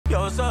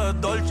veces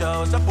es dolce, a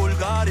veces es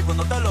vulgar. Y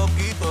cuando te lo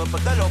quito,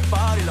 después de los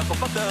paris, las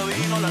copas de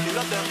vino, las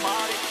libras de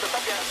mar. Y tú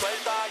estás bien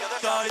suelta, yo de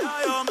ya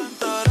yo me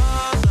enteré.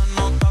 Se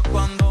nota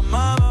cuando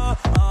me ves,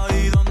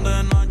 ahí donde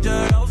no has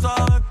llegado,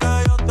 sabes que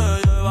yo te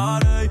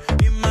llevaré.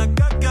 Dime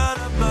qué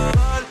quieres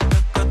beber, es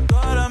que tú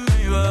eres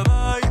mi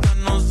bebé. Y de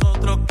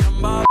nosotros, ¿quién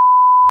va a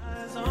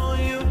on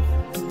you?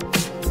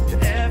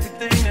 You're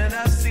everything that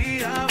I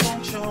see, I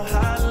want your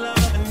high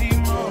love and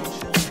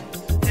emotion.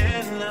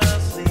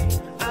 Endlessly,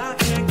 I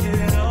can't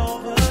get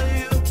over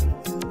you.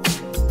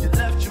 You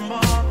left your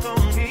mark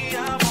on me, I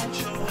want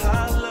your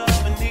high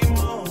love and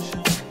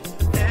emotion.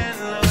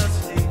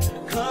 Endlessly,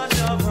 'cause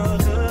you're a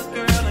good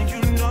girl and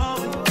you know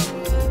it.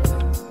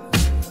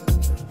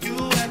 You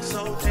act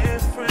so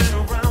different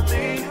around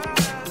me.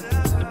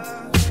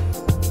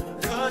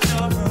 'Cause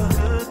you're a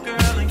good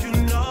girl and you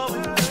know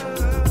it.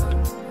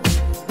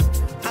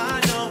 I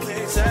know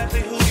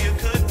exactly who you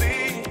could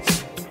be.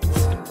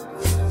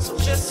 So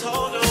just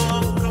hold on,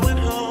 we're going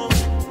home.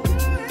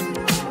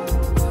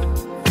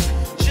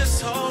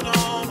 Just hold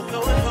on, we're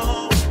going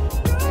home.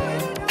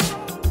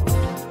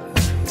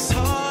 It's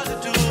hard to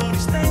do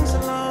these things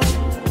alone.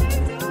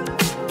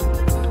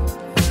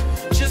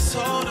 Just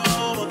hold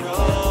on, we're going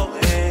home.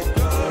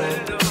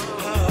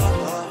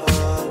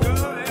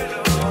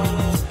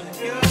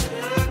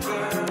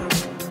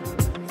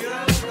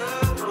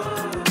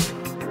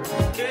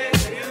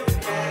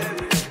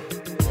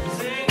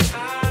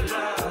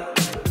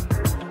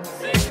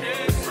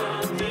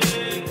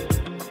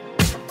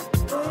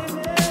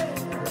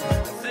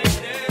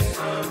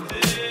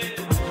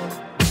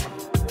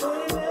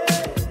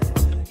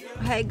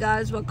 Hey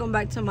guys, welcome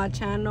back to my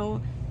channel.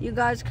 You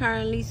guys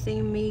currently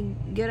see me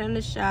get in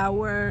the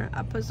shower.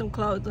 I put some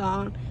clothes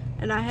on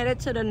and I headed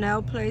to the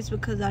nail place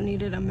because I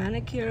needed a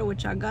manicure,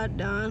 which I got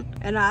done,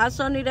 and I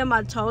also needed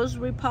my toes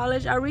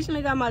repolished. I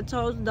recently got my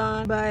toes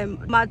done,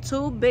 but my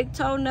two big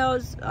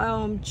toenails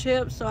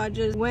chipped, so I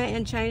just went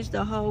and changed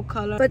the whole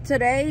color. But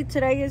today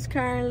is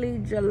currently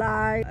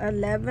July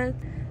 11th.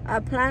 I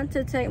plan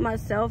to take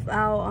myself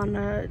out on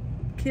a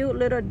cute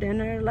little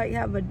dinner, like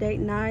have a date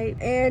night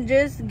and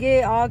just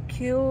get all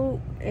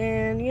cute.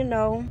 And you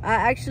know, I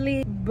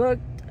actually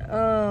booked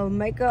a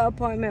makeup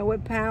appointment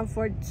with Pam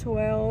for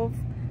 12.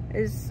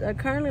 It's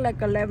currently like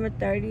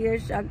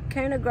 11:30ish. I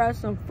came to grab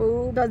some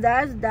food, so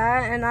that's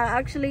that. And I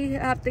actually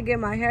have to get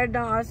my hair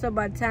done also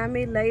by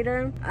Tammy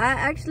later. I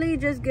actually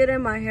just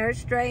getting my hair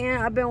straightened.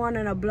 I've been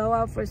wanting a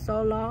blowout for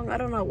so long, I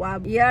don't know why.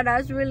 Yeah,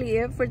 that's really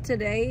it for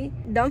today.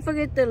 Don't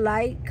forget to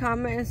like,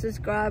 comment, and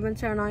subscribe, and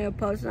turn on your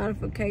post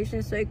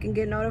notifications so you can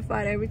get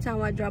notified every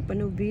time I drop a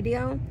new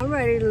video. I'm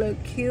ready to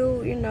look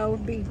cute, you know,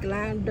 be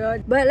glammed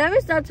up. But let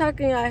me start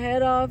talking your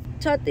head off.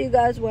 Talk to you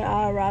guys when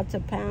I arrive to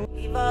Pam.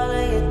 Leave all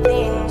of your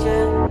things,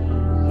 yeah.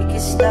 You can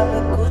stop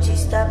at Gucci,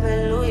 stop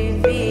at Louis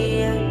V,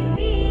 yeah.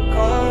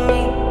 Come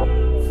with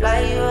me, fly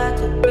you out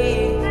to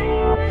breathe.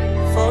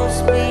 Full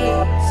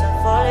speed, so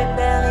fall it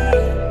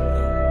Paris.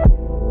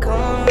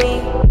 Come with me,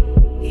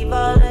 leave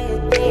all of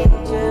your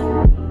things, yeah.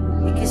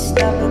 You can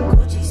stop at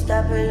Gucci,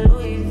 stop at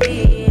Louis V,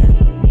 yeah.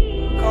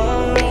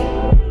 Come with me,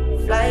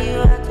 fly you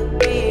out to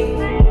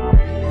breathe.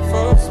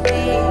 Full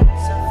speed,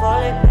 so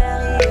fall it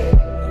Paris.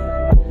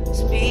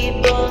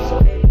 Speedboats,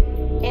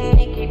 in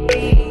Nikki B.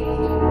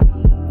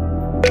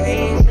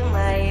 Raising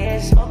my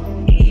ass up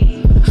and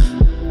eat.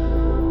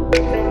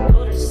 Been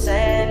through the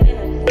sand in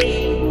the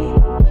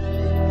deep.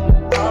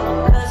 All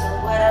because of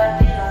what I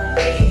did on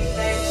me,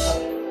 baby.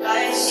 I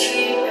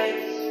see,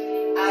 baby.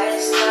 I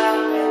stop,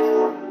 baby.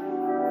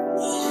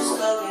 Just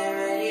go get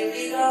ready,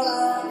 we go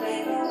out,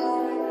 baby.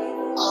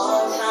 All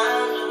the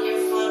time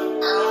looking for the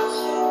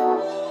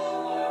project.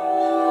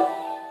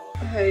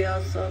 Hey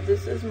y'all, so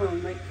this is my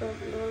makeup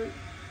look.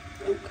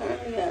 I'm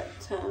currently at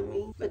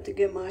Tommy, but to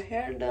get my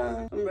hair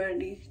done, I'm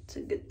ready to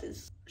get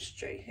this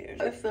straight hair.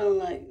 I feel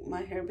like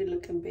my hair be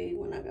looking big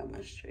when I got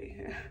my straight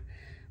hair.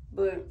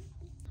 But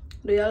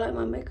do y'all like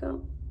my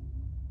makeup?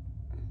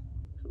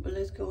 But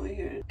let's go in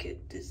here and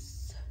get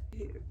this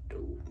hair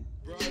done.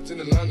 Broads in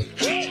Atlanta,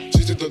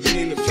 just to throw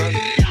in the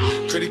family.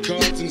 Credit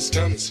cards in the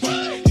scammers,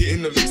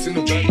 hitting the licks in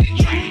the van.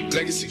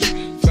 Legacy,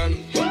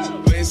 family,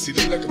 wait and see,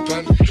 look like a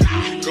panda.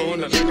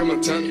 Going out like a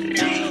Montana,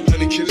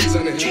 100 killers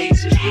on their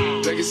hands.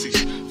 Legacy,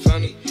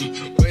 family,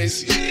 wait and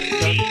see,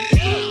 family.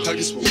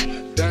 Pockets full,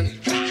 Danny,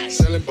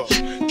 selling ball,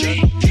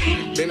 candy.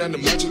 Man on the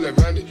macho like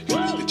Randy,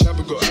 the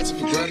chopper go out to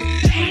for granted.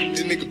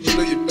 This nigga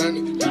pull up your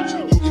bandit,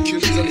 who can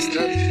killers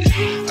understand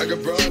it? I got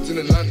broads in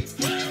Atlanta,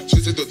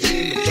 just to throw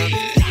in the family.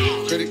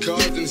 Credit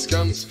cards and the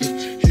scammers,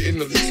 hitting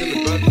the licks in the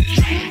van.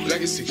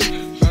 Legacy,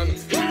 family,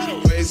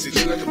 wait and see,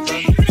 look like a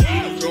panda.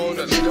 Going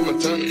out like a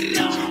Montana,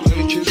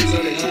 100 killers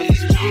on their hands.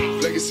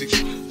 Legacy,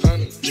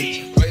 family,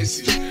 wait and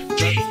see,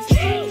 family.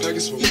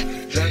 Pockets full,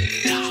 Danny,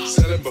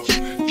 selling ball,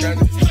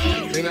 candy.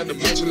 Man out the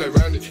macho like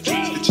Randy,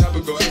 the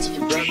chopper go out to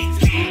for granted.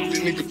 This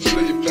nigga pull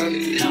up your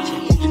planet,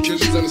 who can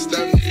killers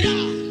understand it?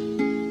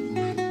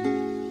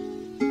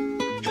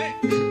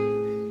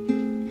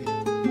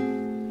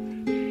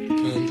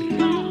 Panda,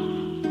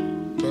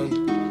 panda,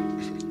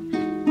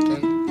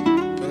 panda,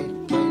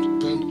 panda,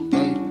 panda,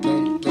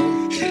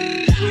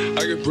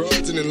 got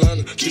broads in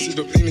Atlanta, kissing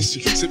up lean and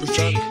shit, sipping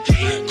fountain.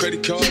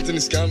 Credit cards and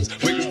the scammers,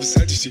 wake up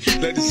beside you shit,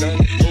 black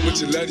designer, whole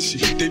bunch of ladder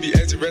shit. They be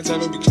acting rats, I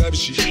don't be clapping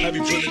shit. I be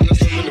putting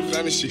us up in the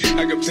family shit.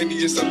 I got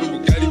plenty of stuff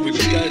in Bugatti, but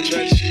they got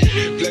trash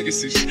shit. Black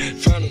is six,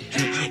 found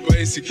him. Why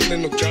is he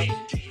killing no cop?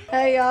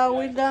 Hey y'all,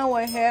 we done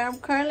with hair. I'm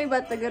currently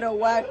about to get a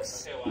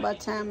wax by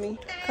Tammy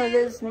because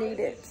it's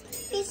needed.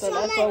 So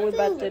that's what we're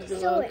about to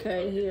do.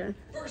 Okay, here.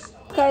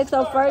 Okay,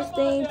 so first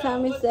thing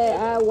Tammy said,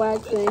 add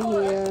wax in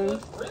here.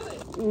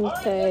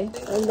 Okay,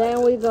 and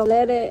then we gonna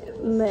let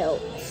it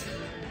melt.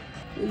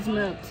 It's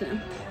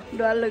melting.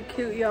 Do I look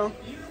cute, y'all?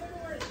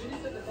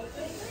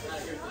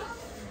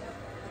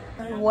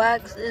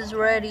 Wax is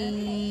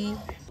ready.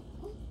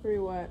 Free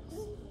wax.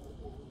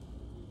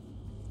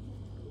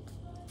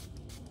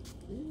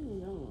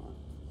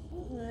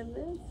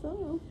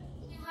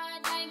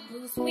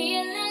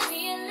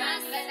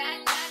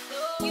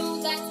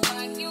 You got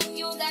spark, you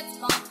got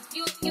spunk,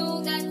 you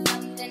got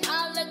something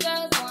all the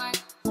girls want.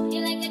 You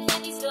like a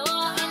candy store,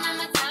 and I'm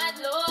a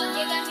toddler.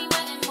 You got me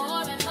wanting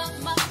more and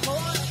more.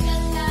 Your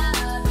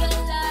love,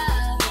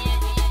 yeah.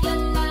 Your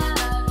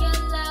love, yeah. Your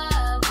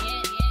love,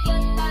 yeah.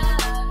 Your love, yeah. Your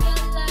love,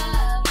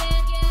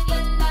 yeah.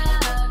 Your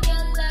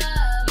love,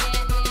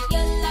 yeah.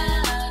 Your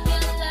love,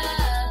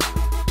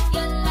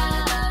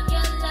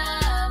 your love,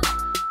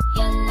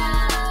 your love, your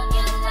love,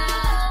 your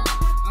love,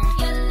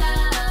 your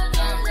love,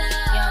 your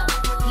love.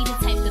 He the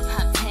type to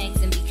pop tags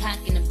and be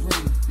cocking a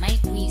broom.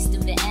 Might wease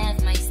through the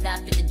Ave, might stop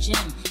at the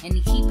gym. And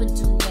he keep a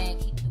do-rag.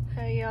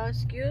 Hey y'all,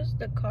 excuse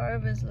the car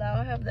if it's loud.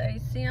 I have the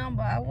AC on,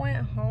 but I went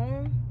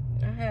home.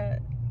 I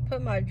had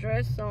put my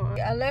dress on.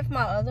 I left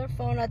my other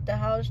phone at the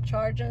house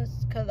charging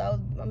because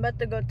I'm about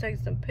to go take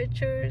some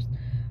pictures.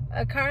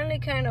 I currently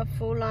came to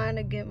Food Line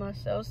to get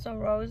myself some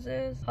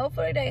roses.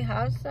 Hopefully they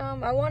have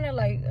some. I wanted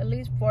like at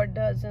least 4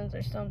 dozens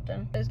or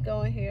something. Let's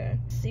go in here,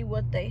 see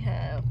what they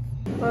have.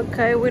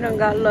 Okay, we done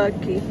got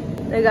lucky.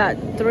 They got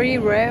 3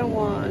 red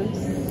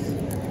ones.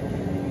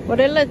 Would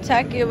it look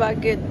tacky if I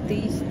get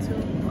these 2?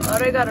 Oh,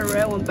 they got a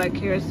red one back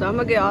here, so I'm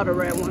gonna get all the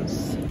red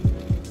ones.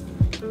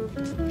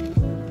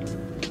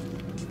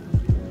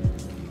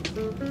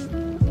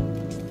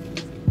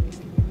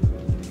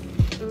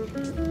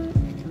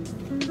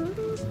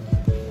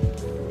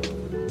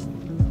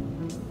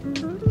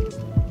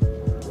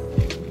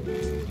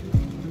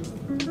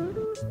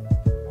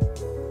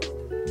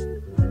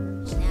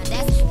 Now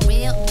that's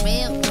real.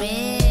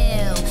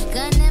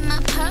 Gun in my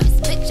purse,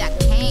 bitch, I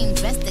came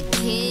dressed to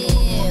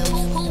kill.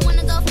 Who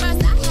wanna go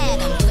first? I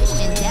had 'em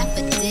pushing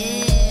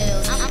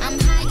daffodils. I'm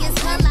high as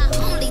hell, I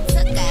only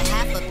took a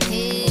half a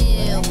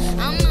pill.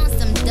 I'm on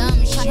some dumb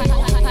shit.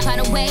 By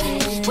the way,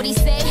 what he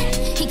say?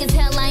 He can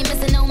tell I ain't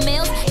missing no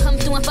meals. Come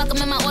through and fuck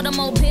him in my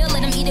automobile.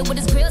 Let him eat it with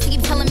his grills. He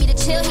keep telling me to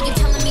chill. He keep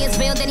telling me it's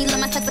real that he love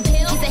my sex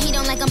appeal. He said he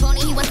don't like I'm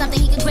bony, he wants something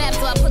he can grab.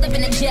 So I pull up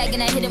in a jag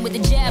and I hit him with a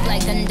jab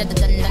like dun dun dun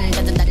dun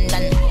dun dun dun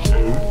dun.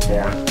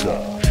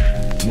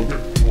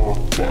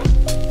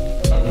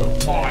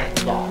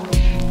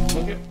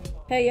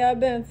 Hey y'all,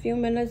 been a few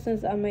minutes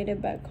since I made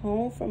it back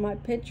home from my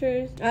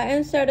pictures. I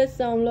inserted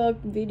some little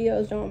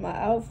videos on my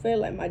outfit,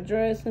 like my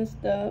dress and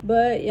stuff.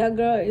 But y'all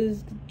girl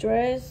is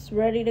dressed,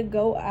 ready to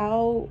go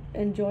out,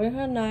 enjoy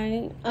her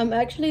night. I'm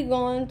actually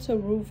going to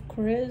Ruth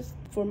Chris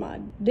for my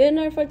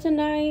dinner for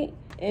tonight.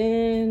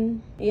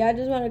 And yeah, I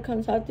just want to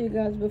come talk to you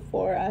guys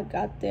before I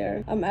got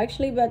there. I'm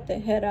actually about to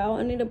head out.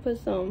 I need to put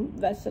some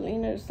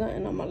Vaseline or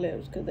something on my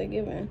lips because they're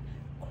giving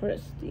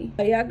crusty.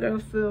 Y'all girl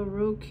feel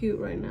real cute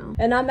right now.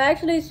 And I'm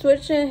actually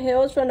switching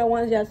heels from the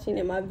ones y'all seen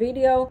in my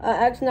video. I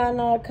asked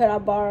Nana could I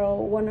borrow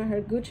one of her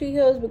Gucci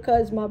heels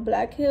because my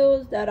black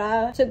heels that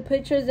I took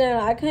pictures in,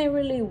 I can't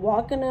really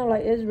walk in them.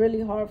 Like, it's really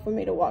hard for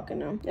me to walk in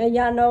them. And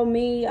y'all know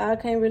me, I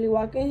can't really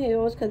walk in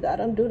heels because I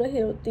don't do the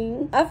heel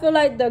thing. I feel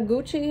like the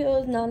Gucci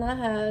heels Nana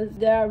has,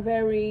 they are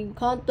very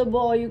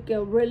comfortable. You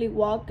can really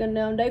walk in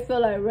them. They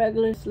feel like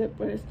regular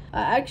slippers.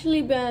 I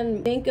actually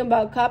been thinking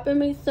about copping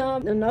me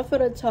some. Enough of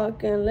the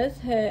talking. Let's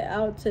head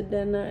out to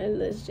dinner and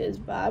let's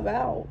just vibe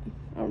out.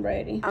 I'm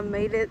ready. I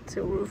made it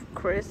to Ruth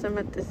Chris. I'm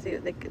about to see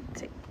if they can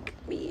take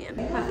me in.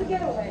 Hi.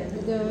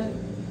 Good.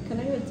 Can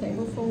I get a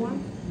table for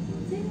one?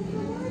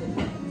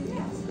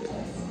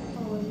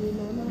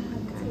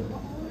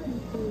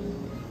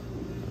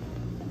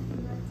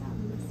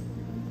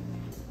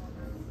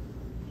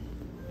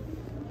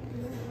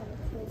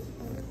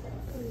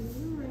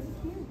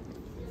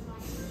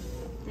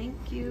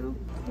 Thank you.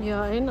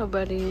 Yeah, ain't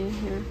nobody in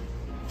here.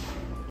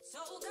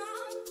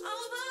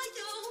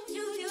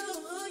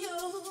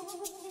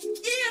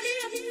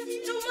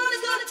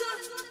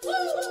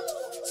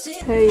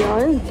 Hey y'all,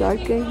 it's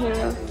dark in here.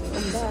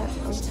 I'm back.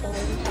 I'm sorry.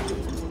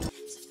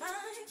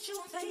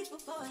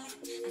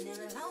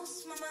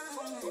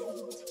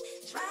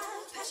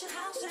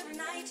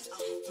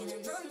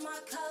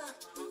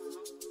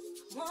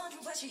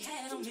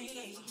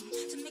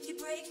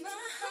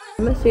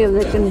 Let me see if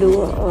they can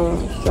do a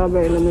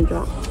strawberry lemon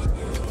drop.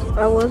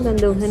 I was gonna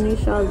do Henny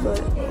shots, but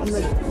I'm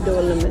gonna do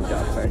a lemon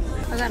drop first.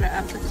 I got an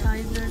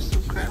appetizer,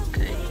 some crab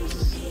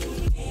cakes.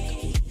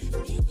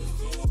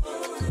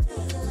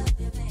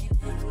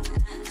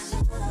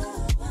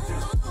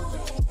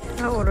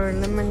 I ordered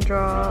lemon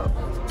drop.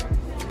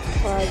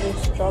 Try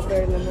this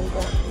strawberry lemon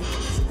drop.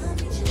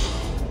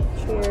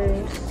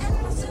 Cheers.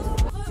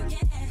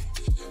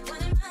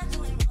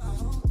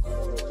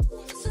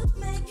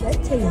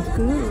 That tastes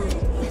good.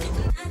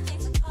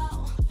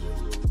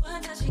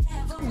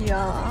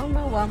 Y'all, I don't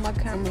know why my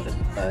camera looks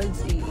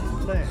fuzzy,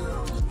 but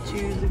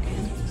cheers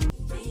again.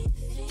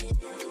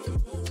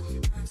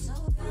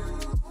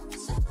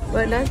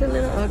 But that's a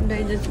little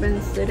update. Just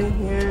been sitting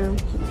here.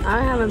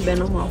 I haven't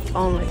been on my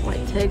phone, like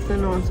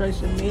texting on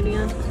social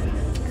media,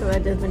 because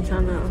I've just been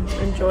trying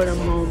to enjoy the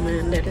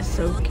moment, let it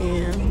soak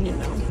in, you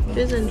know,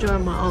 just enjoy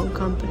my own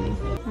company.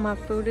 My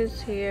food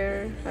is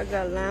here. I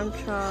got lamb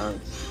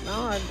chops. No,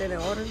 I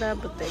didn't order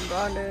that, but they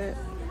brought it.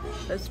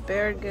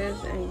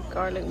 Asparagus and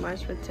garlic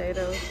mashed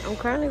potatoes. I'm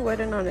currently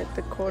waiting on it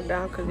to cool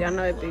down because y'all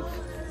know it be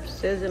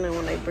sizzling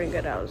when they bring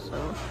it out,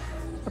 so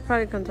I'll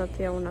probably come talk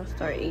to y'all when I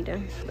start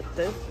eating. But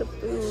this is the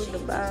food, the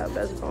vibe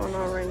that's going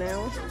on right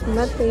now. I'm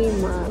about to eat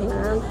my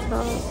lamb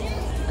chops.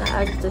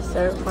 I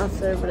asked my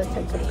server to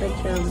take a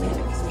picture of me,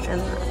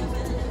 and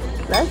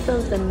that's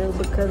something new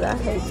because I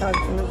hate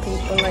talking to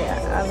people. Like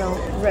I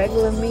don't,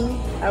 regular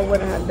me, I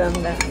wouldn't have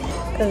done that.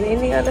 Because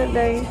any other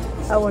day,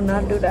 I would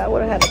not do that. I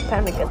would have had a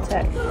panic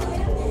attack.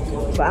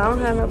 But I don't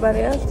have nobody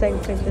else taking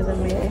pictures of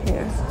me in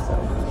here,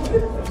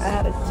 so I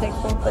had to take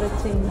one for the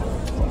team.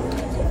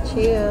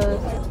 Cheers.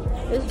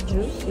 It's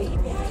juicy.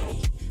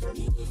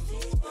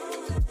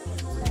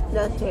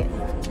 That's it.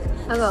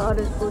 I got all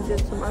this food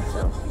just to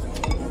myself.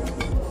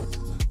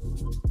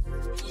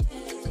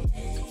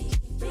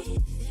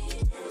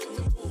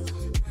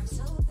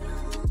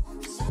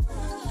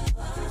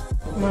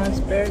 My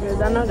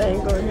asparagus, I know they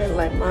ain't gonna hit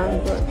like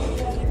mine, but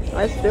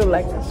I still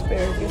like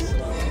asparagus.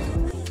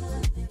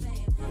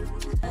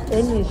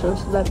 They need some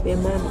sloppy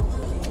man.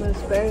 The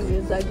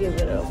asparagus, I give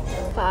it a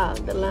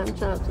 5. The lamb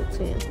chops a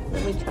 10.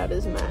 Let me try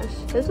this mash.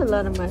 There's a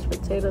lot of mashed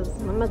potatoes.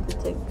 I'm about to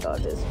take all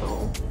this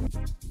home.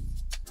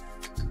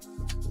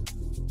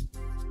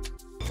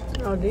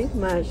 Oh, these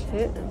mash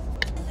hit.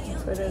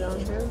 Put it on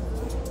here.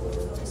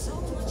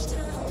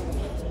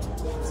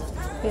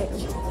 Yeah.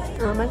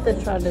 I'm about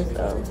to try this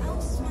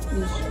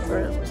these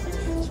shrimps.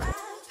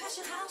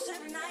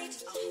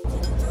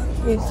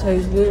 These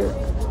taste good.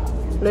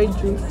 They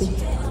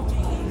juicy.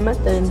 I'm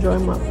about to enjoy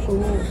my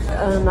food.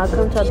 And I'll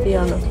come talk to you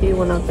on the feed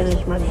when I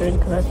finish my drink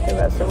because I still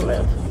got some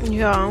left.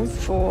 Yeah, I'm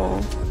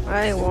full.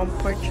 I ate one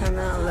pork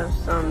china. I left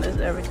some. That's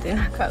everything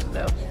I got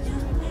left.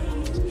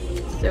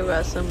 Still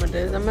got some of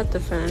this. I'm about to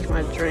finish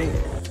my drink.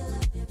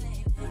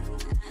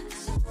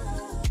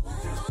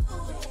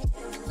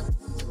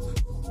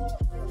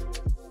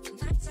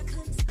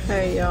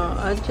 Hey y'all,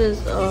 I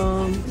just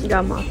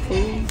got my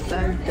food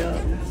backed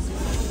up.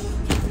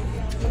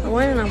 I'm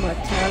waiting on my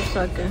tab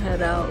so I can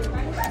head out.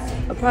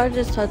 I'll probably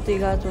just talk to you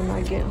guys when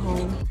I get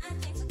home.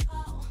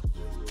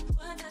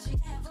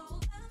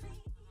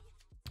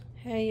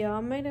 Hey y'all,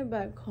 I made it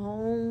back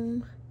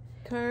home.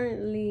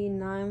 Currently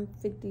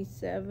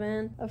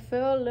 9:57. I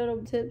feel a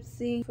little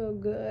tipsy, feel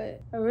good.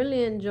 I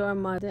really enjoy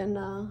my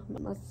dinner,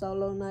 my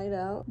solo night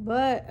out.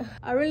 But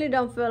I really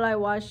don't feel like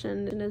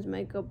washing this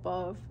makeup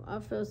off. I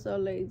feel so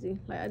lazy.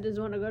 Like I just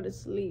want to go to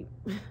sleep.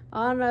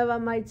 I don't know if I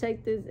might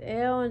take this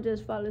L and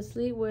just fall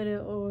asleep with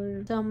it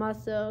or tell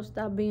myself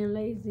stop being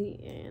lazy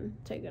and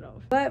take it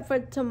off. But for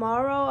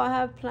tomorrow, I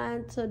have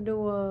planned to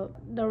do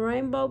the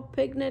rainbow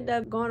picnic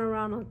that's going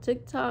around on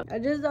TikTok. I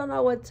just don't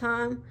know what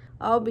time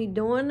I'll be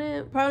doing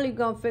it. Probably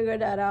gonna figure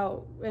that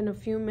out in a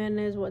few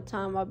minutes what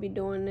time I'll be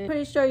doing it.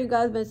 Pretty sure you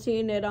guys been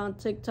seeing it on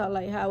TikTok,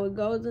 like how it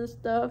goes and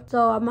stuff.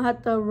 So I'm gonna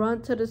have to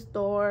run to the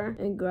store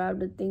and grab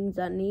the things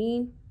I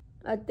need.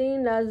 I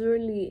think that's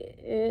really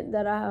it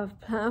that I have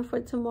planned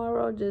for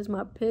tomorrow, just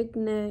my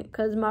picnic.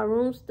 Cause my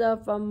room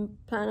stuff, I'm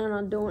planning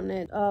on doing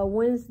it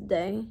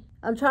Wednesday.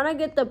 I'm trying to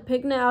get the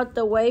picnic out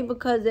the way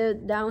because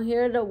down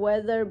here the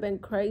weather been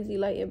crazy.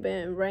 Like it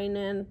been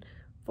raining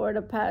for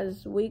the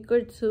past week or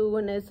two,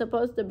 and it's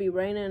supposed to be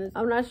raining.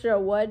 I'm not sure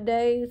what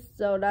days,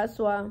 so that's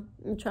why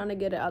I'm trying to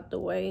get it out the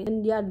way.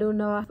 And yeah, I do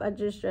know I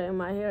just straightened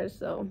my hair,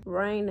 so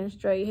rain and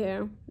straight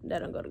hair, that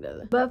don't go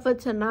together. But for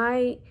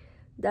tonight,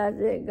 that's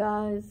it,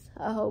 guys.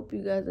 I hope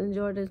you guys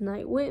enjoyed this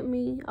night with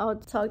me. I'll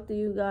talk to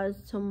you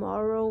guys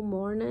tomorrow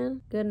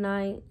morning. Good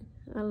night.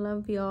 I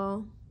love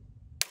y'all.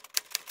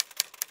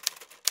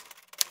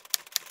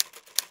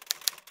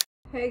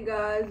 Hey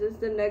guys, it's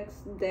the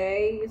next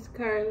day. It's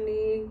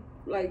currently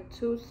like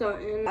 2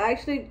 something. I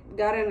actually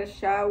got in the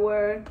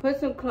shower, put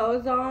some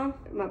clothes on.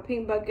 My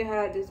pink bucket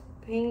had this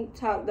pink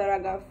top that I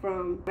got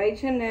from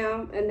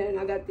H&M, and then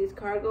I got these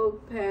cargo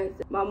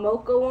pants, my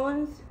mocha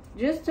ones,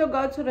 just to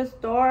go to the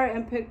store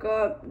and pick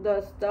up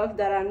the stuff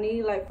that I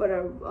need, like for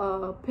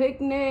the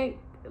picnic,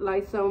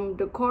 like some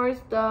decor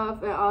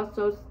stuff, and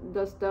also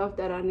the stuff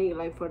that I need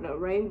like for the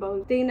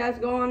rainbow thing that's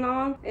going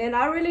on. And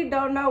I really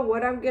don't know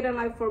what I'm getting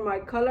like for my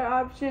color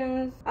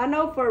options. I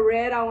know for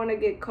red I want to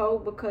get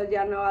Coke because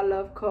y'all know I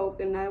love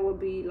Coke, and that would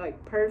be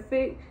like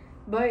perfect.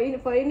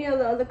 But for any of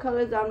the other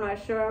colors, I'm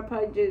not sure. I'll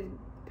probably just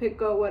pick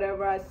up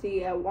whatever I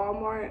see at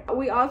Walmart.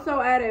 We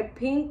also added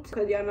pink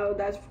because y'all know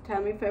that's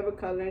Tammy's favorite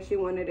color and she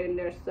wanted it in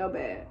there so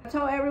bad. I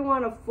told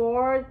everyone a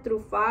 4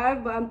 through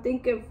 5, but I'm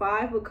thinking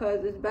 5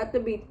 because it's about to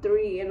be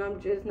 3 and I'm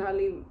just not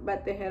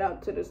about to head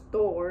out to the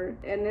store.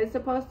 And it's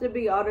supposed to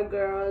be all the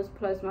girls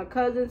plus my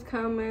cousins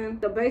coming.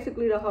 So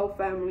basically the whole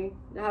family.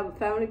 To have a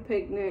family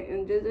picnic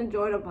and just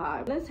enjoy the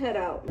vibe. Let's head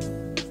out.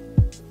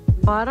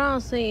 I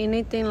don't see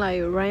anything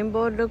like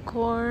rainbow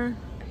decor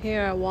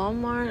here at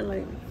Walmart.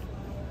 Like,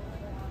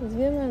 it's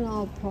giving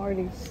all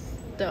party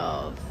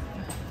stuff.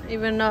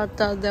 Even though I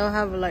thought they'll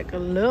have like a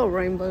little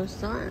rainbow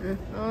sign.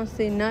 I don't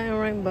see nothing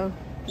rainbow.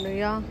 Do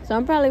y'all? So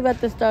I'm probably about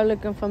to start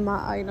looking for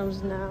my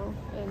items now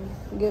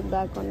and get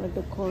back on the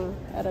decor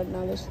at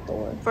another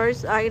store.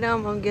 First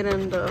item, I'm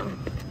getting the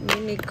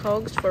mini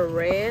Cokes for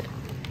red.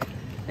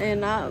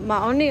 And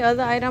my only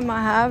other item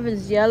I have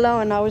is yellow,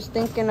 and I was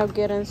thinking of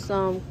getting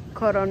some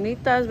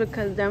Coronitas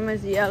because them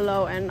is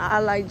yellow and I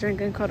like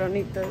drinking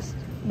Coronitas.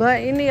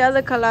 But any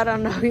other color, I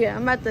don't know yet.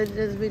 I'm about to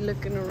just be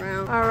looking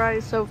around.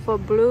 Alright, so for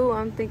blue,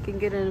 I'm thinking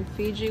getting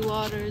Fiji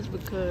waters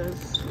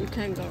because you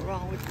can't go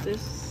wrong with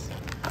this.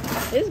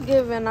 It's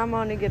given, I'm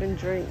only getting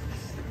drinks.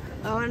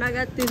 Oh, and I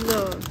got these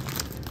little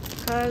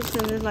cups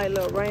and it's like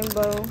little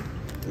rainbow.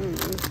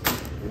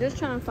 I'm just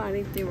trying to find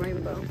anything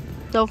rainbow.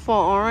 So for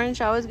orange,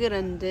 I was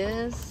getting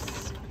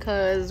this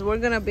because we're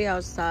gonna be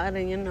outside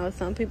and you know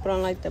some people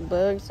don't like the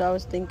bugs, so I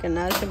was thinking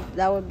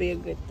that would be a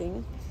good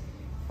thing.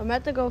 I'm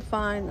about to go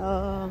find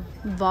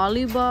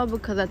volleyball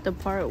because at the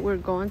park we're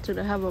going to,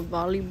 they have a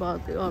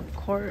volleyball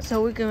court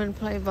so we can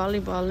play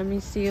volleyball. Let me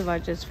see if I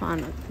just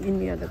find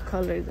any other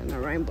colors than the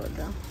rainbow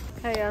though.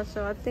 Okay, y'all,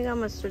 so I think I'm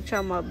gonna switch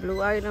out my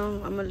blue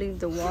item. I'm gonna leave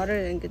the water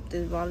and get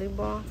this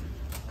volleyball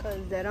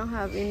because they don't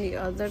have any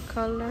other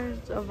colors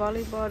of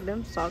volleyball.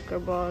 Them soccer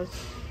balls,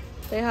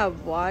 they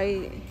have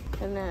white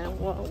and then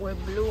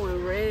with blue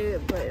and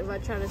red, but if I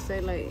try to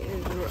say like,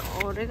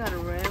 oh, they got a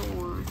red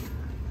one.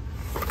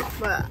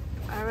 But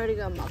I already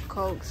got my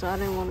Coke, so I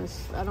don't want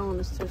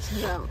to switch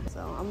it out. So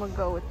I'm gonna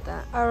go with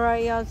that. All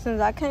right, y'all, since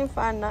I can't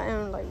find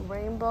nothing like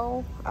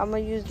rainbow, I'm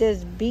gonna use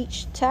this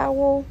beach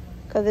towel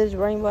because this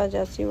rainbow, as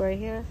y'all see right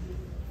here,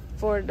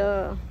 for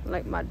the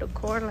like my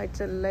decor, like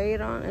to lay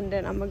it on, and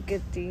then I'm gonna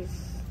get these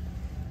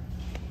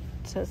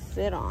to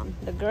sit on.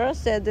 The girl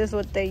said this is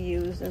what they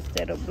use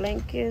instead of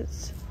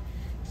blankets,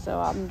 so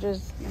I'm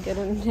just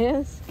getting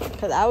this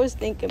because I was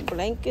thinking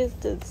blankets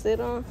to sit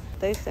on.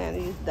 They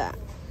saying use that.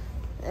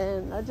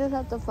 And I just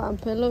have to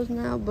find pillows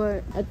now,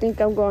 but I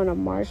think I'm going to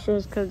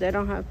Marshall's because they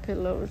don't have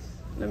pillows.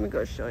 Let me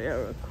go show y'all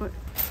real quick.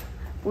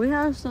 We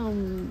have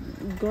some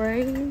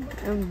gray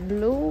and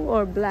blue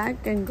or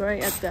black and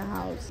gray at the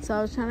house. So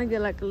I was trying to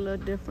get like a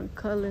little different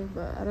color,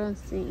 but I don't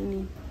see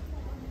any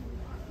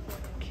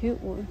cute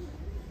ones.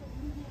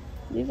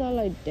 These are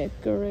like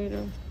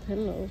decorative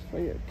pillows for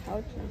your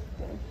couch and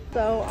stuff.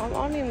 So I'm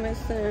only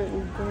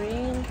missing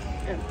green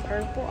and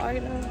purple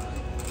items.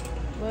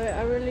 But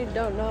I really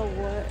don't know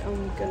what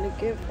I'm gonna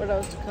get for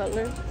those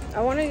colors.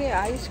 I want to get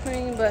ice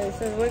cream, but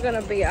since we're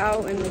gonna be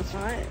out and it's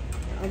hot,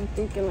 I'm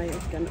thinking like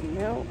it's gonna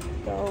melt.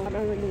 So I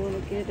don't really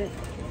want to get it.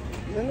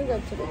 Let me go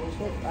to the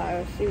chip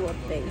aisle, see what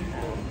they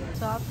have.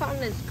 So I found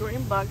this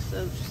green box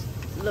of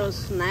little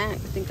snacks.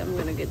 I think I'm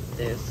gonna get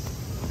this.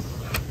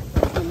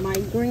 My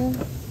green.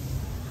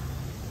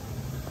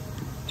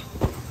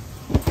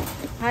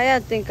 How y'all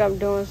think I'm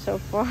doing so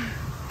far?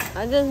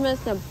 I just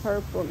missed some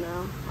purple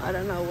now. I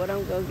don't know what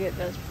I'm gonna get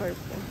that's purple.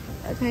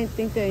 I can't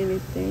think of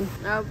anything.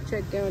 I'll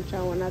check in with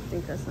y'all when I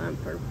think I find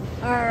purple.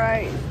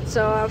 Alright,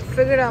 so I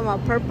figured out my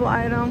purple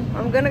item.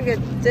 I'm gonna get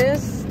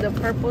this, the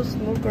purple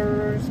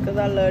smokers, because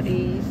I love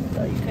these,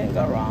 so you can't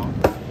go wrong.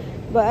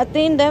 But I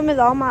think them is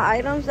all my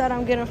items that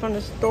I'm getting from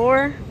the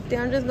store. I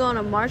think I'm just going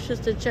to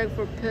Marshall's to check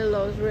for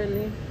pillows,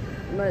 really.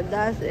 But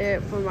that's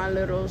it for my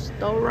little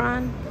store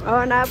run. Oh,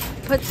 and I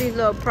put these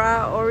little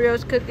Proud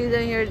Oreos cookies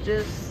in here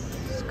just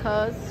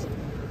cause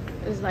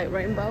it's like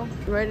rainbow.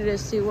 Ready to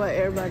see what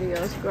everybody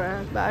else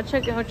grabbed. But I'll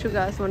check in with you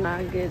guys when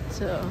I get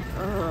to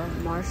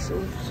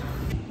Marshall's.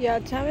 Yeah,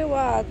 tell me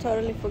why I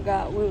totally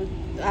forgot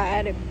I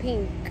added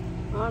pink.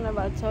 I don't know if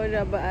I told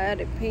you, but I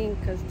added pink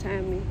because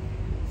Tammy.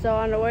 So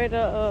on the way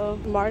to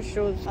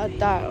Marshall's, I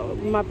thought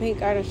my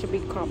pink item should be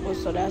crumpled,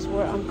 so that's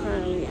where I'm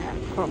currently at,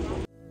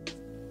 crumpled.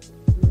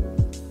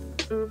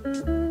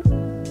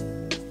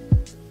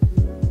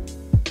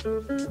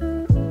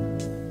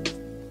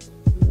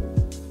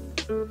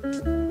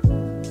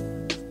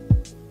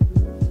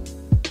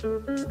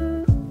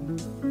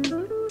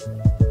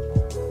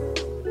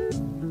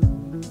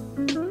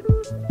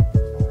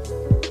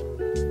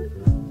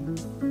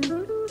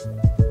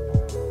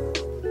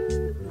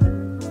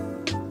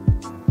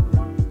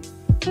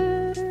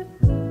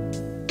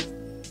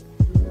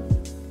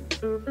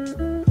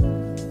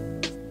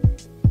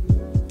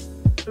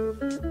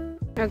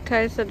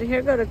 Okay, so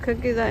here go the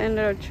cookies I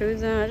ended up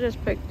choosing. I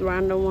just picked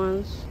random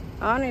ones.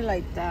 I only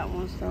like that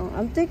one, so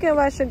I'm thinking if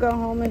I should go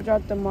home and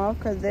drop them off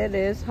because it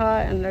is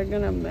hot and they're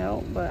gonna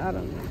melt, but I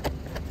don't know.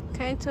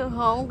 Came to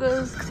Home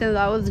Goods since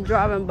I was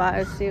driving by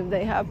to see if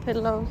they have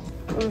pillows.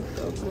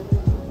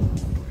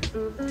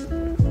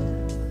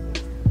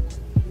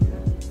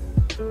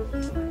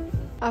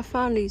 I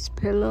found these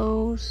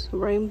pillows,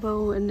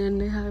 rainbow, and then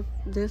they have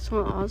this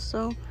one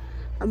also.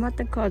 I'm about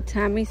to call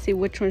Tammy, see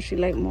which one she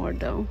like more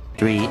though.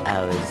 3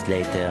 hours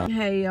later.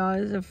 Hey y'all,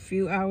 it's a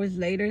few hours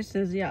later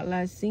since y'all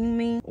last seen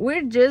me.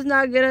 We're just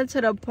not getting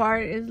to the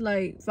part. It's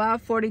like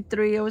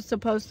 5:43. It was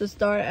supposed to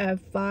start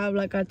at 5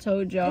 like I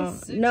told y'all.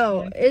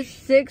 No, it's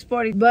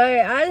 6:40.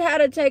 But I had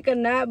to take a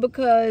nap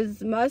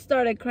because I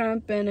started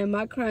cramping and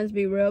my cramps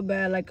be real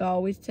bad like I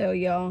always tell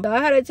y'all. So I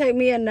had to take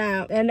me a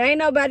nap. And ain't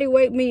nobody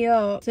wake me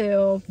up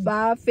till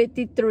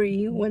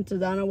 5:53 when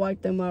Tazana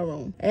walked in my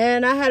room.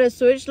 And I had to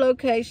switch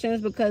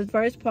locations because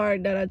first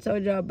part that I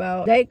told y'all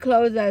about, they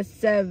closed at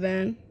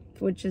 7,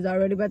 which is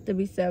already about to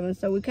be 7.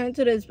 So we came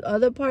to this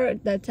other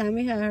part that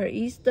Tammy had her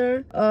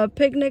Easter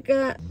picnic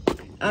at.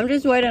 I'm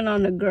just waiting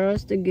on the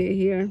girls to get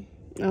here.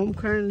 I'm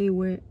currently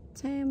with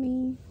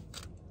Tammy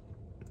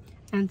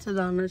and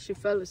Tazana. She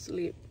fell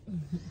asleep.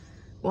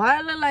 Why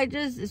I look like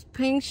this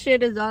pink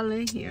shit is all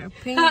in here.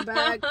 Pink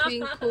bag,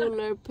 pink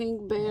cooler,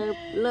 pink bear.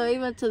 Look,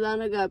 even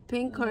Tazana got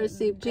pink car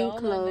seat, pink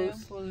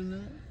clothes.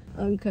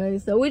 Okay,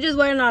 so we just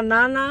waiting on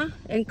Nana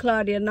and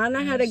Claudia.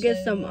 Nana had to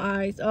get some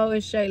ice. Oh,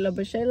 it's Shayla,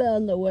 but Shayla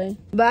on the way.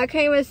 But I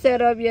can't even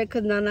set up yet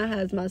because Nana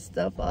has my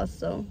stuff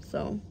also.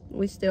 So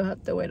we still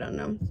have to wait on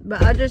them.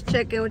 But I'll just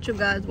check in with you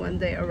guys when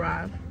they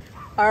arrive.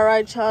 All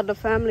right, y'all, the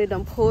family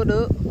done pulled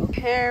up.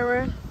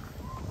 Karen,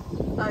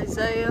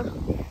 Isaiah,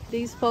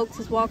 these folks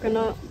is walking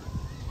up.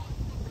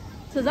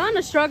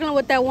 Tazana's struggling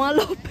with that one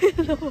little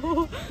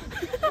pillow.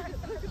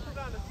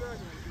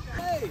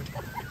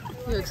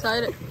 You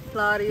excited?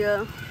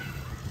 Claudia.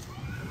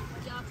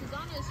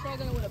 Tazana is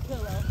struggling with a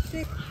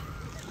pillow.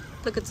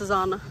 Look at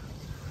Tazana.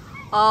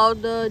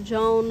 Alda,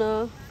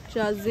 Jonah,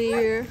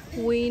 Jazir,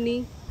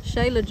 Weenie.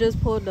 Shayla just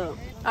pulled up.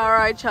 All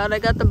right, y'all. They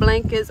got the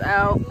blankets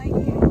out.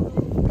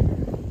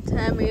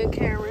 Tammy and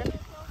Karen.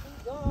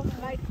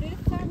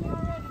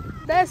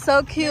 That's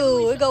so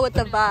cute. We go with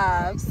the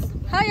vibes.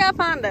 How y'all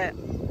find that?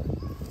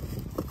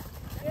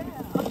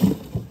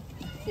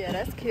 Yeah,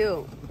 that's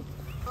cute.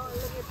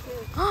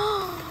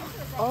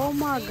 Oh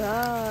my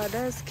God,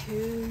 that's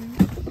cute.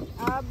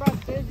 I brought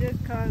this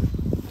just cause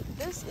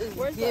this is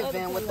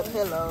giving with the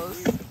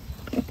pillows.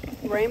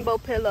 Rainbow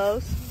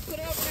pillows.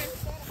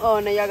 Oh,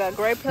 and then y'all got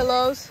gray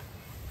pillows.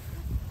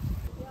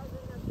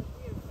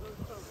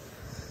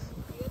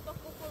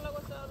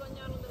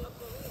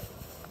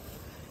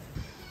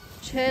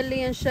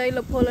 Chelly and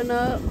Shayla pulling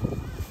up.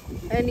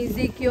 And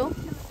Ezekiel.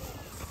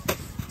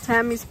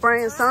 Tammy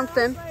spraying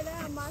something.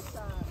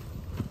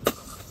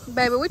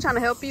 Baby, we're trying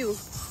to help you.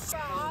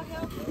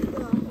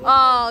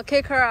 Oh,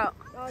 kick her out.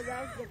 Oh,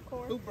 that's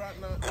Decor. Who brought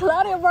none?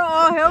 Claudia brought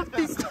all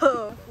healthy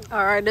stuff.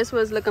 All right, this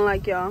was looking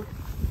like, y'all.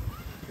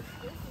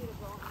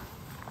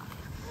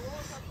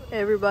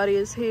 Everybody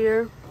is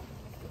here.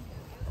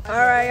 All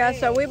right, y'all,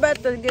 so we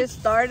about to get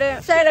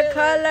started. Say the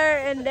color,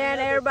 and then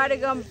everybody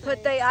gonna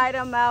put their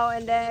item out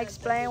and then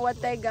explain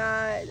what they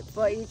got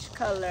for each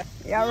color.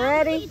 Y'all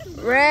ready?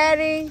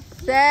 Ready,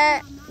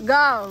 set,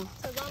 go.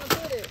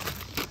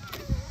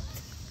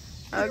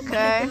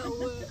 Okay.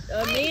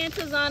 Me and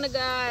Tazana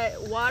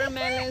got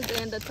watermelons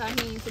and the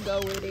tahini to go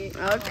with it.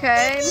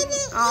 Okay.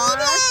 Oh,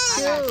 that's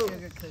cute.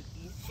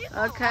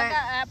 Okay. I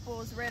got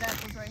apples, red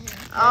apples right here.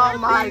 Oh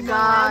my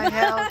God,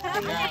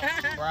 healthy.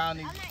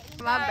 Brownies.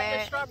 My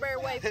bad. Strawberry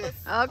wafers.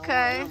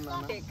 Okay.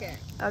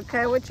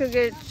 Okay, what you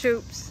get,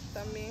 Choops?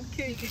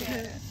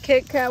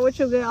 Kit Kat, what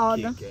you get,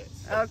 Alda?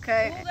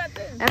 Okay.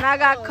 And I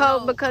got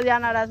Coke because y'all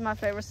know that's my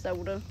favorite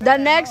soda. The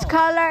next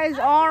color is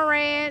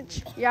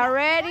orange. Y'all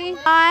ready?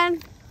 1,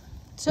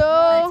 2,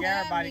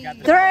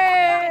 3.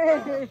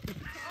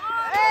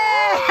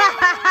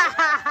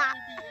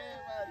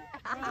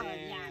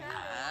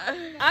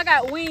 I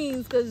got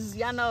wings because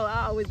y'all know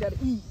I always gotta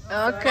eat.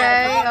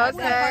 Okay,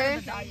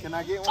 okay. Can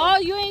I get one? Oh,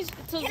 you ain't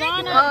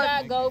Tazana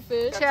got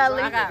goldfish.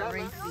 Shelly. I got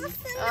Reese's.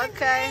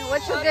 Okay,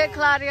 what you get,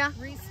 Claudia?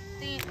 Reese's.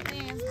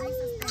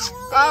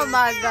 Oh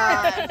my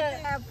God.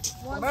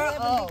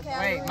 Oh,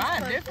 wait,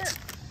 mine different?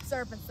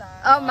 Serpent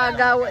size. Oh my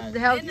God, what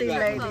healthy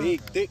lady.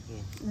 Big, thick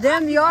one.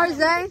 Them yours,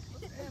 eh?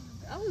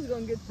 I was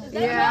gonna get that.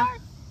 Yeah.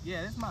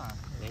 Yeah, that's mine.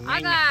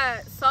 I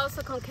got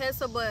salsa con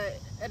queso, but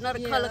another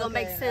color gonna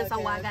make sense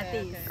on why I got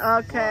these.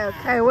 Okay,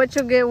 okay. What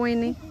you get,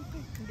 Weenie?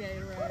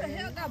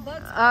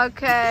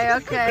 Okay,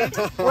 okay.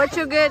 What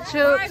you get,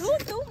 Choops?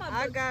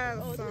 I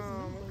got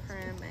some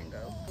cran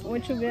mango.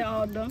 What you get,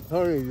 Aldo?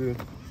 Hurry,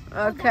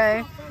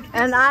 Okay.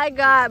 And I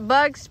got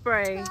bug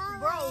spray.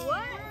 Bro,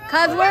 what?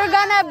 Cause we're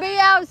gonna be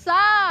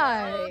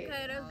outside. Oh,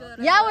 okay, that's good.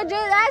 Y'all were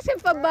just asking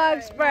for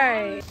bug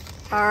spray.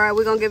 All right,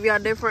 we're gonna give y'all a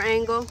different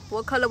angle.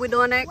 What color we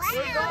doing next?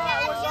 We're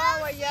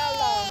going with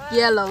yellow.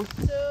 Yellow. 2,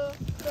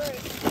 3.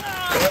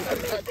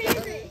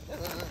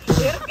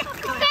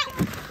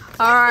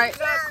 All right.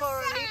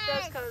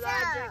 Coronitas, because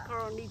I drink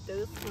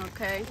Coronitas.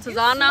 Okay.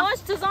 Tazana.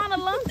 Tazana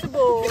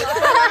Lunchable.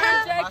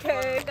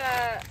 JK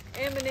got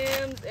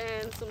M&M's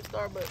and some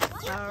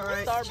Starbucks. All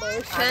right.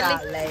 Starbucks. I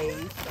got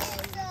Lay's.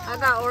 I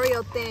got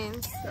Oreo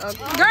thins.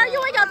 Okay. Girl,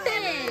 you ain't got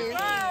things.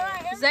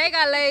 Zay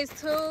got Lay's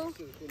too.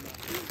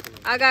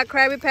 I got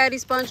Krabby Patty,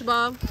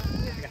 SpongeBob.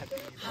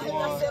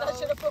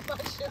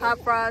 Hot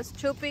fries,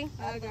 Choopy.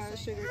 I got a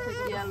sugar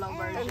cookie. Yellow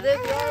version. Is this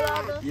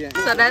yellow? Yeah.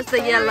 So that's the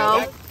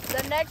yellow.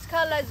 The next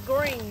color is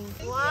green.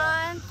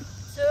 1,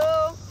 2,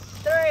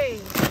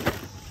 3.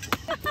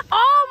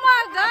 Oh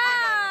my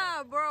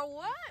God, bro!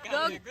 What?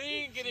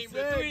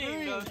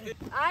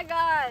 I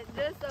got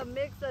just a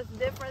mix of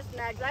different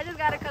snacks. I just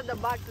got it because the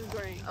box is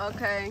green.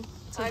 Okay.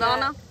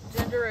 Tazana?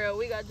 Ginger ale.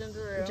 We got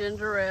ginger ale.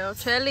 Ginger ale.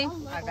 Chelly?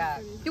 I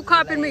got. You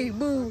copied me,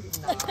 boo.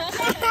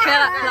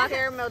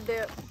 Caramel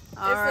dip.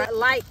 Alright. It's a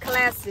light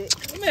classic.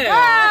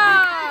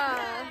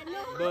 Ah!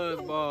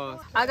 Buzz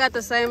balls. I got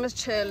the same as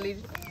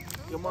Chelly.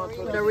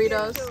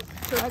 Doritos.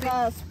 I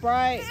got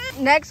Sprite.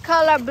 Next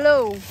color,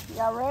 blue.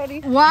 Y'all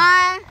ready?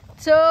 1,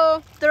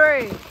 2,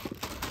 3.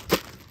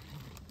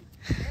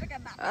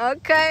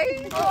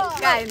 Okay.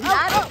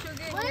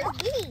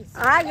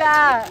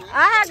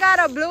 I got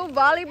a blue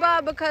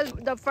volleyball because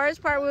the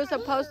first part we were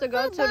supposed to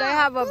go to, they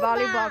have a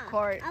volleyball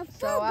court.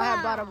 So I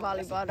had bought a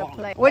volleyball to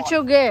play. What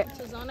you get?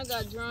 Tazana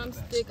got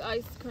drumstick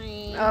ice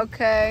cream.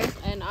 Okay.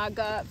 And I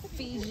got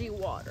Fiji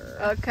water.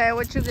 Okay,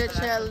 what you get,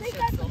 Shelly?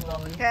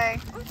 Okay.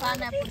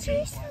 Pineapple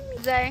juice.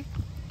 Zay,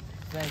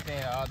 Same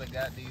thing. All the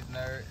got these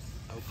nerds.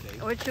 Okay.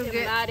 what you get?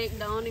 Hypnotic,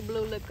 the only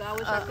blue liquor. I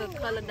wish I could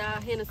color dye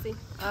Hennessy.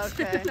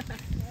 Okay.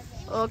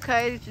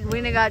 Okay,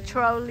 we done got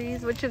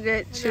trolleys. What you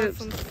get,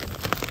 Chips?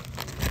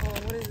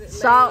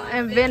 Salt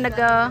and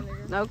vinegar.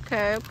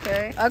 Okay,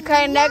 okay.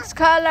 Okay, next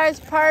color is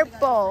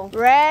purple.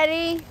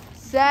 Ready,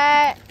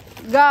 set,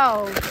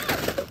 go.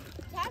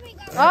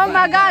 Oh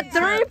my God,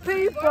 3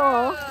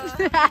 people.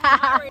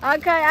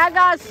 Okay, I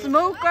got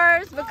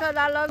smokers because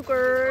I love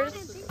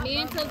smokers. Me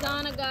and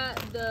Tazana got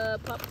the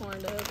popcorn,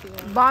 the healthy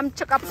one. Bomb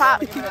chicka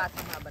pop. Okay.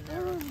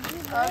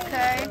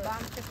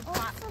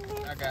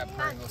 I got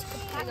Pringles.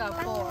 I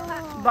got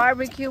 4.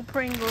 Barbecue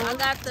Pringles. I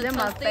got the Them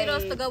my Tostitos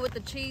to fave. go with the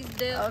cheese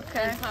dip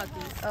Okay. and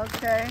Takis.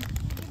 Okay.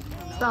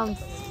 Some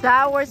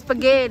sour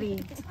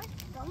spaghetti.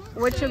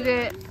 What you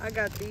get? I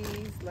got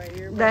these like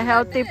here. The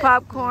healthy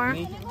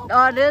popcorn.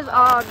 Oh, this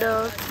all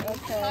those.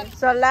 Okay.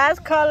 So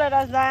last color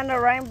that's not in the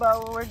rainbow,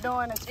 what we're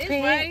doing is It's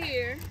pink. right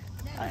here.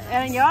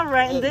 And y'all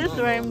in this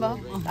rainbow.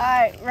 All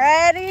right,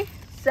 ready,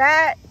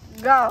 set,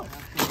 go.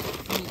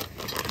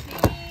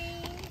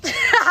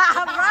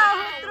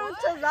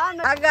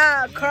 I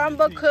got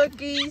crumble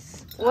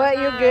cookies. What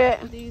you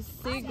get? These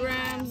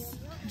Seagrams,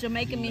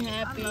 Jamaican me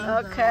happy.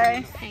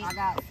 Okay.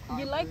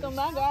 You like them?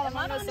 I got them.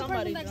 I know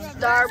somebody.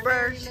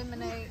 Starburst.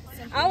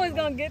 I was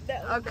gonna get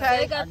that.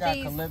 Okay. They got I got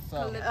these.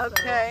 Calypso.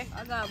 Okay.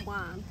 I got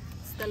wine.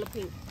 Stella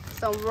Pink.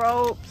 Some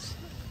ropes.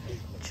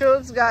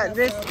 Troops got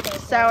this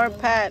Sour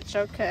Patch.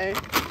 Okay.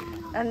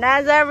 And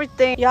that's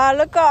everything. Y'all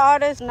look at all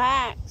the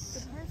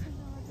snacks.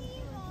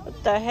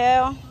 What the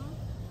hell?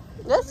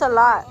 That's a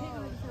lot.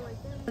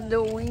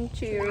 The wing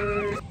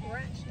cheers.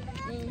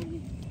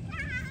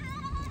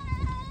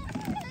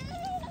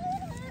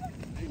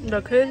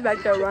 The kids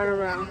back there running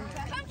around.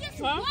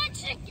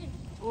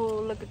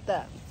 Oh, look at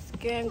that.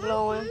 Skin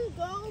glowing.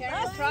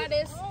 Let's try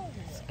this.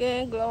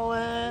 Skin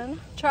glowing.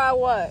 Try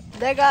what?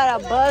 They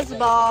got a buzz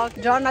ball.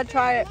 Jonah,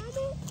 try it.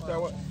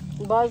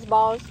 Buzz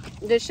balls.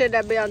 This shit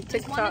that be on One in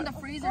TikTok. the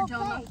freezer,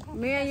 Jonah.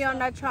 Me and you're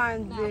not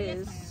trying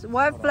this.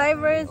 What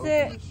flavor is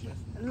it?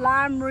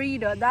 Lime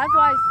Rita. That's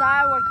why it's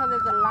sour, because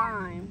it's a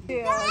lime.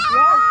 Yeah,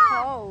 yours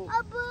cold.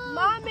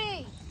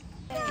 Mommy.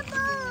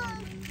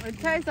 It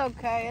tastes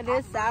okay. It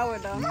is sour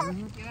though.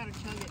 You gotta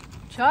chug it.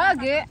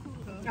 Chug it.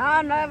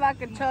 I don't know if I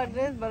can chug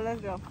this, but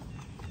let's go.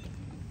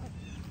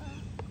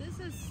 This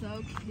is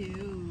so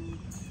cute.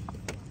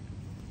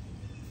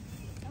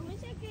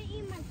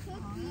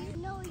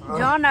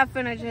 John not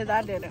finished his.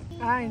 I didn't.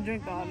 I ain't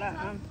drink all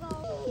that.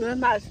 This is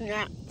my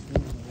snack.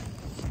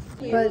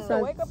 But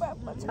some Wake up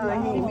at my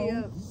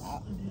time.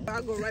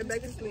 I'll go right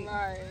back to sleep.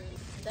 Alright.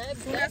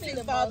 When I see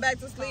fall back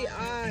to sleep,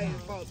 I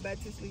fall back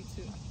to sleep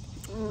too.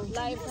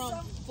 Like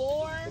from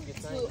 4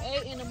 to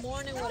 8 in the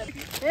morning with a...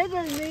 It's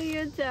just me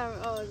and Tara.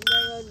 Oh, it's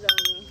never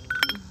done.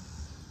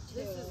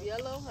 This is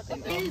yellow? I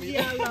think It's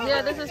yellow.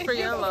 Yeah, this is for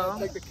yellow.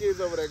 Take the kids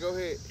over there. Go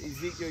ahead.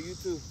 Ezekiel, you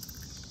too.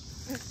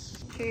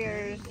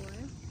 Cheers.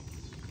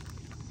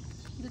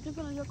 Did you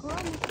finish your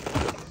Corona?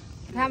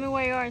 Tell me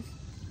where yours.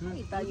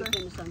 I thought you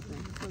finished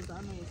something. Because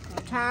I know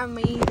it's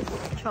Tommy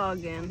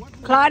chugging.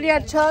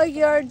 Claudia, chug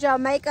your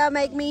Jamaica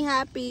make me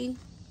happy.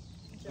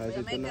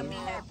 making me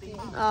happy.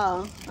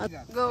 Oh,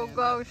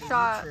 go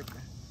shot.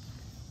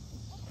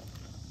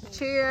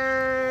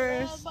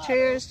 Cheers,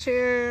 cheers,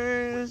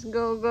 cheers.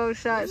 Go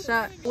shot.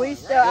 We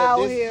still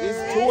out here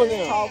It's 2 of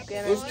them. talking.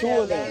 It's 2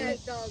 of them.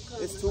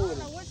 It's 2 of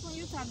them. Which one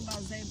you talking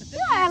about, Zay? But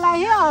Yeah, like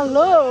he on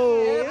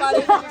lose.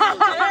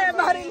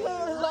 everybody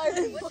lose. Like, what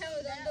you was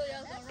gonna do?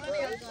 You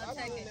was gonna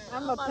take it.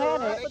 I'm gonna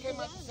pet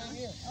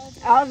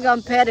it. I was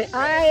gonna pet it.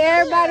 All right,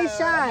 everybody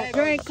shot.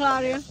 Drink,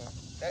 Claudia.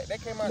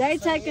 That came out. They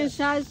taking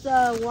shots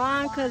of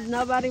wine because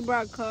nobody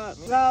brought cups.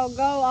 Go,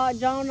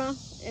 Jonah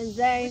and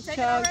Zay.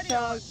 Chug.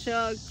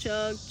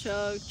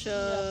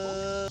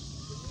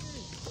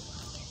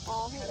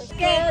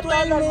 Que todo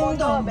el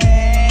mundo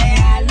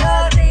vea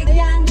lo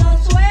brillando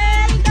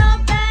suelto,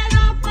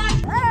 pero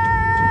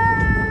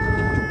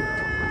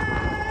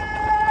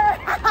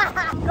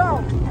Go!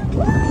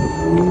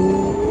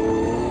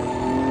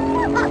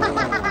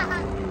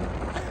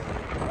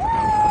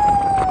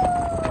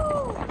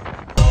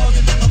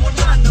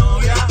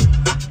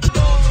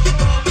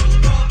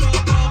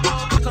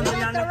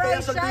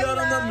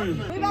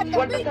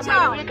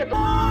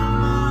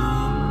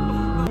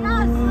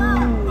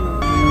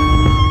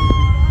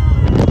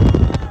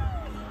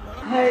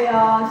 Hey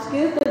y'all,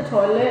 excuse the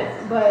toilet,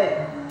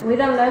 but we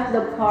done left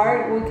the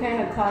park. We came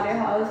to Claudia's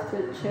house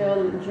to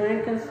chill and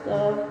drink and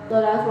stuff. So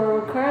that's where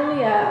we're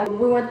currently at.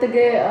 We went to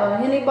get a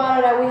Henny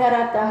bottle that we had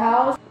at the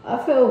house. I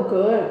feel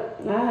good.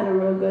 I had a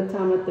real good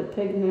time at the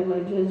picnic,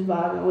 like just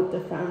vibing with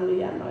the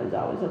family. I know it's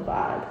always a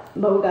vibe.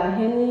 But we got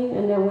Henny,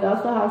 and then we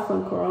also have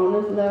some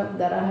Coronas left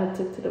that I had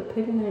took to the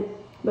picnic.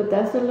 But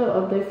that's a little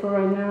update for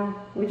right now.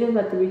 We just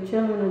like to be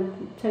chilling and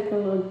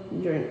taking little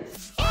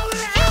drinks. All of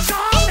the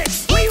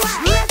alcoholics, where you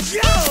at? Let's go!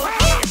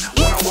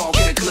 When I walk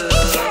in the club,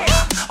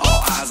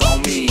 all eyes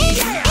on me.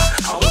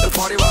 I'm with the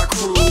party rock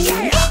crew,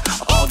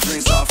 all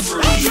drinks are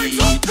free. We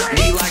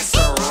like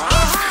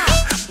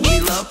Ciroc, we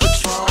love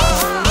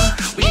Patron.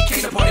 We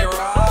came to party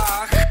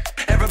rock,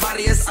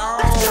 everybody is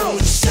on.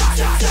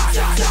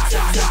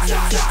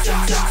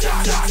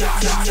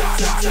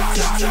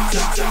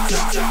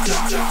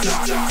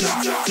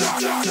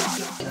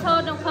 We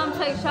told them come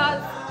take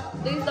shots.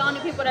 These are the only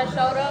people that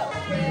showed up.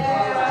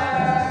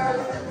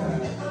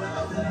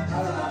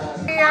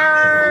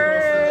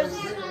 Cheers!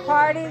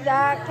 Parties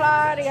at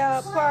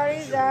Claudia,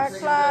 parties at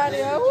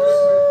Claudia.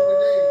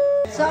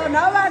 Woo! So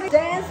nobody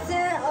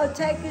dancing or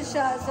taking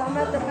shots. So I'm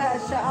at the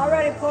pass shot. I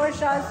already poured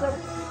shots up,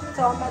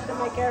 so I'm about to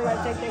make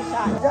everybody take their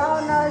shot.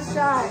 Donut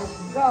shot.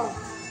 Go.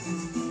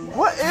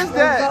 What is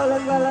that?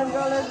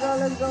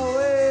 Let's go.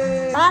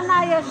 Hey. I'm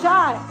not your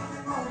shot.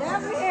 They're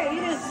over here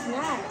eating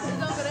snacks.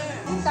 He's over there.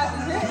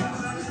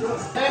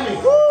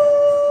 Woo!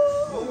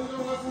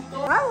 I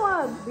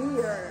want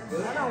beer. I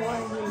don't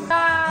want beer.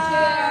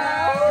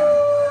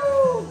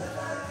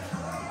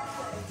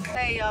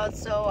 Hey y'all,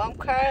 so I'm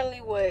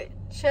currently with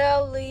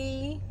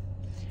Shelly,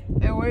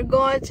 and we're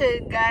going to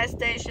the gas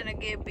station to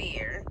get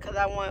beer because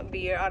I want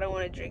beer. I don't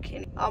want to drink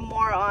any. I'm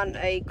more on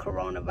a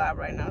Corona vibe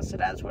right now, so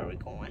that's where we're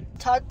going.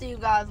 Talk to you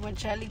guys when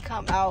Shelly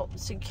come out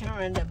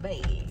securing the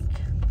bag.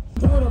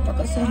 Secure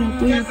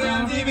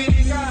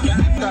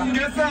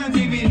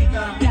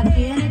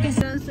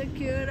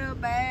the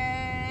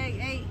bag.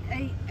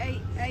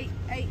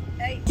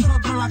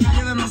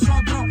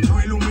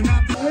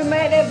 We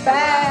made it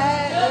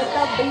back with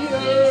the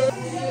beer.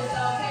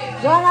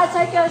 Jonah,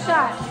 take your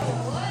shot.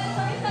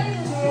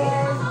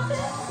 Cheers.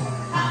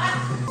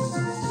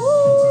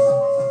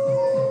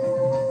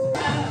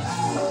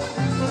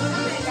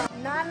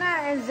 Nana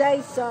and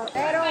Zay suck.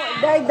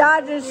 They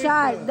dodging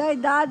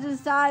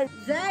shots.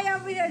 Zay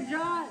over here,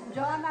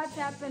 John not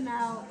tapping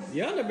out.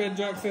 Y'all have been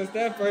drunk since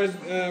that first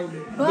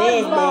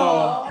buzz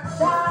ball.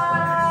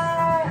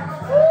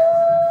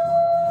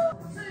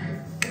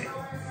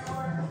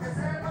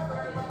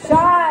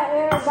 Shot,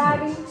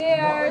 everybody.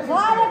 Cheers.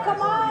 Water,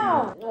 come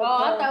on. Oh, I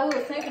thought we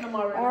was taking them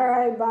already. All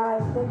right, bye.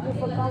 Thank you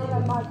for coming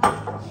on my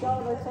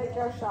shoulder. Take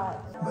your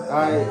shots. All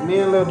right, me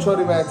and Lil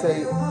Shorty about to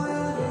take.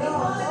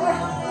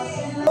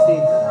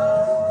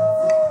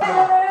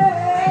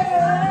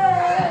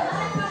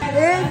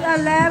 It's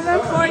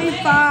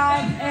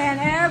 11:45 and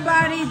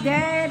everybody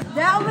dead.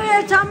 They over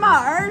here talking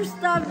about earth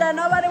stuff that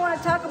nobody want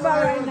to talk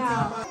about right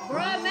now.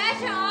 Bro,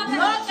 imagine all the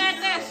look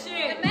at that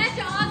shit.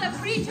 Imagine all the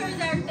preachers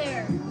out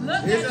there. Look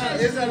at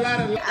this. It's a lot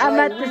of. I'm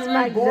at this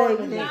mic Zay.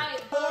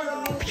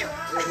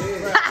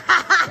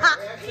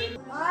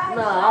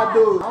 Nah, I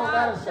do. I don't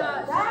got a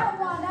shot. That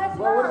one, that's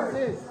Well, what is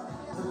this?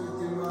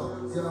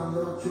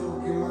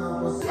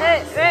 Hey.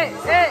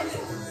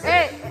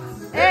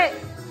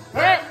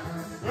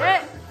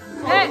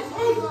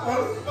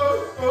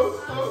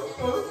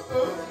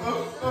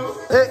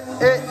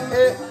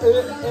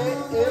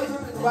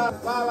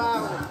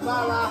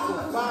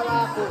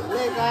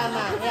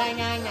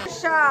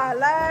 Shot,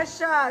 last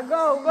shot,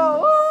 go.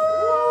 Woo!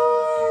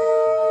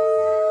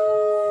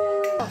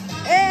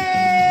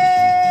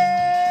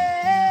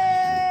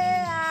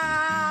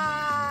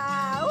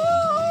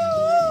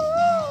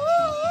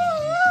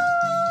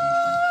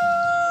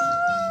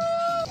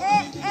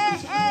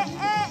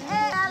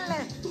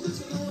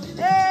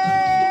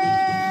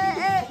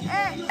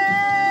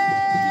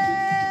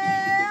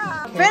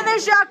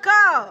 Finish your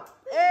cup.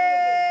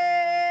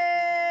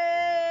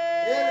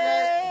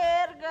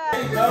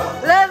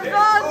 Let's go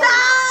down.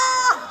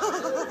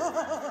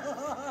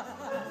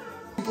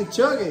 You can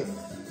chug it.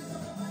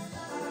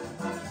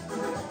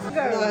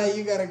 Nah,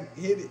 you gotta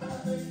hit it.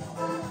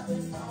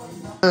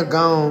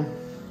 Gone.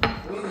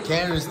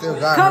 Karen still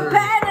got her.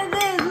 Compared to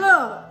this,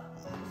 look.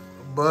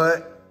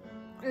 But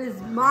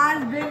It's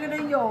mine bigger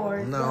than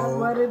yours. No. That's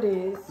what it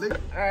is.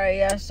 Alright,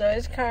 yeah, so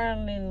it's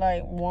currently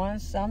like 1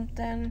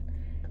 something.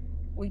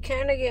 We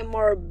kind of get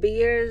more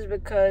beers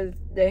because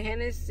the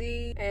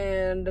Hennessy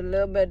and the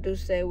little bit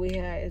Douce we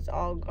had is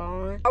all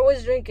gone. I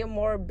was drinking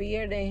more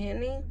beer than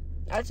Henny.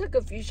 I took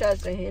a few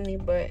shots of Henny,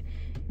 but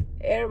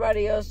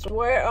everybody else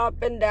swear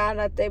up and down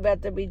that they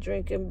about to be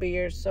drinking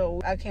beer.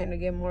 So I kind of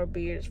get more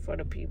beers for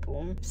the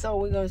people. So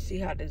we're going to see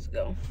how this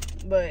go.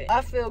 But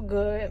I feel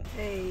good.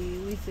 Hey,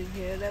 we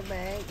secure the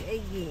bag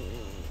again.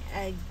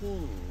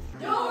 Do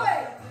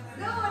it.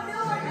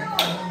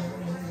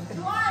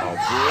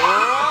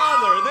 Oh,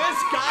 brother, this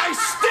guy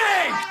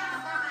stinks!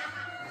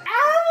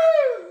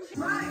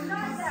 Right,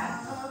 not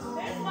that.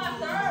 This is my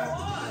 3rd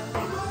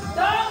one.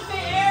 Don't be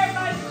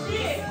everybody's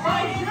shit. I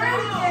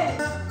drink it.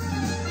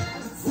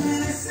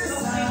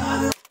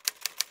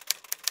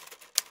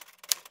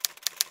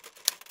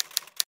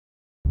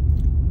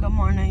 Good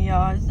morning,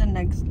 y'all. It's the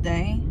next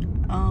day.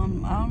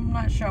 I'm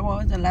not sure what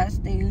was the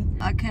last thing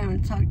I came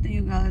and talked to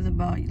you guys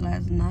about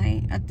last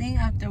night. I think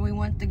after we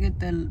went to get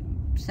the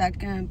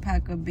 2nd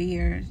pack of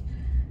beers,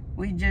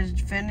 we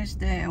just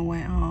finished it and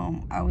went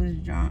home. I was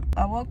drunk.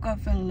 I woke up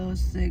feeling a little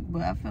sick,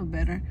 but I feel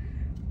better.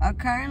 I'm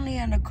currently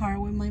in the car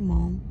with my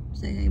mom.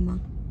 Say hey,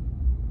 Mom.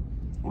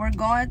 We're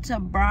going to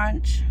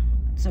brunch.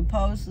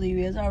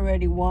 Supposedly, it's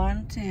already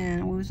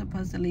 1:10. We were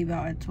supposed to leave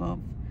out at 12.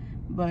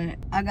 But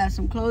I got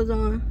some clothes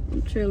on.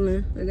 I'm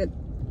chilling. I got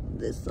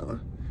this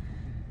on.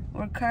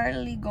 We're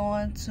currently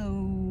going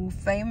to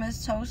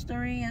Famous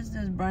Toastery. It's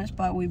this brunch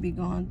spot we be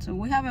going to.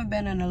 We haven't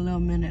been in a little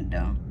minute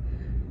though.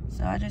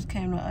 So I just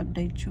came to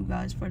update you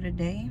guys for the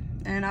day.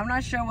 And I'm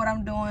not sure what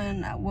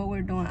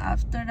we're doing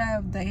after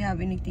that, if they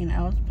have anything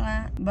else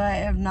planned.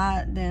 But if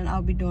not, then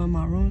I'll be doing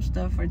my room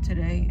stuff for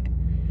today.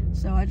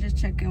 So I just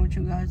check in with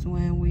you guys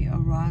when we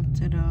arrive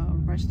to the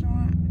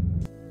restaurant.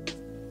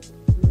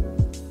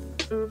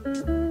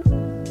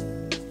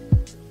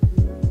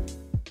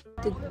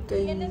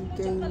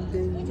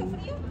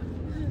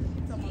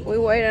 We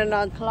waiting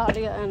on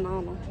Claudia and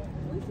Anna.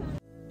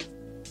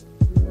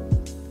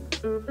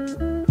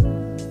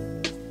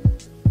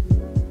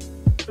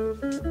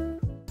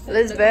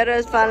 Lisbetta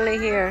is finally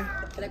here.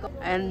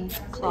 And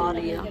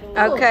Claudia.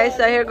 Okay,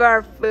 so here go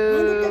our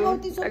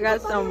food. I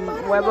got some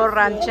huevo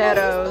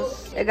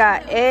rancheros. I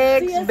got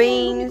eggs,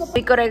 beans,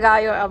 pico de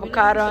gallo,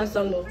 avocado, and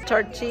some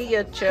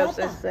tortilla chips,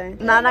 I say.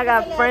 Nana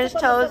got French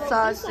toast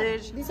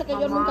sausage.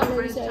 Mama,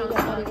 French toast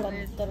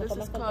sausage. This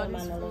is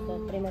Claudia's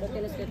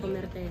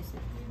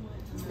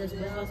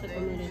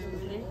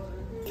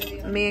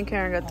food. Me and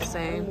Karen got the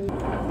same.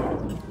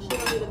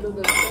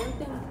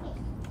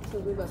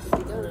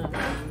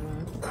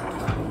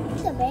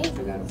 It's a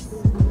baby.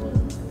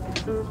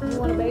 You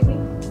want a baby?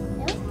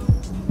 No.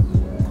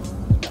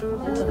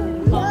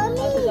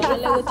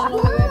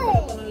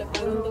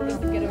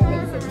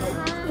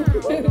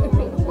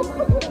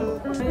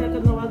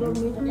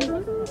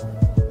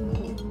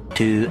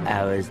 2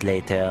 hours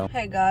later.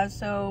 Hey guys,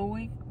 so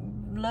we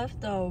left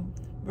the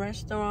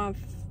restaurant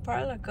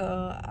probably like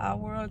an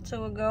hour or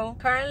 2 ago.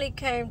 Currently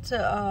came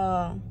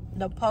to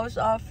the post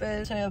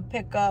office to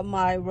pick up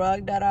my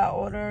rug that I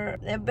ordered.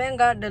 It been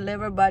got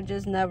delivered, but I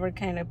just never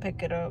came to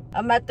pick it up.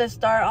 I'm at the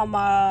start on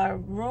my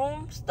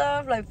room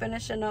stuff, like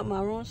finishing up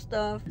my room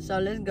stuff. So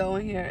let's go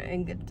in here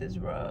and get this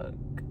rug.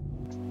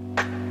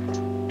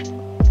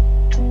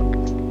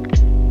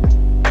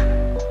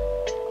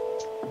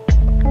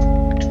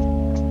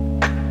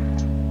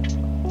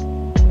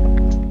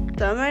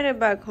 So I made it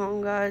back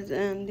home, guys,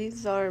 and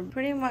these are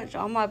pretty much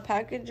all my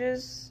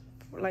packages.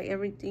 Like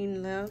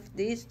everything left.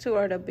 These 2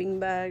 are the bean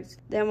bags.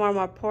 Them are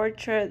my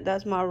portrait.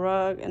 That's my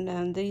rug. And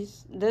then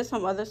there's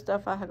some other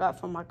stuff I got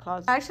from my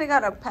closet. I actually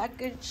got a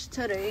package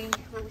today.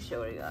 Let me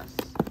show you guys.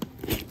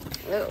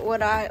 Look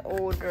what I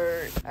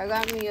ordered. I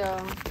got me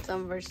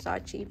some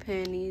Versace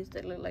panties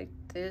that look like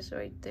this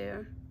right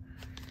there.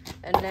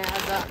 And then I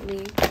got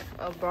me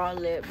a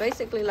bralette.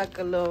 Basically like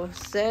a little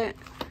set.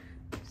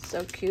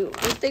 So cute.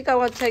 I think I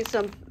want to take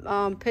some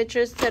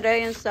pictures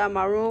today inside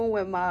my room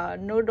with my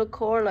new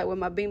decor, like with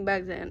my bean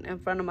bags in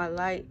front of my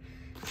light.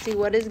 See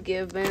what it's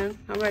giving.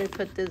 I'm ready to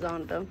put this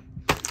on though.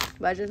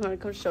 But I just want to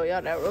come show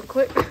y'all that real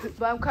quick.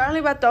 But I'm currently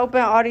about to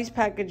open all these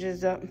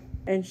packages up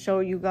and show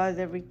you guys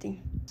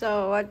everything.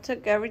 So I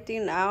took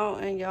everything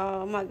out and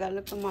y'all, oh my god,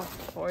 look at my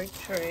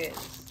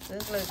portraits.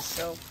 This looks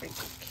so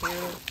freaking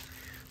cute.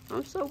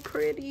 I'm so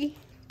pretty.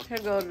 Here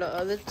go the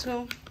other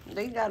 2.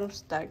 They got them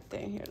stacked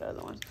in here, the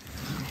other ones.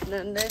 And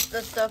then there's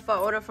the stuff I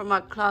ordered from my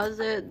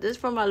closet. This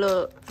for my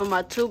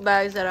 2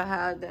 bags that I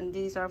had. And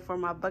these are for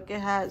my bucket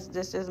hats.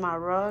 This is my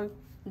rug.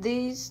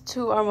 These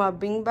 2 are my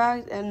bean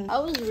bags. And I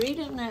was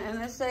reading it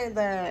and it said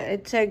that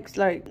it takes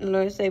like,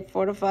 let's say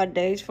 4 to 5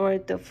 days for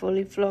it to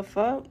fully fluff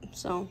up.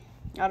 So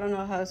I don't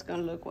know how it's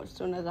gonna look as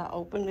soon as I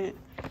open it.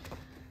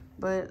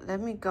 But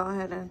let me go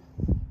ahead and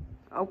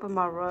open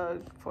my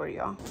rug for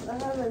y'all. I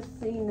haven't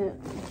seen it.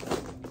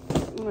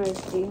 I'm gonna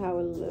see how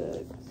it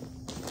looks.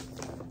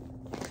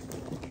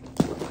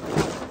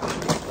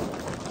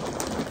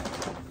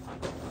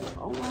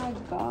 Oh my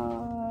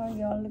god,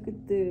 y'all, look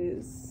at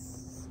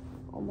this.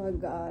 Oh my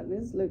god,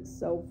 this looks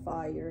so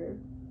fire.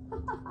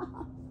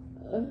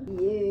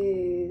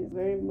 Yes,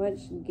 very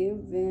much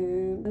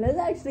given. And it's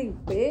actually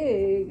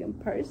big in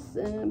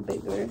person,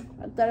 bigger.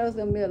 I thought it was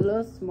gonna be a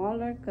little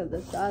smaller because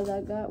the size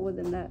I got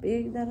wasn't that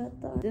big that I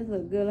thought. This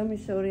looks good. Let me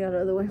show you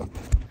the other way.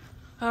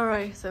 All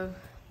right, so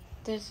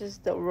this is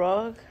the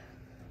rug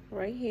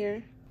right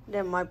here.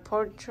 Then my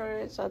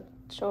portraits, I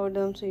showed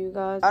them to you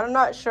guys. I'm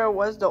not sure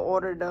what's the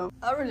order though.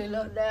 I really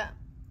love that.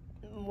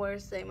 Where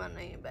say my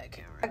name back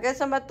here. I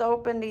guess I'm about to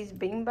open these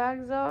bean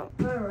bags up.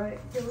 All right,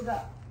 here we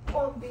got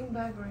one bean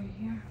bag right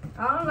here.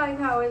 I don't like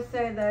how it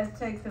said that it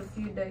takes a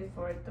few days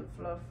for it to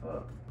fluff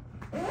up.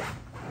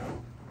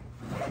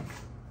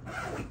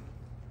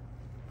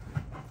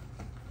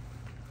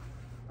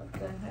 What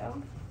the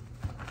hell?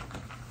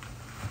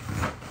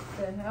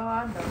 What the hell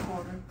I don't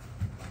order?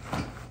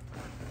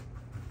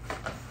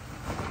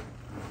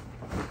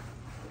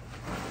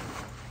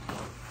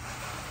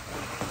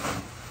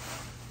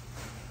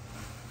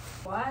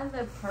 Why is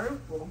it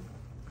purple?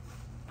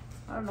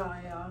 I don't know,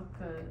 y'all,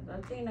 because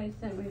I think they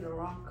sent me the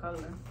wrong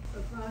color.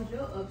 Surprise,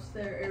 your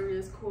upstairs area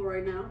is cool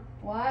right now.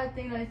 Why I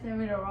think they sent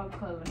me the wrong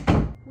color?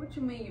 What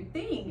you mean you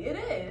think? It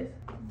is.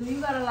 Do you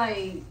gotta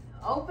like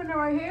open it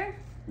right here?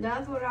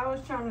 That's what I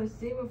was trying to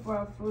see before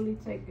I fully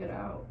take it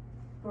out.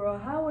 Bro,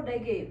 how would they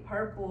get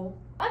purple?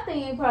 I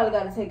think you probably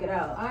gotta take it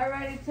out. I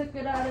already took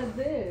it out of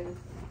this.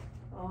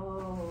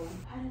 Oh,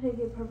 how did they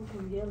get purple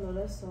from yellow?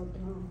 That's so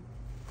dumb.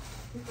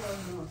 People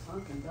always doing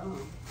something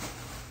dumb.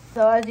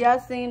 So as y'all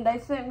seen, they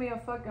sent me a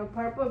fucking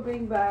purple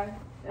bean bag.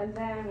 And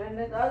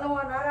this other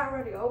one, I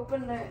already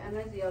opened it and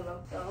it's yellow.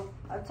 So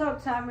I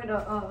told Tammy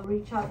to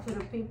reach out to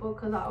the people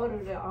because I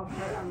ordered it off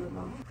their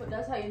Amazon. But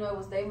that's how you know it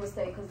was their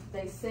mistake, because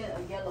they sent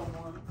a yellow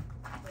one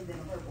and then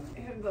a purple one.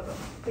 Here go the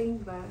bean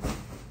bag.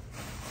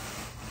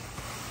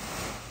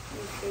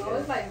 Oh,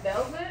 it's like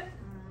velvet?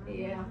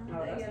 Yeah.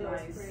 Oh, that's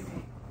nice.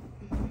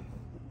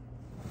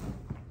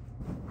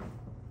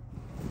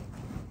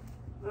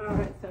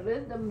 Alright, so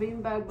this is the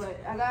bean bag, but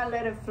I gotta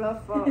let it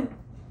fluff up.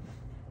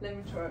 Let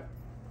me try.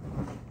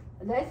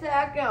 They say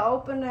I can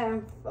open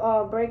it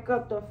and break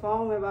up the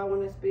foam if I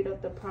want to speed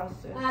up the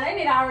process. Nah, they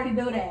need to already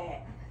do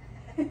that.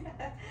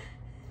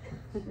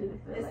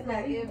 It's like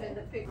not giving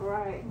the picture.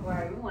 Right.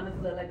 Right, we want it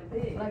to look like a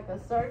pig. Like a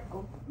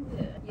circle.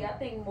 Yeah, I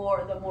think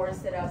the more it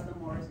sit out, the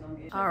more it's gonna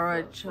get.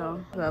 Alright,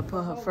 y'all. I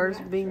put her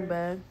first bean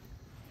bag.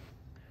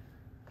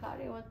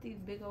 Claudia wants these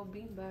big old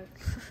bean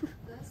bags.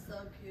 That's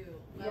so cute.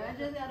 Yeah, I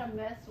just gotta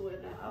mess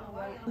with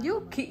it.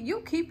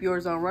 You keep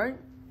yours on, right?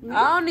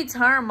 I only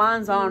turn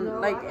mine's on, No,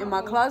 like in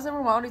my closet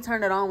room. I only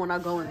turn it on when I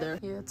go in there.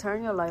 Yeah,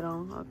 turn your light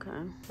on.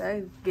 Okay.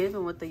 They're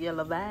giving with the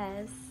yellow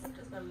vase. I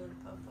just gotta let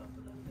it puff up a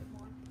little bit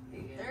more.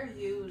 Yeah. They're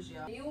huge,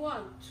 y'all. You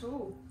want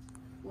two?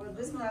 Well,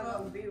 this is not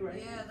gonna be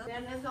right. Yeah.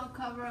 Then it's gonna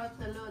cover up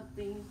the little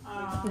thing.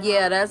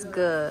 Yeah, that's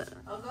good.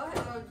 Oh, go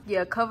ahead.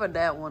 Yeah, cover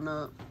that one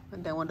up.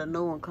 And then when the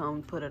new one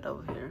comes, put it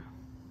over here.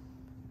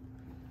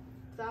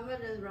 So I'm gonna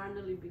just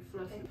randomly be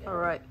fluffing. All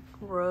right,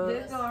 rub.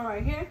 This going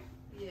right here?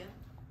 Yeah.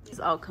 It's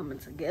all coming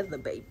together,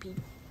 baby.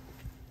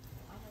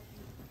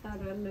 How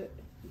that look?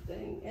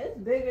 Thing. It's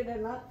bigger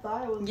than I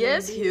thought it was. Yeah,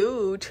 it's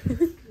huge. Cute.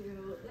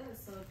 That is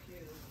so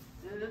cute.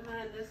 And then I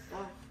had this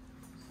stuff.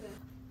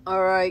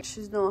 All right,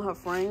 she's doing her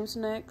frames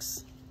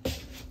next.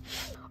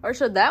 Or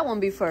should that one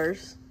be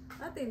first?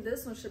 I think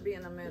this one should be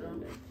in the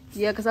middle.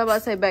 Yeah, because I'm about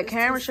to say back It's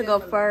camera too should go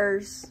similar.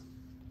 first,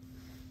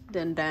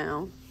 then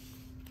down.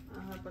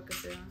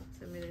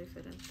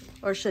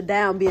 Or should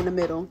down be in the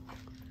middle?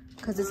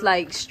 Because it's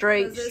like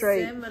straight.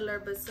 Similar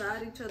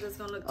beside each other. It's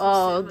gonna look too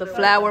Oh, similar. the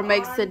flower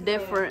makes it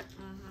different.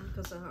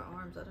 Because of her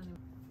arms. I don't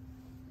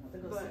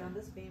even. Go sit on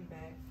this bean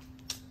bag.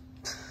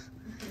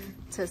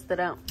 Test it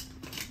out.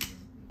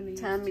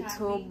 Tammy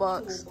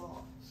toolbox.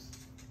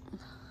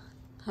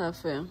 How I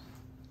feel?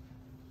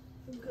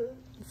 Good.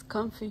 It's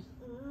comfy.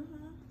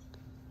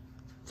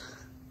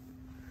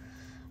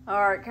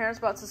 All right, Karen's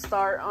about to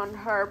start on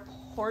her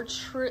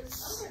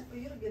portraits. For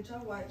you to get your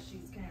white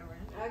sheets, Karen.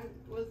 I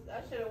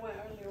should have went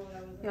earlier when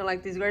I was. You don't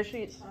like these gray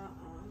sheets? I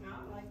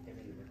don't like it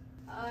either.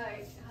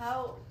 Alright,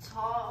 how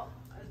tall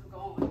is it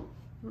going?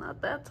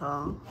 Not that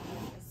tall.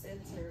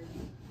 Center.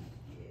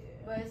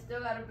 Yeah. But it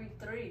still gotta be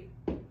 3.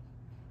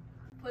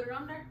 Put it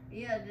on there?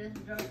 Yeah,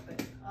 just drop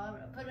it.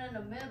 Put it in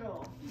the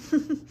middle.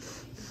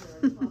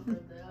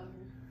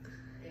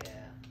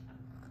 Yeah.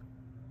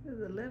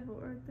 There's a level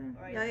right there.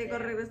 Right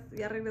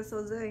Ya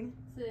regresó Zay.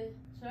 See?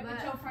 Should I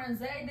get your friend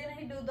Zay? Didn't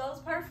he do those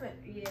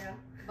perfect? Yeah.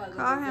 Call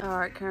him. All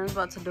right, Karen's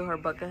about to do her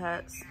bucket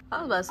hats. I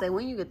was about to say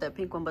when you get that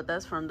pink one, but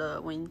that's from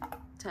when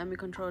Tammy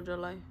controlled your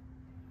life.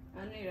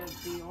 I need a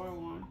Decor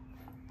one.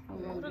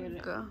 I'm gonna get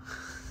it. Go.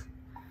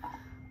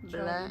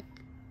 Black.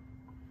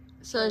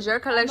 So is your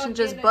collection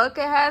just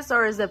bucket hats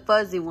or is it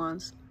fuzzy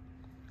ones?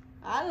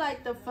 I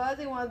like the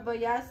fuzzy ones, but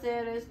y'all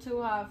said it's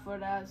too hot for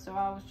that, so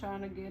I was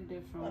trying to get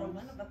different ones.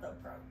 What about the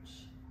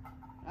approach?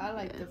 I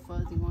like the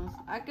fuzzy ones.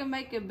 I can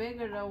make it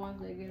bigger though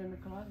once they get in the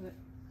closet.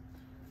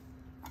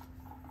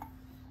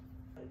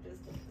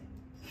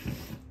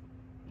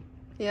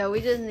 Yeah,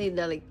 we just need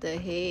the, like, the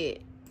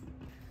head.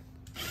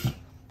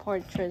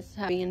 Portraits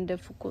being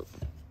difficult.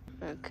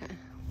 Okay.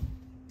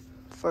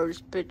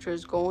 First picture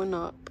is going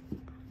up.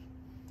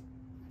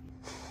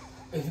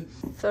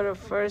 So the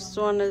first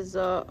one is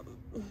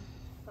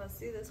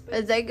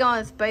is they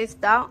going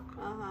spaced out?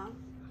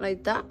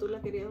 Like that?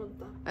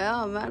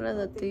 Yeah, matter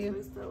that to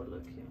you.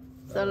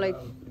 So like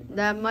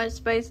that much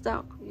spaced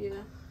out? Yeah.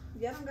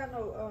 Y'all don't got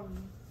no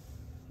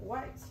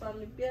wax para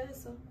limpiar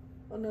eso.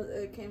 Or no,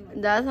 it came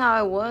like that's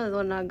how it was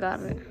when I got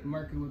it.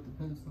 Mark it with the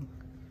pencil.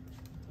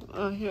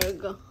 Oh, here we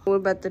go. We're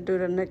about to do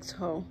the next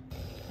hole.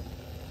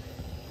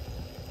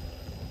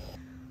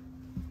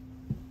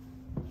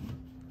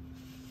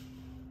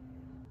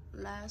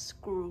 Last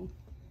screw.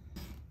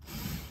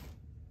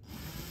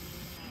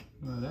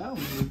 Well, that one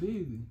was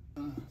easy.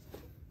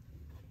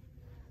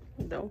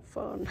 Don't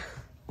fall.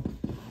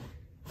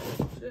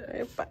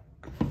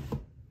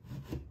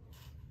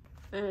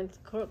 And it's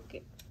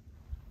crooked.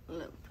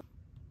 Look.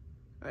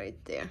 Right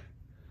there.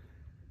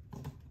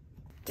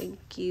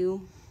 Thank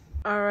you.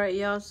 Alright,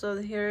 y'all, so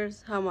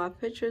here's how my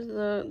pictures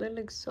look. They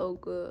look so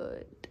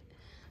good.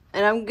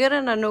 And I'm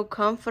getting a new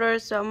comforter,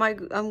 so I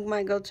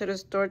might go to the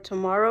store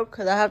tomorrow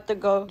because I have to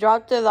go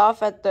drop it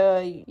off at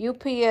the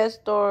UPS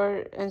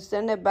store and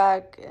send it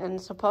back. And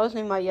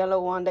supposedly my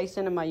yellow one, they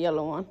sent in my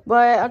yellow one.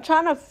 But I'm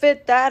trying to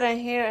fit that in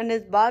here in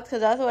this box because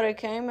that's what it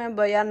came in.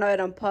 But y'all know it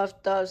done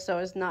puffed up, so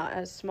it's not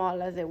as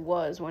small as it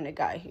was when it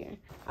got here.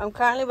 I'm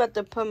currently about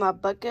to put my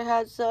bucket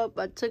hats up.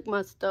 I took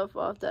my stuff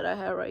off that I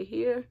have right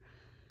here,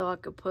 so I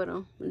could put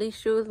them. These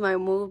shoes might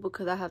move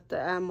because I have to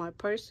add my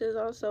purses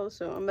also,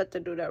 so I'm about to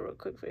do that real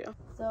quick for y'all.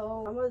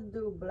 So I'm gonna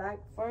do black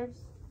first.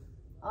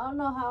 I don't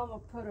know how I'm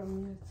gonna put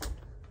them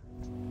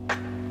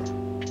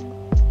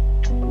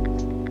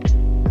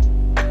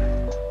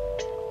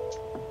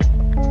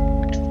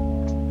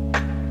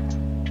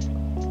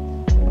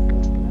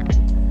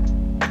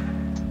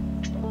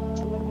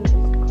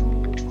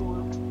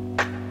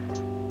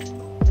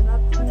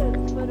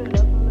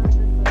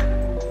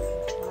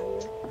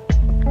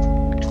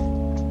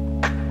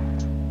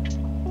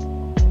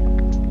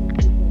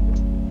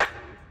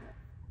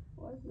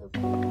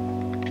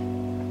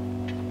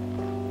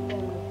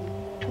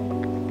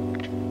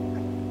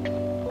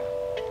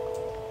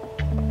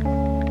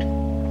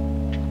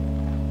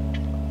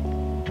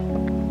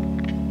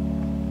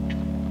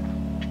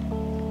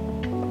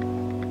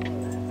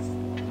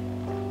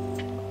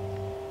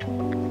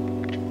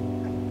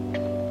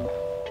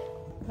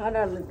How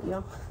that look,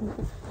 y'all?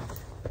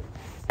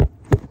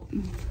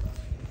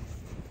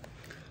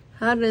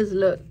 How does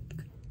look?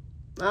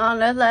 Oh,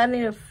 that's I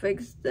need to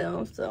fix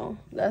them, so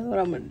that's what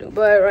I'm gonna do.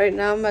 But right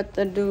now I'm about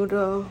to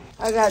do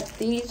I got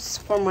these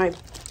for my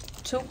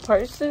 2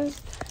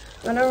 purses.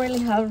 I don't really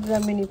have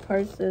that many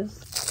purses.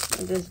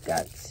 I just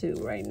got 2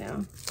 right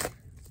now.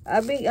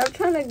 I'm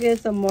trying to get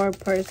some more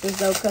purses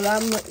though, cause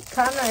I'm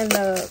kind of in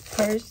the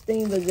purse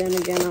thing, but then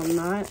again I'm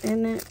not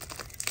in it.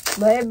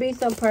 But it'd be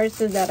some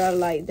purses that I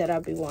like that I'll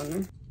be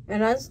wanting.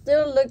 And I'm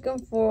still looking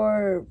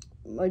for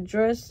a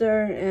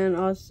dresser and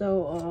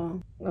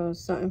also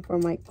something for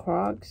my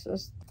Crocs. I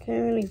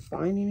can't really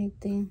find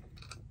anything.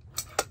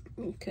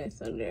 Okay,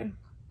 so there.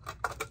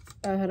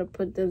 I had to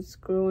put the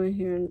screw in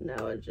here, and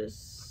now I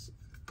just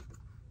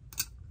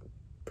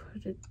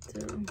put it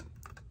down.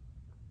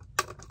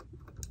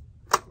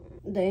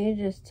 They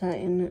just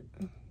tighten it.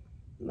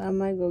 But I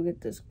might go get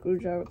the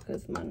screwdriver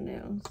because my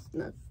nails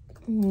not.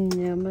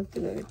 Yeah, I'm about to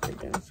go get the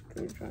damn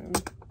screwdriver.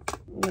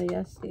 Oh,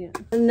 y'all see it.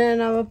 And then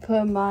I'm gonna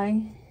put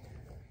my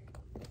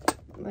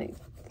like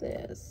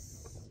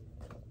this.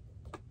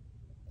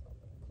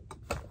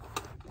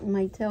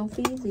 My tail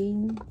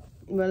feezy.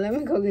 But let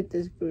me go get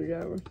this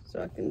screwdriver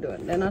so I can do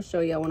it. Then I'll show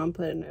y'all when I'm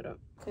putting it up.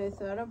 Okay,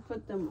 so I done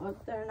put them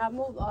up there, and I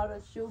moved all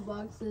the shoe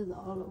boxes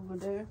all over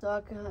there so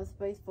I can have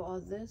space for all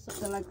this.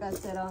 So like I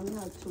said, I only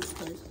have 2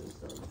 purses,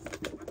 so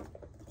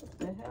what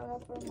the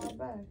hell I put in my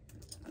bag?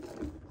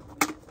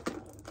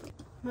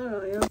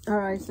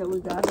 Alright, so we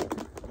got it.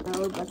 Now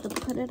we're about to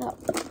put it up.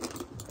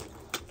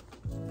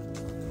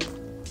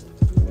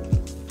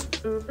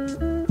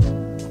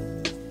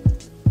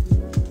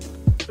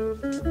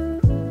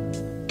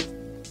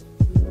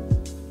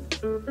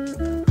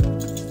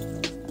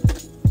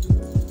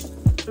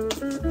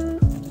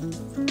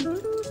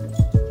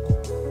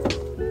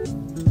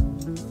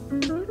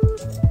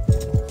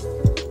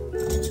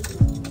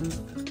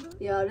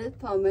 Yeah, this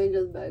pomade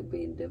just back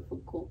being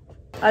difficult.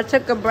 I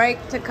took a break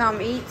to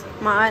come eat.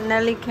 My Aunt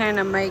Nelly came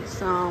to make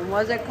some,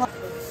 what's it called?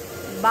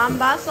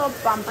 Bambazo?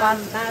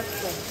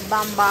 Bambazo.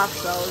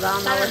 Bambazo. I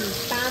don't know what.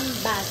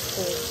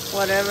 Bambazo.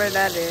 Whatever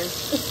that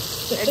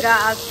is. It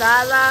got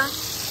asada,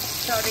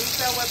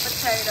 chorizo with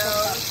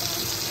potatoes,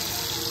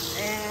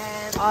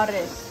 and all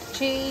this.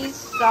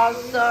 Cheese,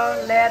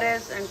 salsa,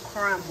 lettuce, and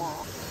crema.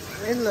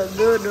 It look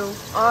good, though.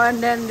 Oh,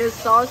 and then this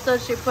salsa,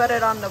 she put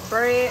it on the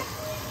bread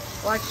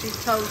while she's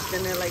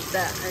toasting it like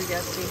that, as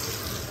y'all see.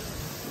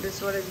 This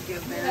is what it's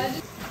giving.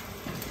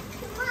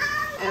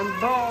 And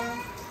boom,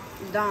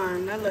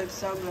 Darn, that looks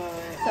so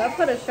good. So I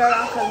put a shirt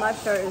on because my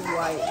shirt is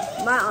white.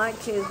 My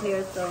auntie is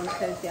here, so in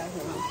case y'all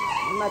hear me,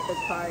 I'm at the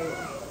try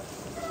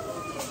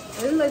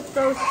it. It looks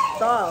so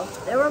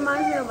soft. It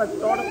reminds me of a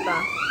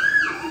torta.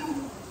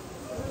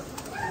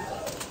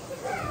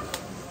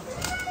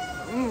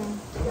 Mmm.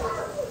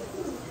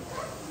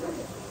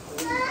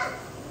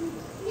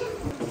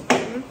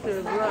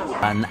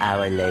 1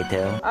 hour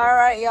later. All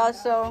right, y'all.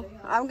 So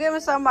I'm giving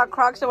some of my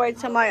Crocs away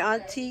to my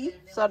auntie,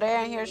 so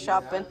they're in here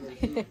shopping.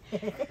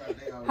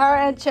 Her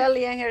and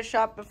Chelly in here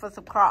shopping for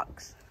some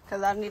Crocs,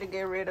 cause I need to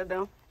get rid of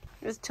them.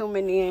 There's too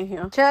many in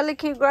here. Chelly,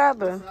 keep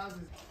grabbing.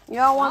 You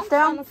don't want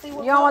them?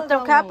 You don't want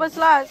them Kappa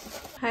slides?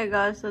 Hey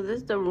guys, so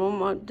this is the room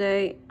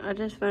update. I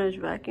just finished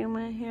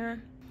vacuuming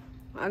here.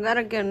 I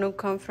gotta get a new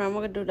comforter. I'm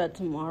gonna do that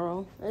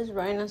tomorrow. It's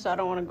raining, so I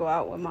don't want to go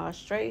out with my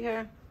straight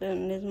hair.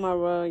 Then this is my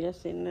rug. Y'all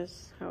seen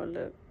this? How it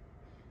look?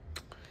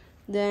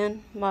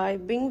 Then my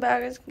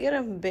beanbag is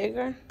getting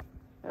bigger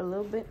a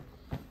little bit.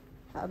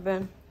 I've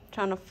been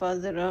trying to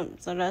fuzz it up.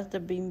 So that's the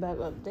beanbag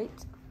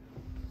update.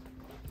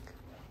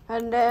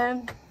 And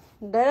then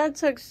I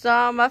took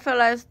some. I feel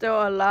like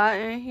still a lot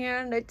in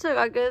here. They took,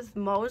 I guess,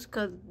 most,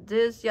 because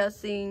this y'all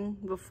seen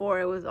before,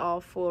 it was all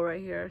full right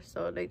here.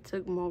 So they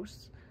took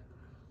most.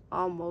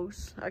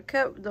 Almost. I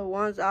kept the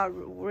ones I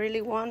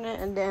really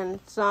wanted, and then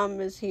some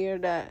is here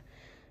that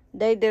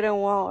they didn't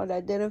want or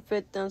that didn't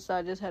fit them, so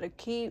I just had to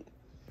keep.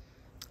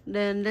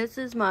 Then this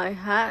is my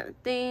hat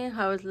thing,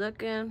 how it's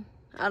looking.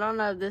 I don't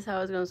know if this is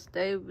how it's gonna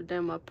stay, but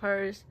then my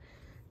purse.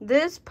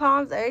 This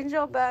Palms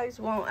Angel bags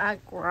won't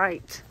act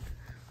right.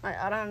 Like,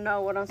 I don't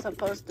know what I'm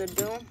supposed to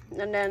do.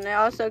 And then they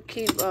also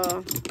keep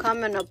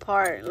coming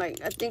apart.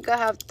 Like, I think I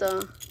have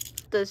to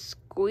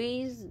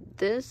squeeze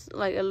this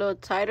like a little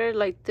tighter,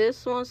 like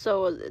this one,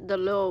 so the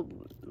little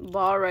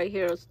ball right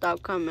here will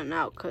stop coming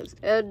out, because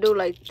it'll do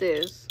like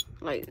this,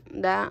 like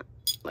that,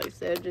 like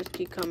so it'll just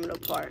keep coming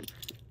apart.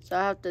 So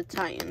I have to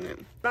tighten it.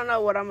 I don't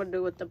know what I'm gonna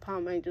do with the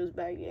Palm Angels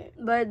bag yet,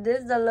 but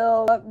this is a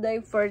little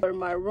update for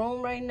my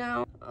room right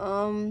now.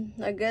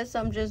 I guess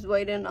I'm just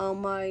waiting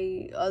on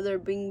my other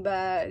bean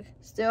bag.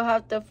 Still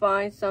have to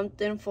find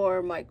something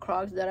for my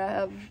Crocs that I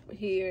have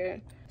here.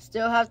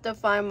 Still have to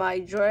find my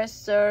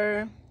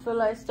dresser. I feel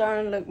like it's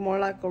starting to look more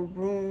like a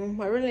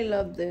room. I really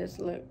love this.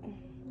 Look,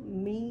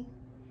 me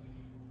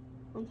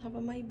on top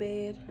of my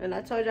bed. And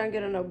I told you I'm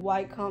getting a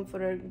white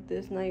comforter.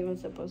 This not even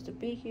supposed to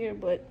be here,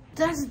 but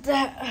that's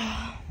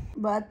that.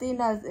 But I think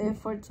that's it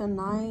for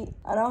tonight.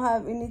 I don't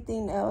have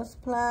anything else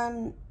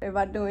planned. If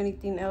I do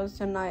anything else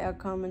tonight, I'll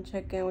come and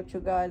check in with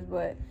you guys.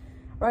 But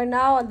right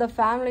now, the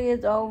family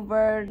is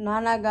over.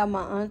 Nana got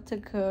my aunt to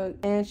cook,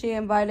 and she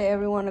invited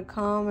everyone to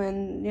come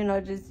and, you know,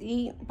 just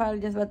eat. Probably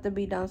just about to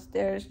be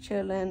downstairs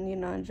chilling, you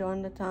know,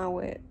 enjoying the time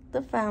with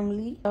the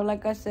family. So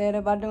like I said,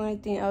 if I do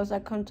anything else, I'll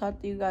come talk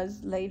to you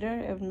guys later.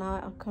 If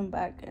not, I'll come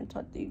back and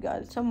talk to you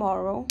guys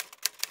tomorrow.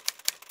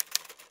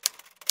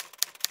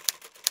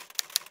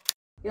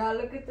 Y'all,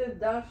 look at this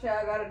dumb shit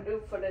I gotta do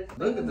for this.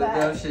 Look at the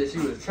dumb shit she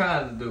was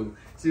trying to do.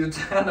 She was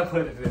trying to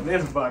put it in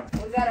this box.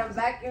 We gotta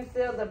vacuum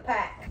seal the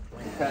pack.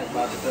 Pack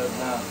about the stuff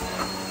now.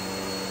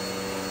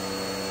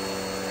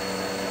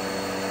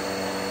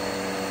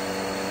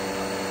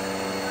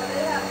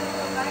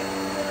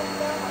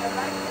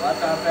 Watch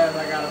how fast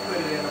I gotta put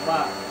it in the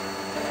box.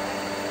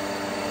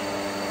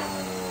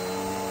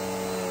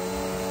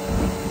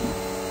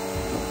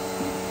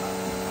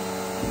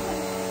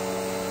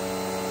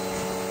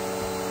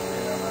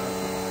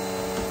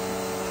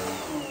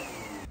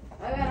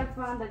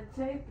 Find the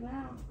tape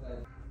now.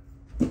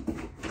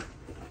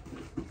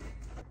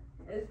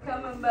 It's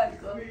coming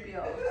back up,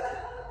 y'all.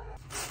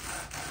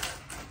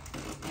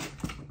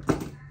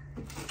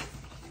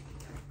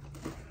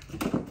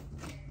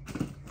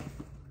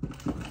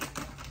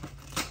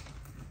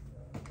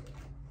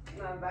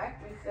 My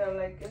back is feel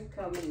like it's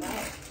coming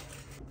out.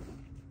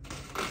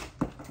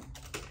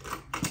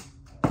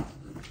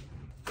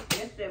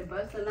 Guess they're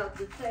busting up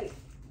the tape.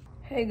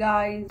 Hey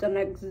guys, the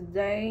next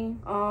day,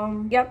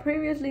 y'all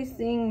previously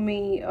seen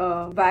me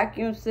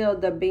vacuum seal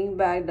the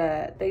beanbag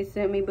that they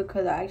sent me,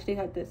 because I actually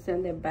had to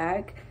send it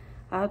back.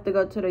 I have to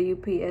go to the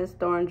UPS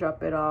store and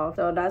drop it off.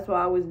 So that's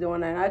why I was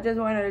doing that. I just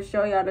wanted to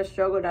show y'all the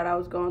struggle that I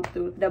was going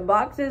through. The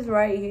box is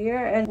right here,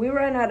 and we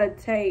ran out of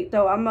tape.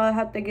 So I'm gonna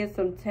have to get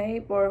some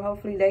tape, or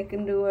hopefully they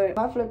can do it.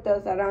 I flipped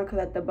upside down because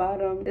at the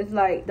bottom, it's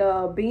like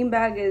the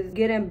beanbag is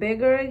getting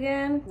bigger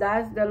again.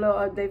 That's the little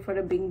update for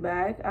the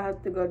beanbag. I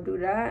have to go do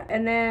that.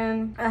 And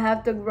then I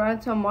have to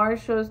run to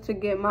Marshall's to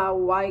get my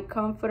white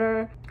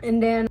comforter.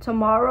 And then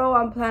tomorrow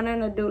I'm planning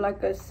to do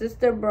like a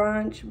sister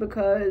brunch,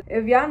 because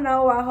if y'all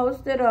know, I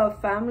hosted a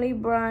family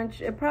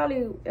brunch.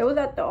 It was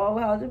at the old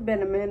house. It's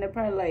been a minute,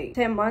 probably like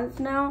 10 months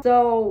now.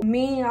 So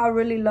I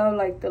really love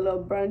like the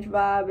little brunch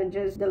vibe and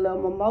just the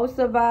little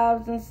mimosa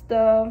vibes and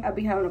stuff. I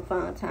be having a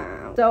fun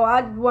time. So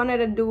I wanted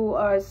to do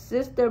a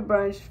sister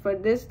brunch for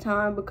this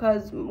time,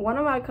 because one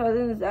of my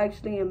cousins is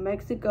actually in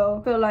Mexico.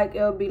 I feel like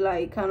it'll be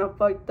like kind of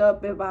fucked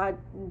up if I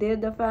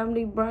did the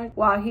family brunch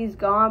while he's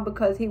gone,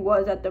 because he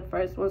was at the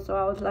first one. stressful. So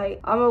I was like,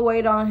 I'm gonna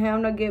wait on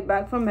him to get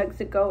back from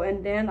Mexico,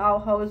 and then I'll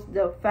host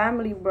the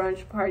family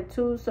brunch part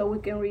 2 so we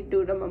can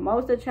redo the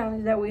mimosa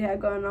challenge that we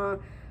had going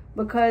on.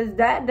 Because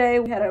that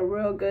day we had a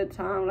real good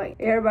time. Like,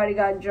 everybody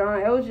got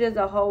drunk. It was just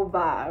a whole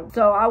vibe.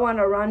 So I want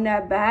to run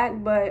that back.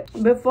 But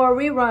before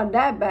we run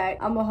that back,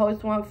 I'm gonna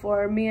host one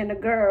for me and the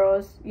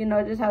girls, you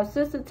know, just have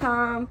sister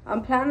time.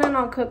 I'm planning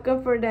on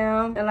cooking for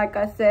them, and like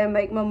I said,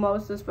 make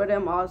mimosas for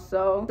them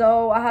also.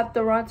 So I have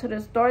to run to the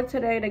store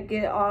today to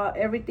get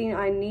everything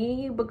I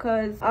need,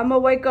 because I'm gonna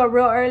wake up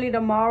real early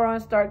tomorrow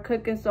and start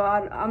cooking. So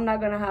I'm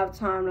not gonna have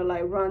time to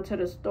like run to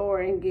the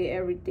store and get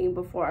everything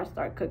before I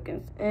start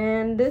cooking.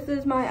 And this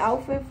is my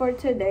outfit for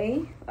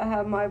today. I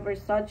have my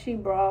Versace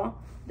bra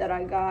that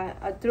I got.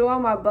 I threw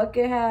on my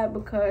bucket hat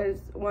because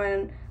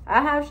when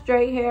I have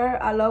straight hair,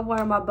 I love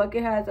wearing my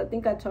bucket hats. I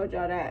think I told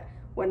y'all that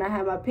when I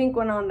had my pink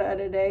one on the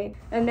other day.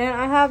 And then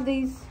I have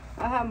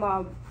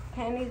my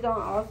panties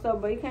on also,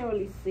 but you can't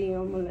really see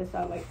them unless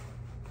I like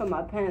put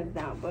my pants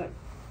down. But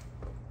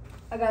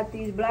I got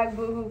these black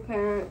boohoo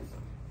pants,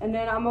 and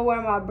then I'm gonna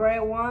wear my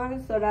braid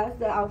ones. So that's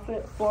the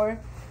outfit for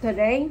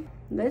today.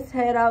 Let's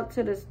head out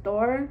to the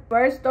store.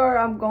 First store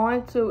I'm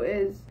going to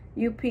is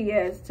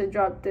UPS to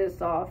drop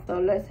this off.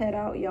 So let's head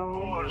out,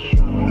 y'all.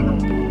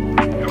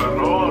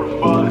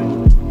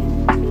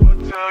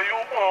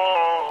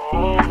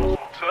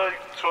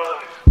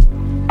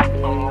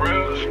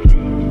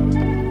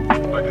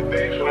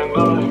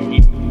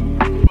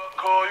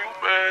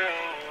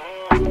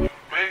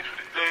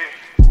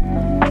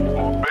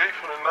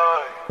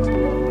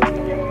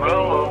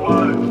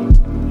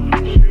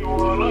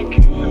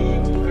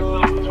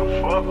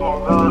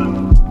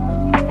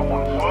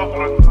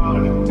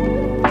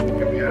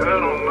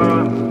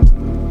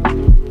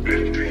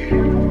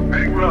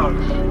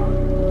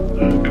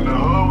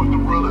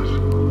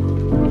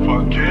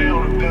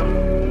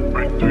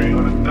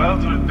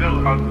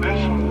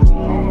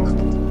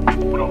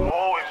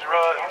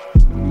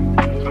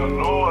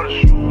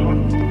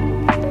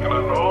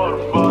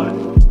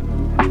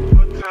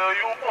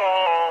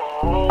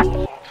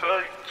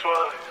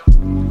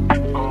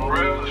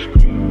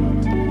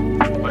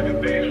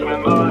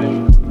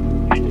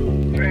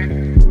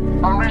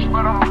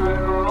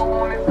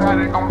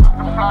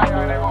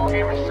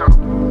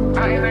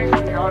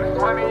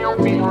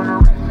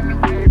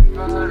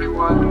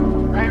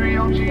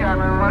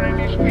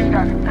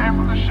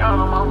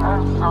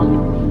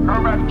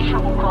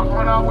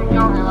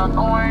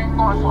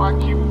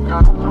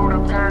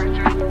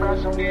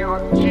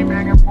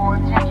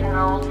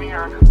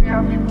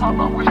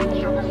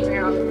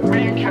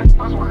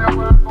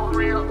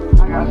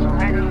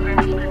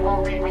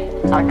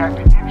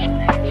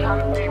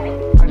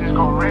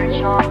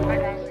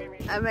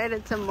 I made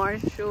it to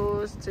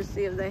Marshall's to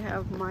see if they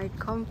have my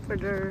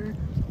comforter.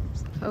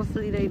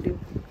 Hopefully they do.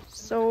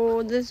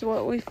 So this is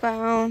what we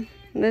found.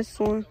 This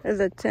one is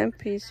a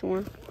 10-piece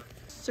one.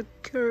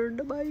 Secure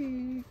the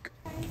bike.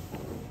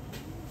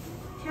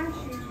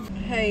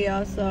 Hey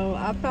y'all, so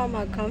I found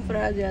my comforter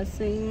as y'all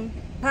seen.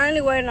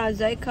 Currently waiting on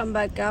Zay come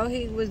back out.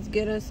 He was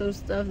getting some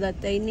stuff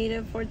that they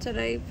needed for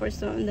today for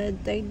something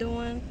that they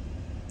doing,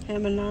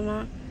 him and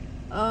Nana.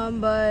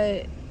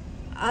 But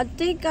I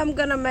think I'm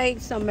gonna make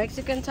some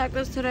Mexican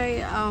tacos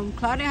today.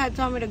 Claudia had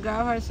told me to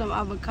grab her some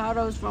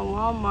avocados from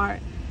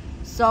Walmart,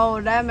 so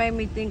that made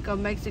me think of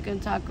Mexican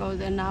tacos,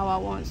 and now I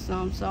want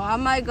some. So I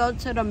might go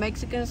to the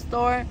Mexican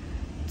store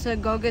to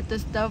go get the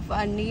stuff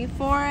I need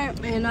for it,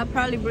 and I'll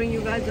probably bring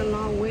you guys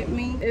along with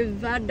me.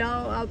 If I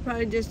don't, I'll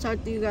probably just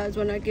talk to you guys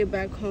when I get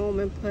back home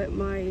and put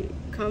my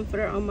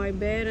comforter on my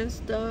bed and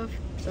stuff.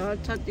 So I'll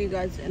talk to you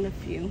guys in a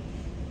few.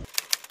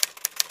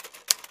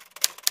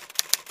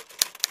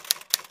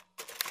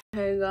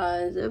 Hey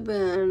guys, it's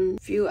been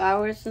a few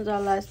hours since I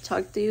last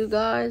talked to you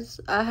guys.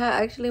 I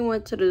had actually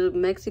went to the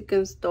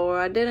Mexican store.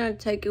 I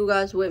didn't take you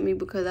guys with me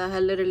because I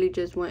had literally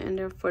just went in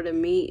there for the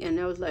meat, and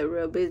it was like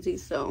real busy.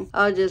 So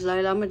I was just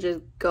like, I'm gonna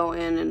just go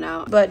in and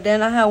out. But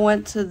then I had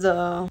went to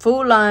the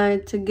food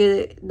line to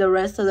get the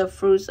rest of the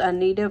fruits I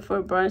needed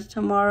for brunch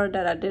tomorrow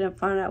that I didn't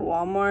find at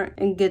Walmart,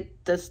 and get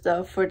the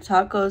stuff for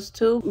tacos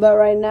too. But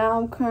right now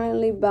I'm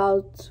currently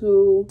about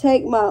to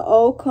take my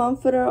old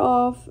comforter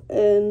off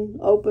and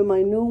open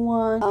my new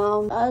one.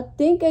 I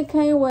think it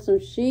came with some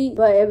sheets,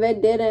 but if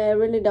it didn't, it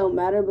really don't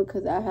matter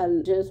because I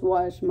had just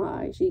washed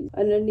my sheets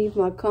underneath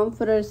my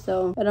comforter,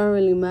 so it don't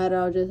really matter.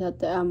 I'll just have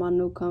to add my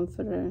new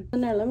comforter.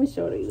 And then let me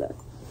show you guys.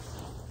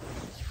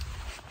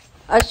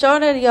 I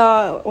showed it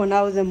y'all when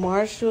I was in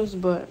Marshall's,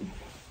 but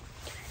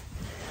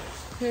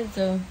here's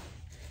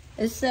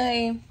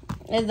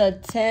it's a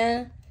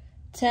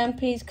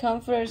 10-piece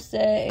comforter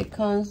set. It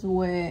comes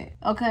with,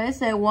 okay, it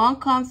said 1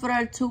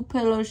 comforter, 2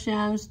 pillow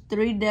shams,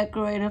 3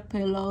 decorative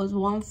pillows,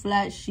 1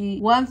 flat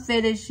sheet, 1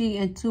 fitted sheet,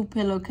 and 2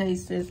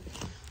 pillowcases.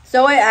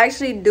 So I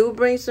actually do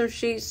bring some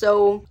sheets,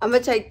 so I'm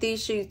gonna take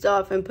these sheets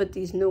off and put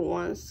these new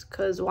ones,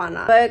 cause why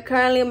not? But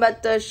currently I'm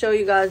about to show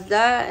you guys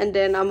that, and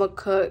then I'm gonna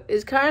cook.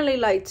 It's currently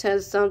like 10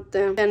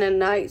 something, 10 at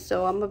night,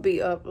 so I'm gonna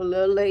be up a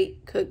little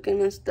late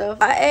cooking and stuff.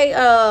 I ate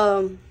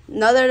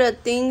another of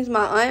the things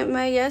my aunt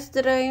made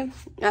yesterday.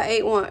 I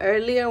ate one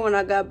earlier when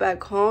I got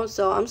back home,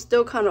 so I'm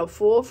still kind of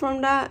full from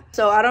that.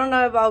 So I don't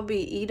know if I'll be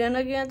eating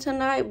again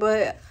tonight,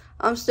 but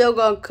I'm still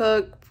gonna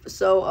cook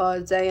so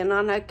Zay and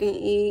Nana can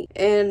eat,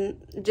 and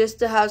just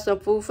to have some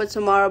food for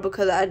tomorrow,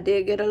 because I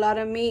did get a lot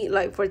of meat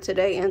like for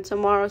today and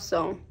tomorrow,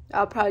 so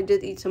I'll probably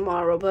just eat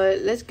tomorrow. But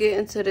let's get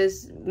into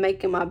this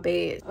making my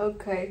bed.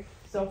 Okay,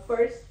 so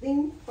first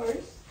thing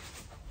first,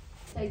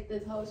 take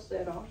this whole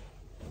set off.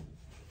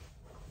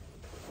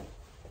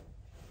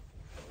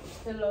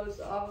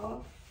 Pillows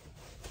off.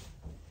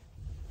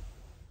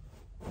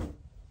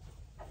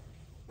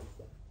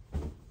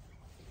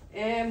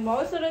 And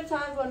most of the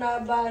times when I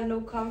buy a new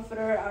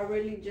comforter, I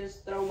really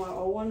just throw my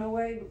old one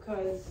away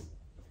because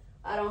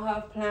I don't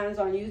have plans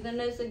on using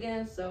this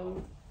again.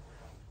 So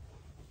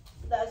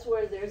that's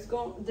where this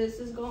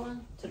is going,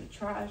 to the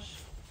trash.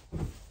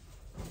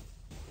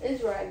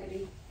 It's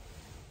raggedy.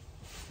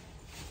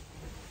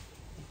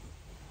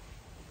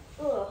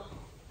 Ugh.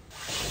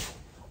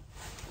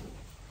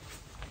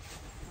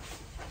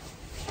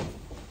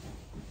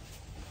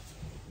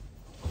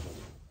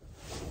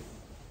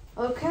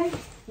 Okay,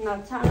 now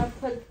time to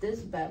put this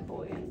bad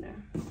boy in there.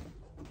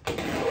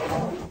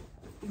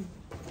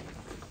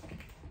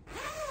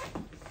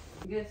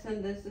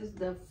 Guessing this is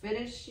the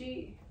fitted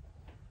sheet.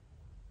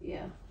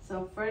 Yeah,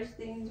 so first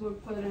things we're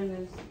putting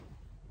is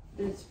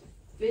this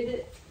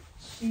fitted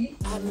sheet.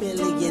 A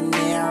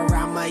millionaire,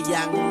 I'm a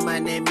young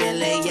money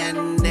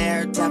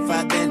millionaire,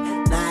 tougher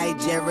than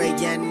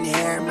Nigerian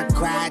hair. My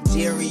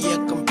criteria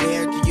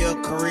compared to your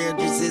career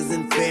just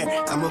isn't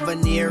fair. I'm a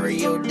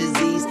venereal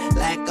disease,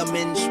 like a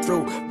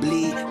menstrual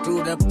bleed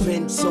through the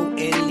pencil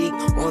and leak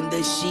on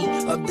the sheet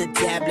of the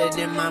tablet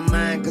in my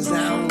mind. Cause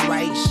I don't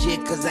write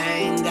shit, cause I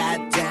ain't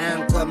got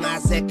time. Cause my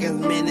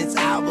seconds, minutes,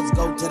 hours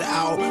go to the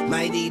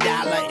almighty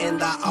dollar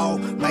and the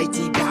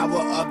almighty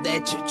power of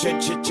that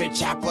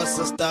chopper.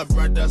 Sister,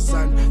 brother,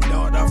 son,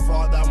 daughter,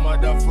 father,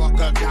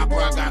 motherfucker,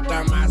 copper. Got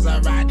the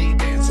Maserati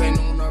dancing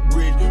on the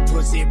bridge,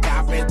 pussy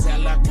poppin',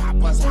 tell the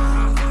coppers, ha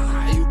ha ha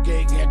ha. You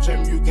can't catch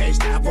them, you can't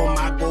stop them.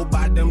 I go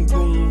by them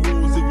goon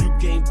rules. If you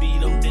can't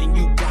beat them, then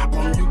you pop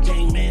them. You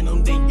can't man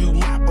them, then you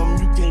mop them.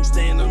 You can't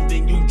stand them,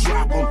 then you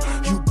drop them.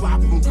 You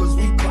pop them, cause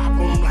we pop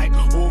them like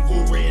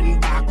over red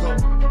and vodka.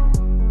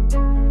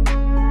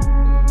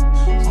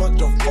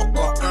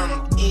 Motherfucker,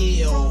 I'm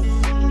ill.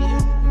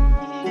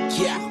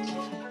 Yeah.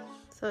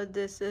 So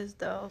this is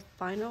the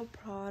final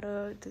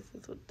product. This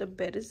is what the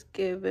bed is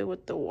given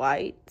with the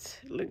white.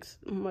 It looks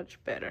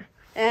much better.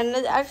 And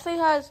it actually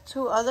has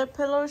 2 other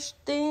pillow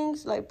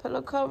things, like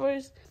pillow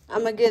covers.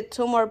 I'm gonna get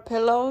 2 more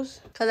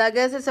pillows, cause I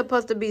guess it's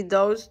supposed to be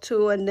those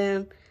 2, and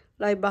then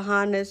like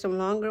behind there's some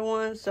longer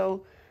ones.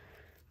 So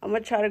I'm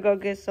gonna try to go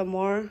get some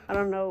more. I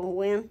don't know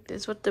when.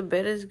 This is what the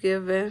bed is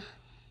given.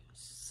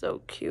 So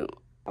cute.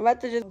 I'm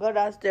about to just go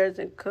downstairs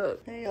and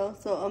cook. Hey,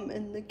 also I'm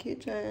in the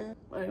kitchen.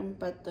 I'm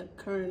about to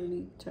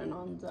currently turn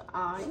on the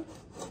eye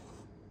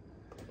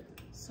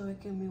so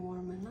it can be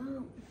warming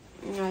up.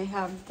 And I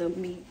have the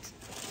meat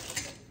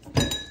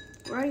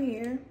right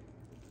here.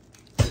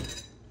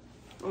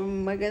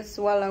 I guess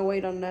while I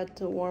wait on that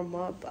to warm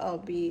up, I'll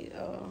be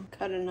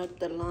cutting up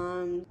the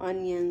lime,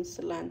 onions,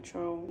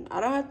 cilantro.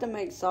 I don't have to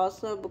make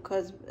salsa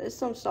because there's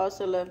some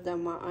salsa left that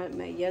my aunt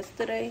made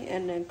yesterday,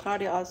 and then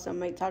Claudia also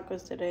made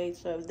tacos today.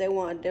 So if they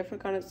want a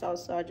different kind of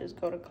salsa, I'll just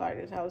go to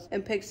Claudia's house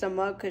and pick some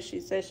up because she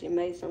said she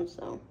made some,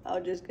 so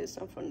I'll just get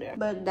some from there.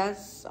 But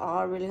that's all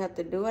I really have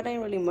to do. It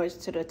ain't really much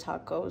to the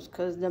tacos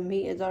because the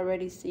meat is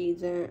already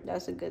seasoned.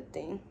 That's a good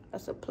thing.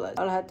 That's a plus.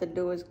 All I have to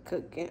do is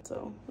cook it.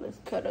 So let's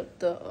cut up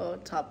the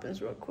toppings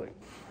real quick.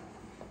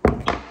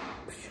 There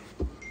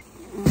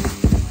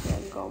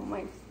go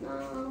my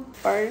stuff.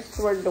 First,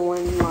 we're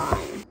doing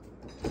lime.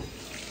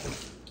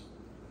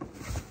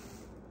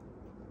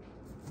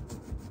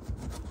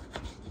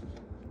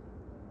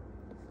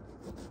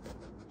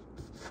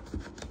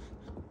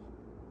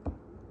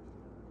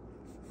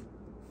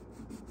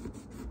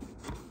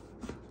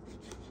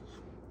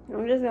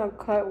 I'm just gonna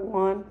cut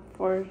one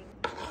for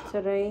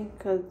today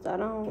because I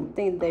don't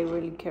think they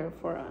really care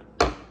for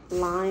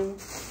lime.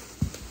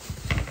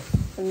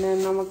 And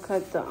then I'm gonna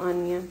cut the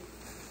onion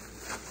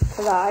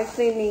because I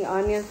actually need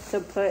onions to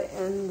put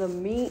in the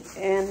meat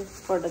and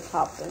for the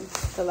topping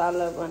because I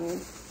love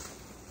onions.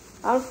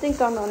 I don't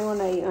think I'm the only one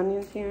that eat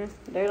onions here.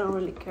 They don't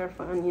really care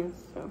for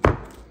onions, so I'm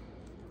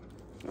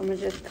gonna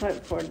just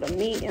cut for the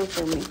meat and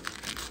for me.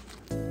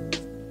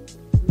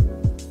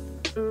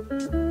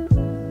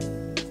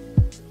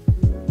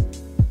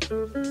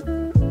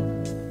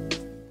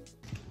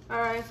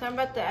 Alright, so I'm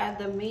about to add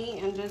the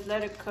meat and just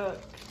let it cook.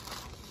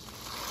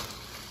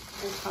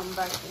 And come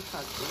back and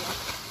talk to you.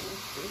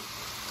 Let's see.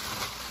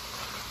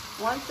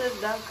 Once it's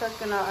done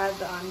cooking, I'll add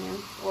the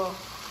onions. Well,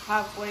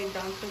 halfway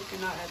done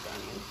cooking, I'll add the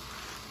onions.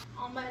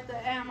 I'm about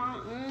to add my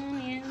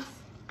onions.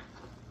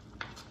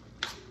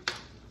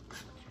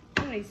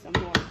 I need some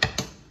more.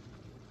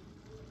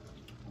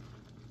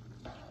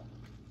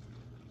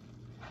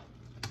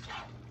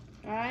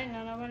 Alright,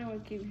 now nobody will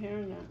keep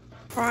hearing that.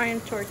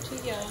 Frying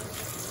tortillas.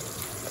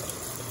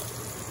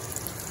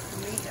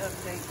 Meat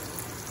update.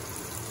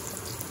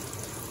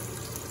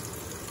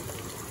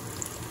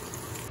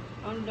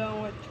 I'm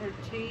done with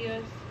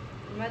tortillas.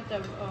 I'm at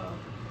the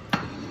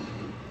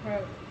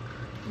prep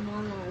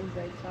Mama and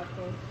Zay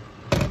tacos.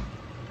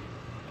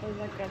 Cause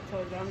like I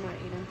told you, I'm not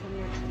eating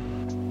tonight.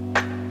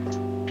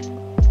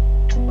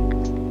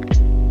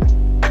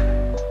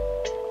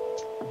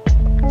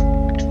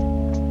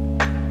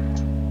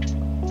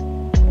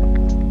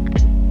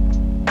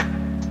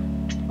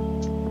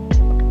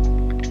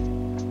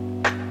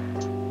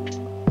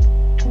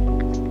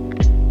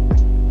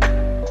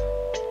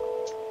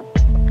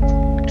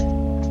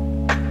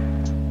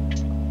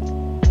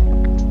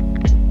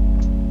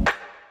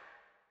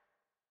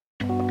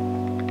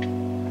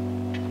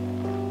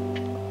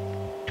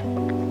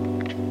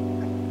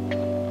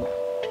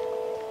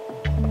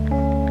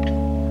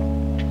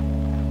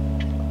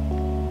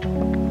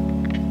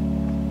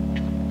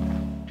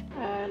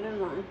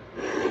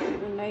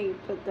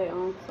 Their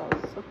own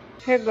salsa.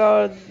 Here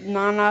goes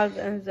Nana's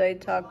and Zay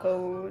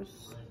tacos.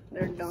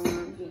 They're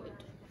done.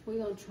 We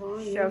gonna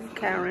try Chef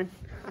Karen.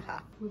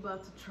 We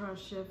about to try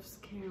Chef's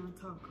Karen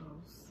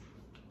tacos.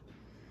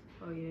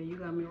 Oh yeah, you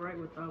got me right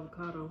with the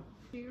avocado.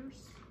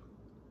 Cheers.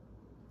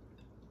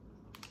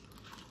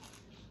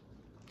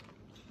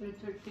 The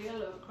tortilla a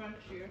little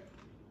crunchier.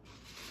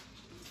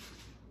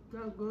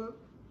 That's good.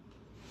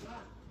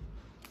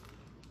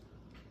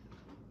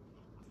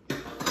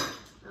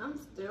 I'm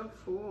still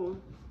full.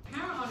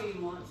 I don't eat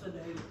once a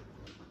day.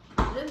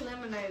 This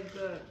lemonade is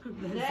good.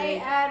 They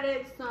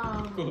added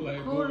some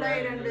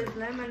Kool-Aid in this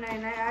lemonade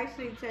and it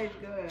actually tastes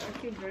good. I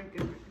keep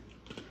drinking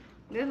it.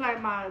 This is like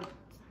my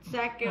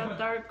second or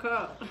third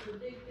cup.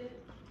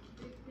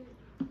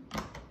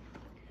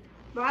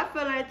 But I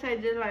feel like it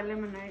tastes just like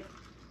lemonade.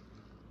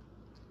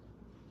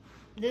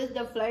 This is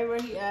the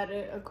flavor he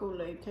added a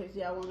Kool-Aid in case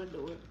y'all want to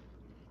do it.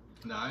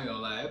 Nah, I ain't gonna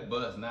lie, it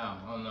bust now.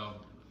 I don't know.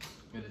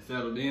 Get it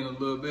settled in a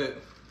little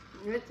bit.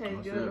 It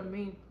tastes good to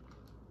me.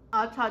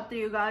 I'll talk to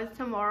you guys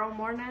tomorrow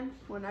morning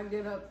when I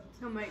get up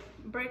to make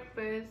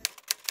breakfast.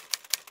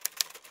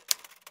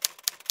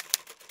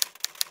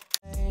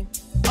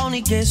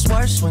 Only gets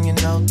worse when you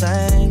know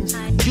things.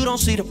 You don't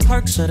see the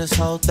perks of this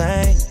whole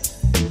thing,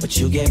 but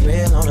you get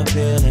real on the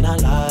pill and I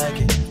like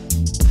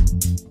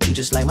it. You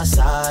just like my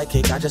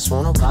sidekick, I just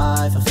wanna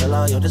ride, fulfill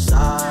all your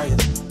desires.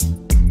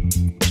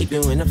 Keep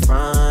you in the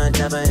front,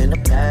 never in the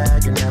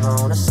back, and never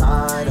on the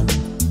side.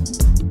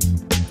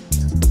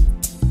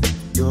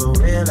 You're a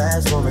real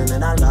ass woman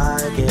and I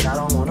like it, I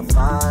don't wanna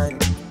fight.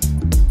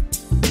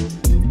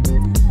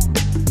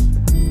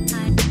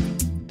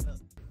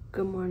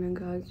 Good morning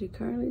guys, you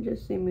currently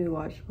just see me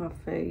wash my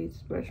face,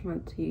 brush my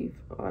teeth,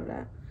 all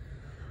that.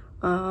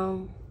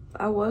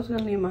 I was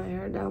gonna leave my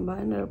hair down, but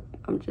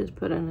I'm just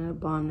putting in a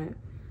bonnet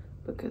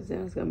because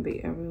then it's gonna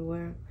be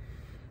everywhere.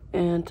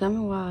 And tell me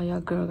why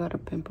y'all girl got a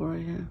pimple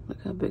right here.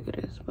 Look how big it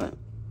is, but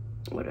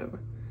whatever.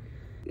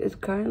 It's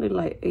currently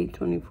like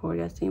 8:24.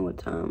 Y'all seen what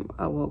time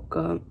I woke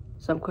up.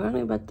 So I'm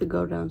currently about to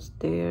go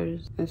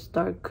downstairs and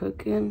start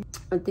cooking.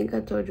 I think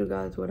I told you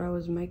guys what I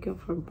was making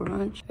for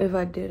brunch. If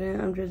I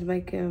didn't, I'm just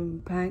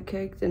making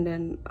pancakes, and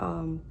then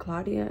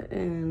Claudia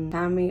and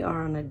Tammy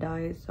are on a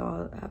diet, so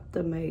I'll have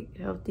to make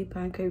healthy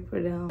pancake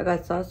for them. I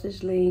got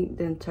sausage link,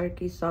 then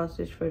turkey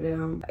sausage for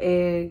them,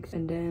 eggs,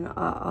 and then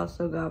I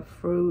also got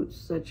fruits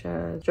such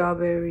as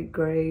strawberry,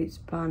 grapes,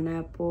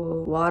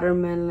 pineapple,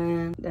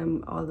 watermelon,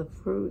 then all the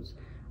fruits.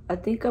 I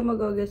think I'm gonna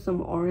go get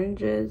some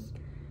oranges.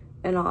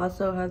 And I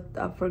also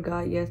I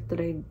forgot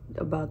yesterday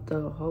about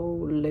the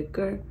whole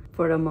liquor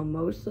for the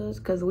mimosas,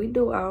 because we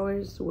do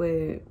ours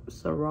with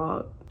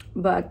Ciroc.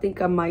 But I think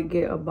I might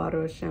get a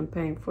bottle of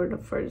champagne for the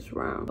first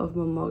round of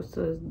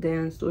mimosas,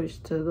 then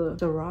switch to the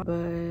Ciroc.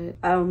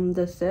 But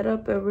the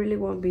setup, it really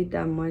won't be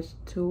that much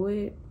to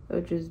it.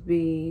 It'll just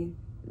be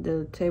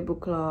the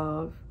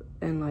tablecloth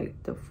and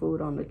like the food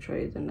on the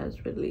trays, and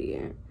that's really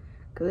it.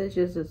 Because it's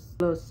just a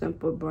little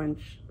simple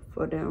brunch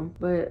for them.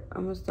 But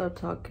I'm gonna start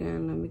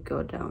talking. Let me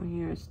go down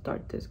here and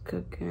start this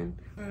cooking.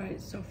 All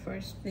right, so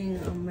first thing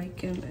I'm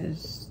making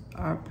is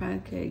our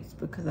pancakes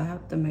because I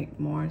have to make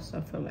more, so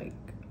I feel like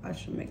I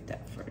should make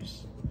that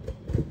first.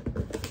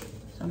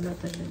 So I'm about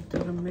to just do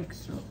the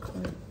mix real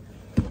quick.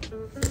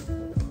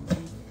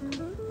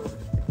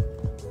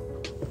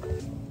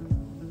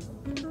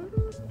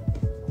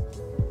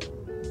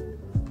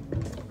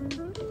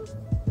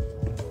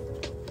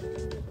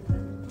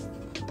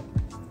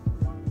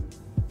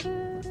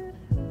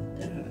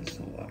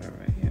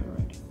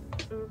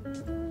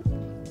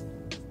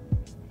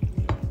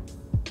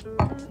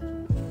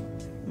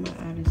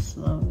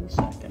 Slowly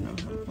so I can know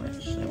how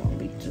much. It won't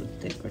be too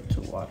thick or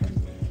too watery.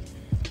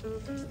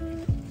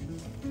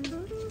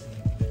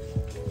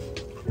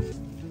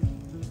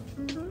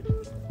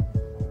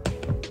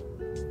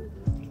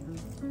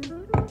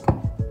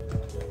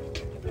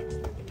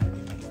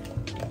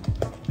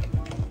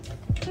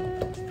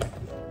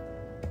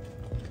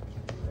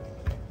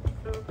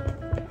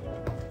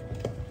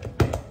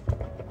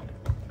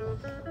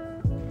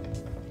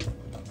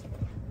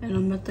 And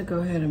I'm about to go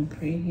ahead and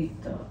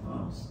preheat the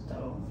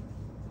stove.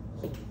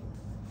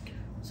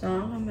 So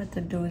all I'm about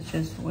to do is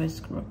just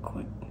whisk real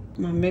quick.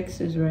 My mix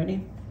is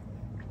ready.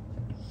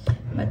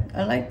 But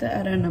I like to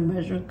add in a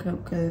measuring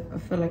cup because I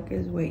feel like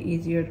it's way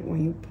easier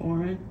when you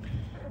pour in.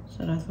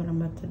 So that's what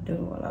I'm about to do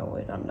while I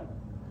wait on the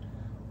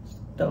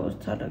stove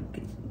to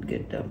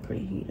get done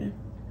preheating.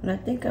 And I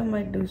think I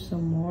might do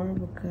some more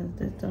because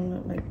this don't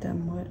look like that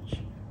much.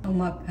 So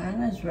my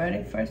pan is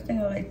ready. First thing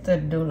I like to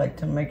do, like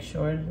to make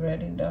sure it's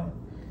ready though,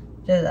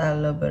 just add a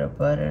little bit of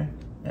butter.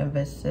 If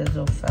it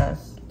sizzles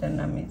fast, then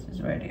that means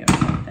it's ready or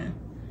something.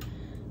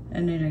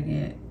 I need to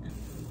get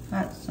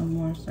hot some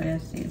more so I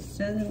see it's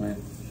sizzling.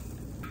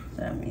 So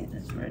that means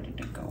it's ready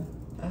to go.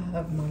 I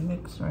have my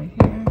mix right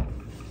here.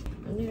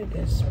 I need to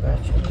get a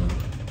spatula.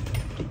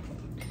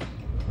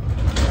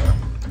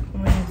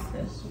 I'm gonna use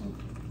this one.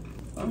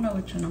 I don't know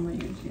which one I'm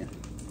gonna use yet.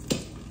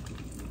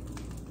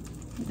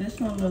 This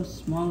one looks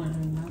smaller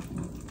than that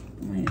one.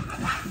 I'm gonna use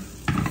this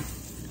one.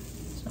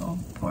 So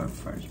pour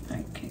first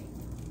pancake.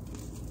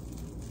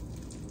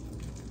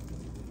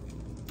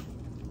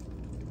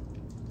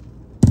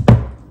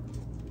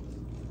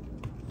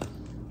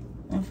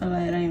 I feel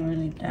like it ain't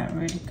really that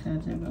ready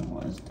because if it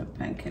was, the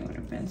pancake would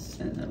have been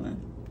sizzling.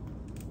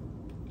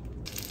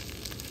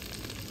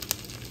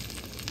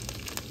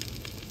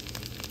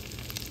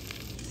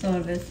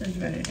 So this is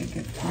ready to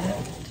get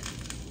flipped.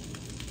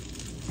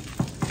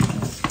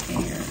 I'm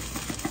scared.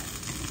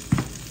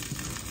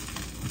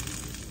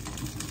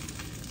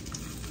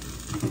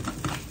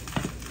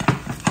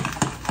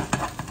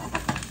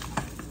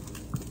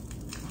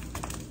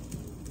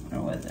 I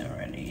wasn't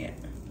ready yet.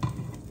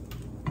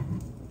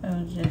 I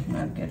was just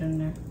not getting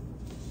there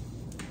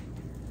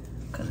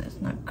because it's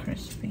not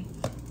crispy.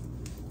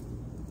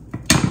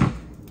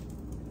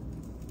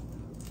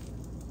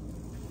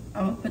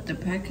 I'm gonna put the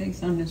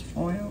pancakes on this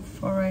foil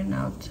for right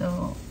now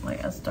till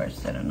like I start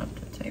setting up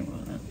the table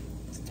and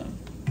stuff.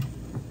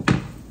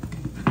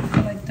 I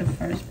feel like the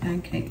first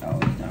pancake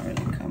always don't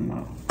really come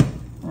out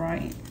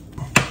right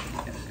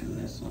because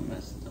this one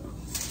messed up.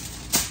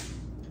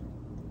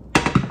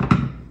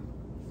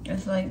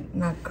 It's like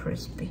not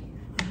crispy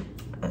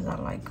as I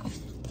like them.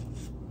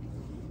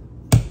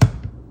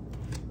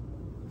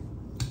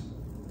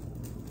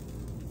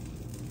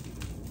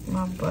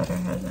 My butter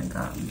hasn't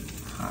gotten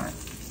hot.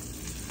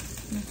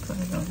 Let's put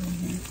it over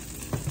here.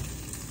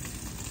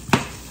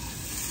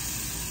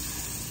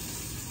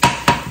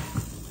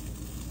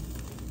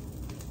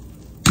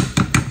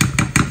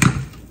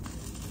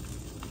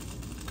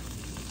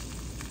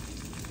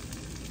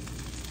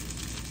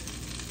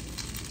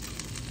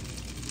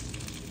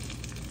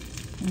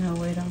 Now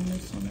wait on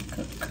this one to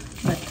cook.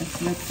 Let the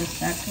flip the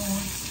second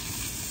one.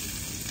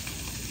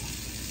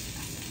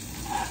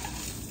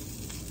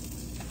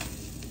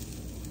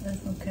 This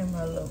one came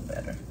out a little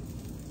better.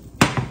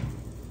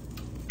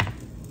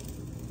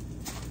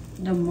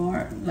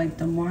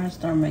 The more I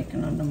start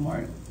making them, the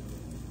more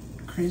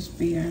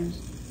crispier and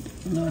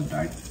a little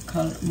dark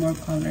color, more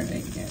color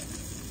they get.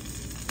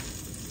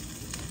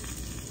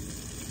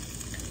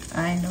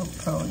 I ain't no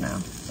pro now,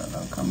 so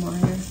don't come on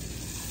here.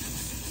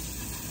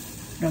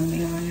 Don't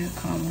be on here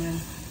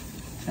commenting,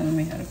 telling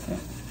me how to cook.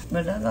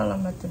 But that's all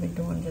I'm about to be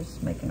doing,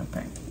 just making the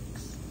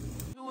pancakes.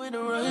 You in a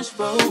rush,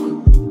 bro?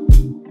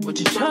 What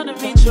you trying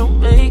to meet your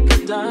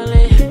maker,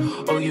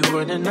 darling? Oh, you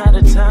running out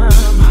of time,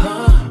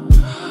 huh?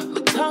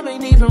 Look, time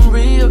ain't even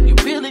real. You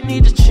really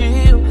need to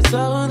chill. It's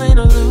all an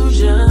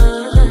illusion.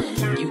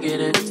 You get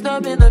mixed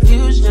up in the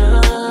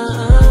fusion.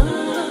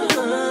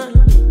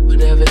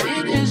 Whatever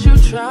it is you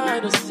try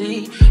to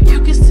see, you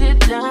can sit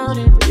down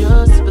and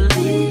just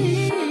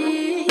believe.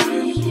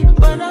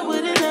 But I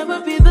wouldn't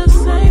ever be the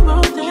same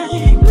old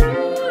thing.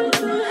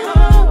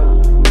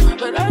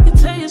 But I can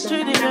tell you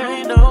straight, it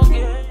ain't no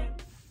game.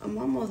 I'm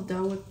almost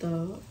done with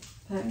the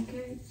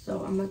pancakes,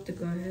 so I'm about to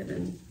go ahead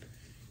and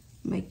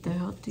make the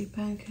healthy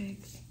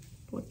pancakes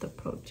with the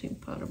protein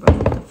powder. But I'm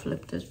going to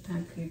flip this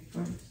pancake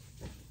first.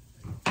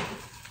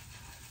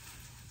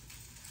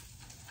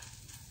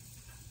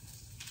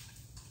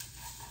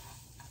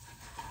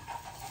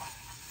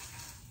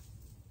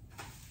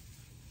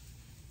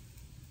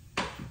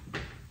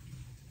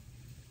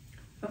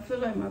 I feel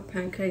like my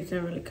pancakes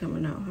aren't really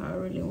coming out how I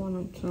really want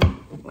them to.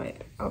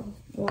 Like, I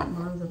want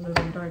mine a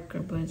little darker,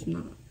 but it's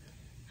not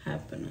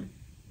happening.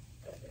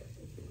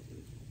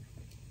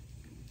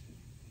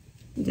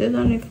 This is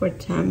only for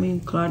Tammy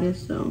and Claudia,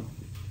 so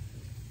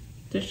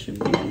this should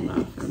be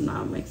enough. If not,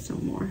 I'll make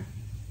some more.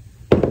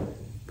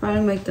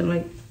 Probably make them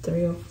like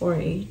 3 or 4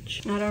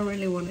 each. I don't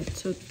really want it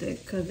too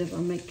thick, because if I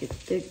make it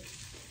thick,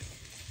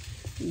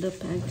 the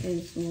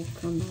pancakes will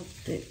come out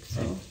thick.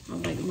 So I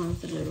like mine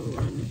a little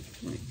runny.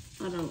 Like,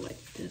 I don't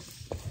like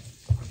this.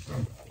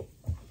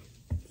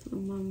 So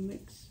my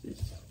mix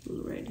is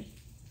ready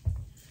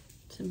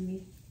to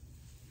me.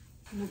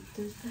 Look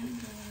this thing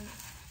out.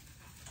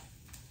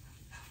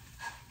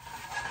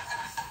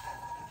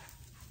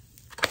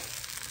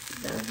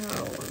 That's how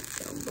I want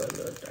them, but a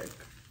little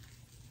darker.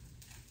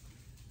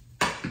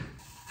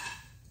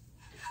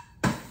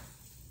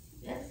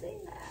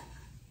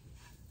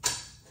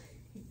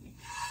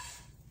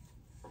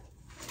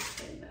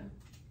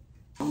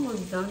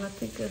 almost done. I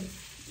think I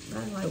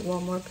have like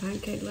one more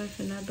pancake left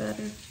in that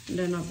batter. And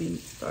then I'll be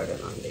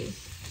started on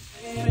these.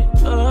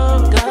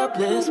 Oh, God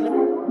bless me.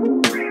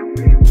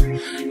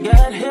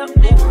 God help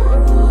me.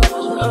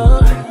 Oh,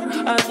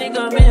 I think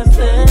I'm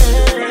insane.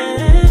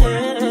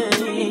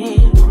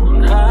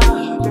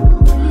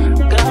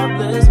 God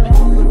bless me.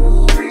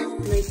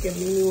 Make a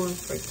mini one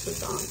for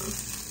Tadana.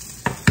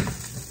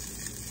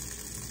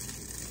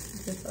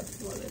 Just how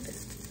small it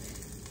is.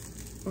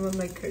 I'm gonna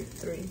make her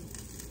 3.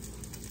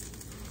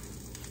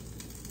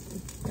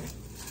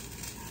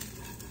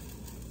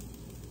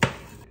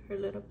 Her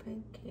little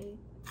pancake.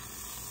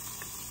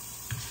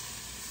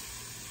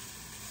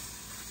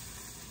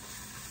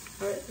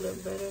 Alright, a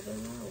little better than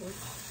ours.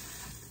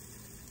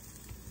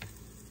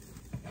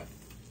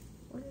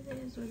 What it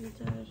is with the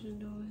Josh and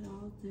do it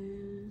all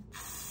then.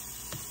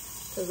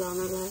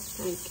 Tadana last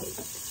pancake.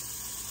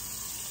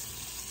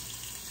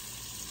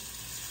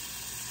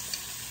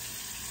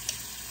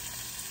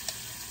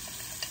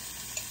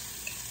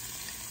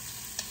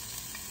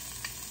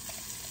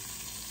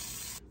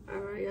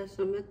 Alright, yes,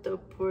 I'm at the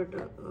pour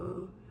the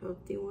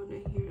healthy one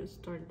in here and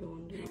start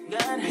doing that.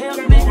 God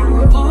help me.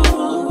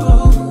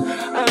 Ooh,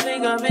 I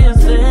think I'm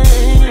insane.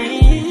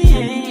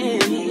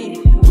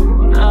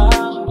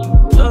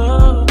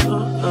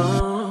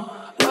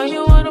 Why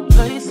you wanna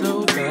play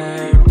so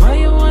bad? Why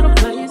you wanna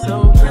play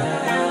so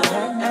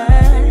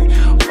bad?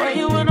 Why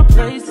you wanna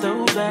play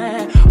so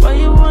bad? Why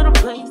you wanna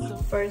play so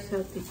bad? First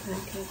healthy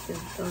pancake is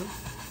done.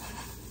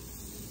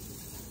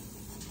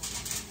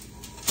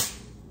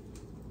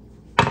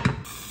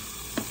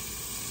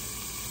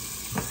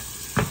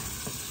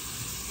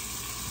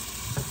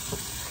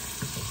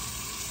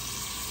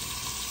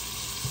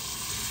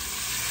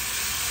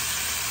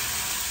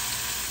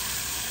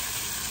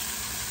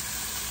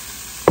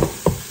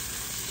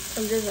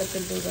 I'm just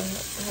going to do the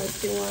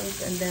healthy ones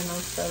and then I'll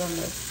start on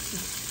the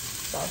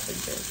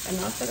sausages. And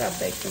I also got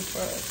bacon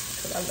for us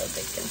because I love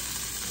bacon.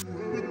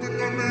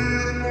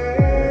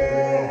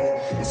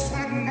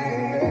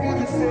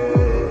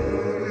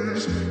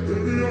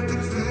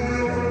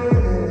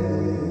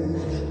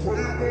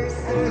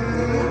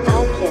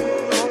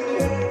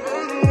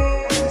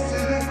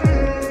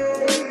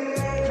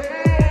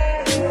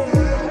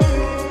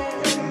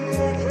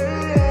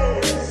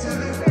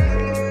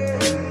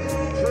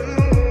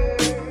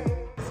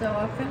 So I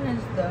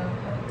finished the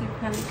healthy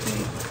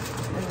pancake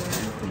and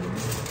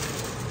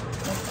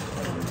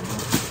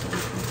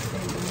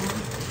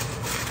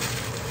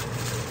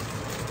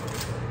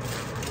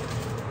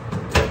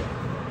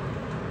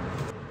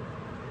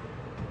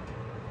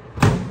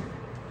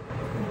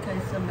okay,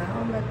 so now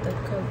I'm at the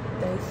cooked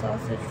base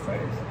sausage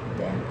first,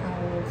 then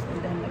ours, and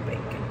then the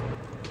bacon.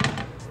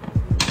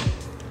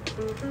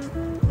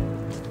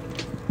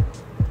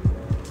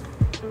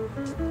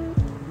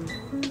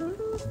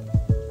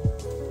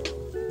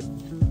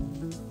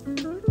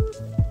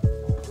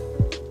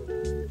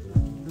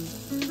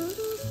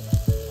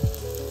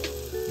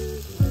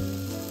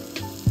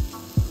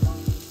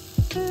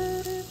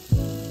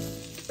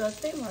 So I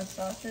think my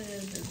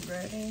sausages is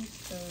ready,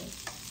 so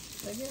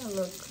they're getting a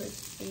little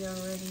crispy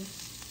already.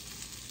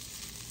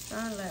 I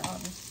don't let all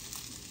the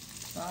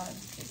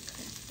sides get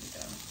crispy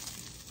though.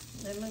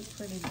 They look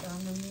pretty done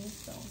to me,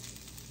 so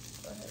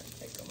go ahead and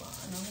take them out.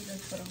 And I'll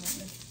just put them in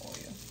this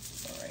oil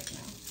for right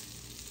now.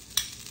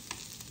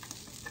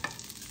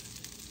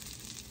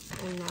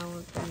 And now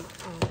we're going to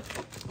add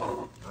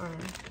our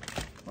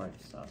pork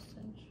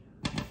sausage.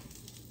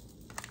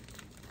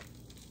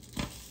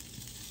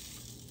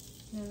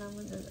 And I'm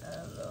going to just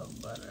add a little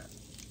butter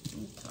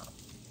on top.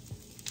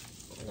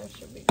 And that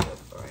should be good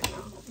for right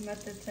now. I'm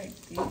about to take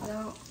these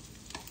out.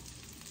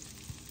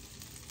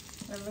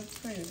 That looks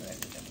pretty ready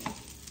to me.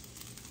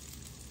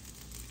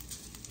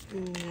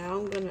 And now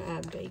I'm going to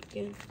add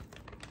bacon.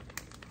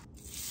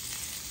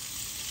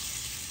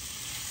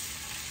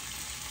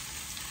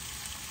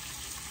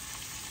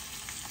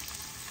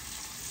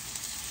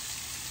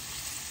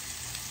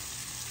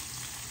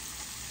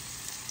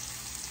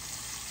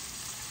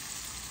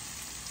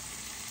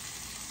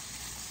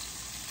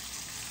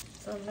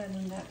 So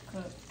letting that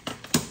cook.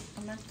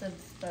 I'm going to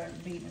start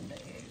beating the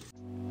eggs.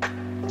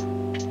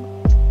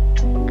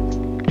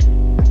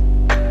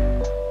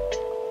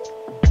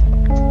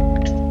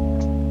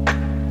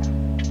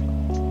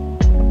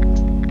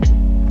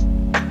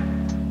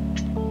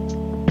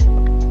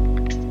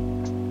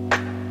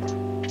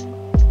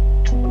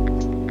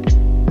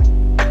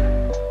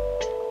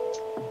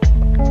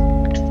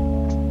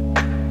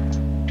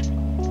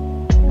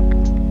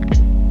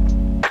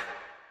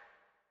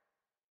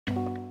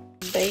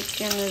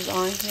 Bacon is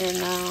on here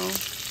now.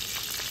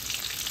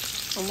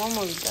 I'm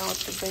almost done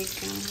with the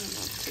bacon.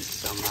 I'll take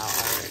some out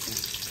already.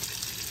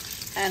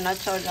 And I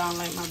told you I don't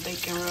like my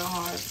bacon real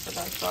hard, so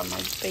that's why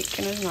my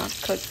bacon is not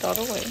cooked all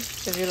the way.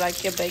 If you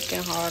like your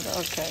bacon hard,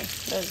 okay,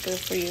 that's good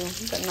for you,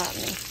 but not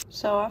me.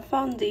 So I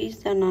found these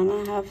that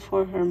Nana have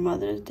for her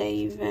Mother's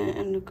Day event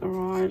in the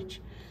garage.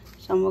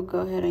 So I'm gonna go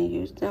ahead and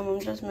use them. I'm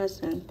just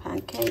missing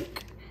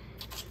pancake,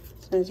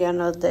 since y'all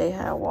know they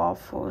had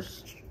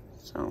waffles.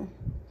 So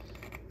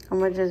I'm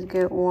gonna just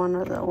get one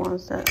of the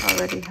ones that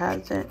already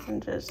has it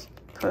and just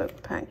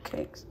put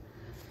pancakes.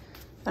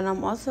 And I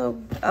was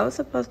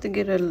supposed to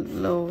get a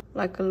little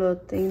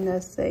thing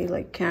that say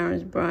like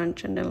Karen's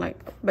Brunch and then like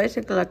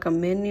basically like a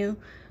menu,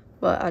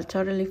 but I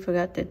totally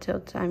forgot to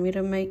tell Tammy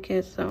to make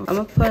it. So I'm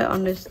gonna put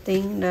on this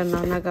thing that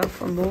Nana got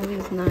for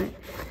movies night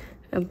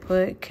and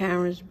put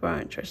Karen's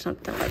Brunch or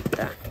something like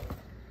that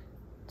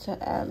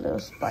to add a little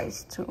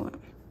spice to it.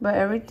 But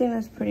everything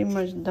is pretty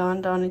much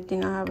done. The only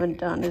thing I haven't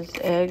done is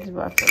eggs,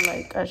 but I feel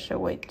like I should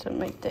wait to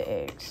make the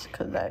eggs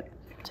because that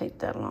take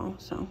that long.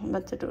 So I'm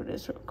about to do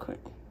this real quick.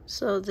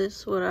 So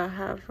this is what I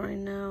have right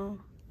now.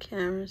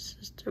 Karen's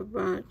sister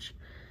brunch.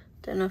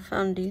 Then I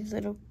found these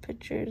little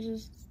pictures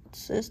of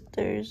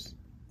sisters,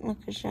 like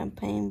a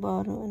champagne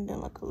bottle and then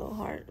like a little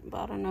heart. But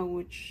I don't know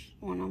which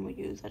one I'm gonna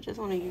use. I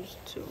just want to use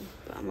two.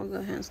 But I'm gonna go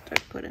ahead and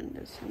start putting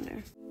this in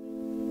there.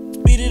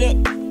 Speed it up.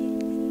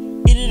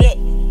 Eat it up.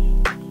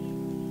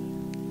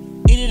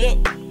 Eat it up.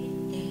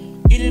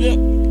 Eat it up.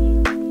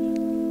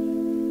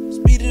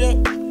 Speed it up.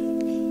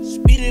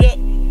 Speed it up.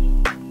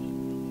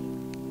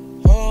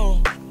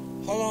 Hold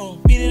on.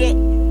 Speed it up.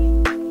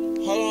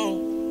 Hold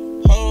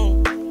on.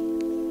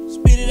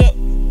 Speed it up.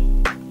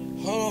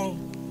 Hold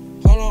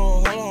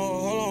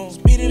on.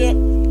 Speed it up.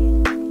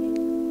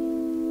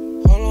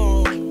 Hold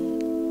on.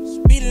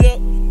 Speed it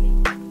up.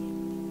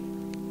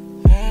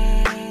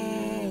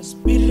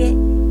 Speed it up.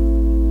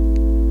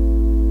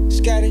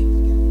 Scotty.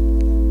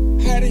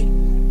 Hattie.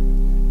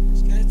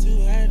 Scotty too,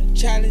 Hattie.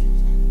 Charlie.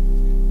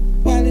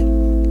 Wally.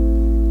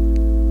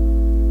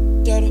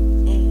 Got it.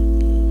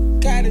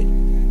 Got it.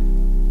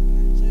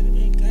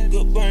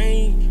 Good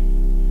brain.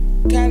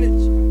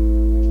 College.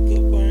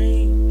 Good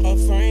brain. Her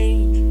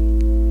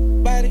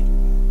frame. Body.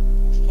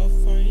 Her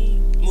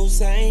frame.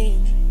 Musain.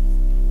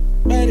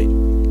 Body.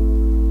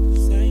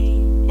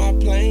 Musain. My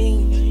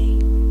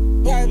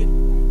plane.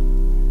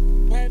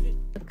 Private.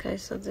 Okay,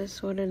 so this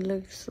is what it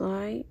looks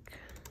like.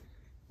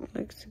 It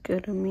looks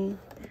good to me.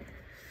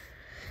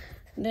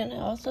 Then it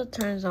also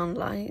turns on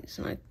lights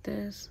like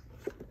this.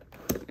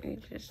 You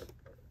just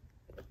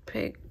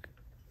pick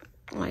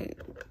like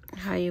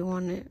how you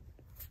want it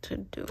to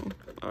do,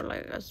 or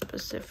like a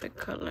specific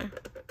color.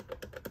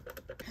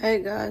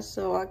 Hey guys,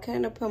 so I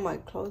kind of put my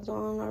clothes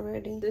on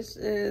already. This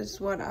is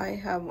what I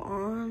have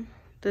on,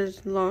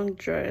 this long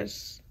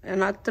dress,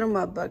 and I threw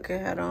my bucket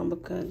hat on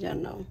because y'all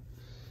know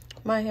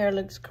my hair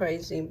looks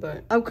crazy.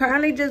 But I'm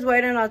currently just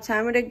waiting on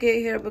Tammy to get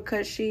here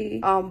because she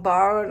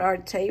borrowed our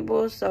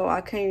table, so I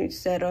can't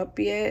set up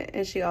yet,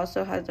 and she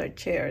also has our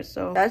chair.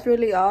 So that's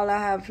really all I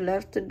have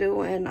left to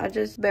do, and I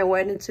just been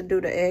waiting to do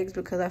the eggs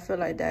because I feel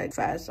like that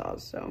fast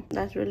also.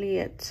 That's really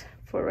it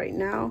for right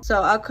now.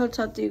 So I'll come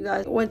talk to you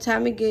guys when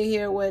Tammy get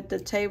here with the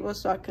table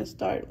so I can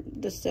start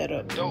the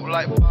setup. Dope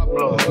like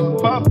Pablo,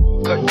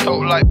 cut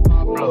dope like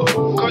Pablo,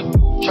 cut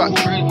chop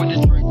trees with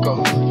the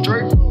Draco,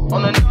 Drake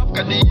on the knob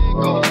got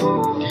Diego,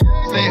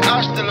 say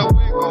hasta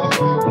luego,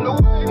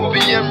 we'll be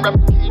in rap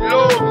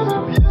kilo,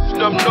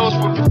 snub nose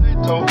with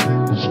potato,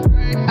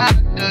 straight out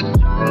the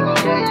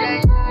jungle,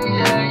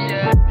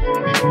 yeah,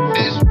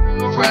 this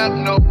real rap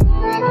no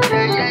more,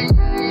 yeah,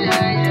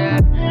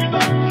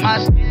 my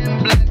skin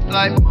black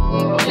like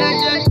Mongo,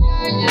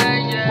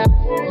 yeah,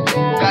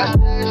 got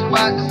stash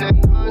spots in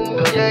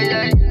under,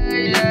 yeah,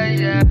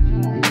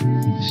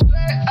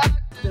 straight out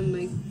to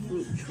make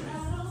fruit tray.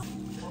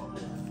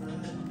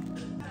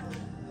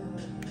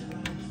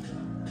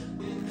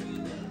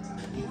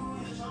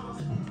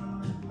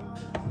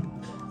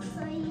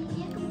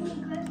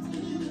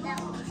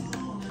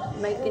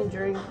 Making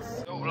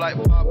drinks. Dope like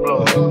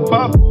Pablo,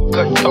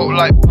 cut dope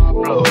like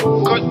Pablo,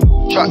 cut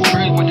chop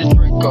trees with the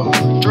Draco,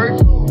 Drake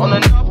on the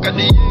knob got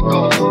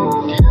Diego,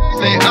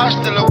 say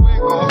hasta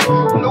luego,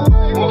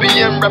 we'll be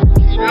in rap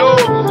kilo,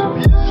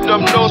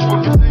 snub nose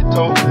with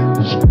potato,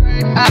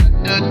 straight out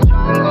the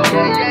jungle,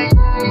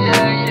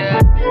 yeah,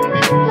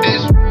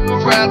 this real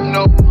rap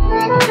no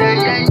more,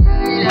 yeah,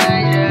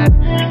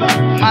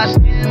 my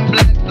skin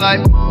black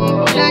like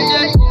Mongo,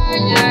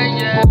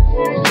 yeah,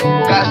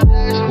 got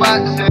stash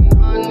spots in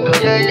under,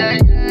 yeah,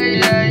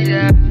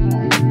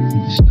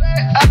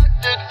 straight out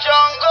the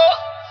jungle,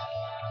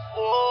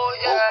 oh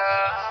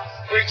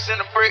yeah, bricks in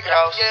a brick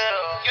house,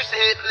 used to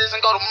hit this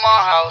and go to my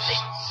house,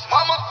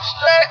 mama,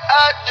 straight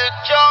out the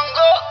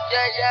jungle,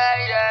 yeah,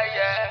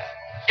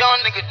 young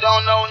nigga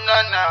don't know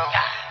nothing now,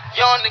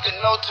 young nigga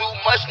know too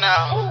much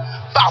now,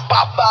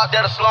 bow,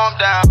 that'll slow him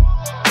down,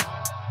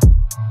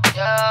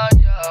 yeah,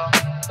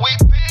 we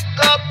pick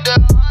up the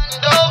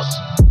hundos,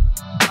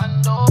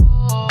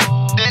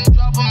 then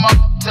drop them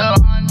off to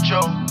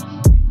Huncho.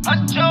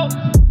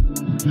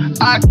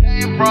 I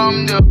came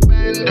from the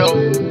Bendo.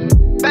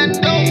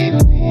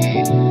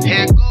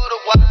 Here go the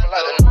wife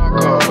like a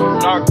narco.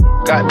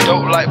 Got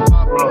dope like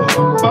Pablo,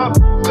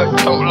 cut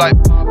dope like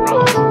Pablo,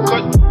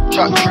 cut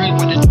chop trees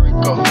with the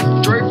Draco,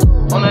 Drake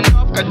on the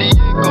knob got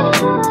Diego,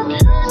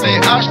 say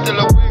hasta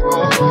luego,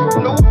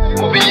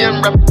 we'll be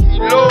in rap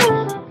kilo.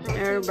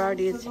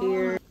 Everybody is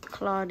here.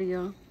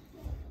 Claudia,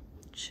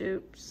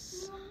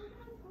 Chips.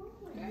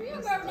 You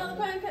grab another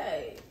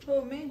pancake.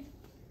 For me.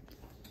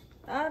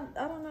 I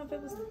don't know if it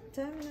was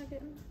Tammy not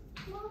getting.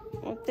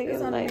 I think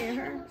it's on like, me and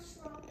her.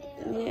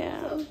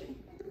 Yeah.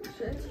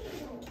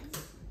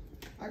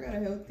 I got a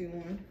healthy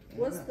one.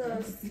 What's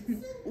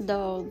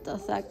the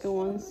second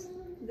ones.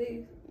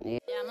 These. Yeah.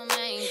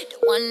 The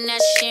one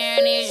that's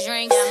sharing his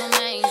drinks.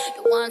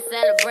 The one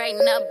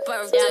celebrating a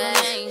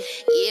birthday.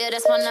 Yeah,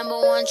 that's my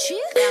 #1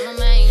 chick. The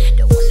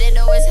one that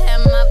always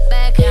had my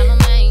back.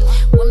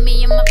 When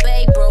me and my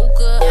babe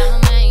broke up,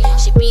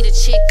 she beat a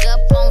chick up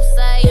on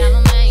sight.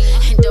 And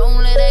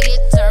don't let her get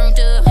turned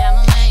up.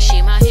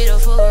 She my hitter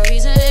for a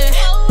reason.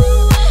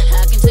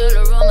 I can tell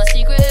her all my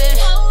secrets,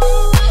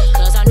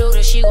 cause I know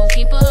that she gon'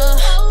 keep her.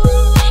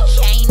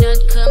 Can't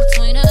nothing come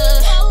between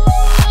us.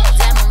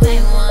 That my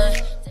main one.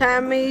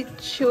 Tammy,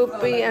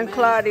 Chupi, and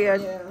Claudia.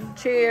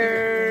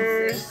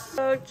 Cheers.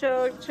 Chug,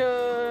 chug,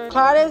 chug.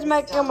 Claudia's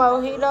making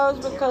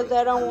mojitos because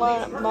they don't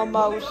want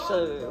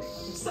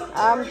mimosas.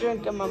 I'm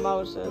drinking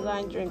mimosas. I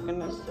ain't drinking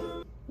this.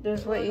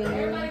 Just what you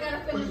need.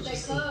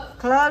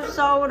 Club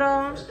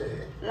soda,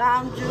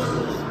 lime juice,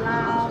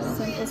 lime,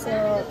 simple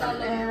syrup,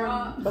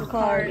 and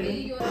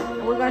Bacardi.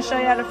 We're gonna show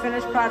y'all the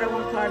finished product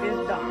when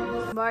Claudia's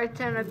done.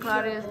 Bartender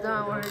Claudia's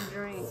done with her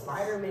drink.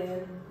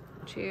 Spider-Man.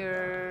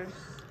 Cheers.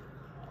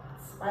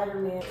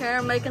 Spider-Man.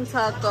 Karen making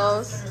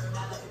tacos.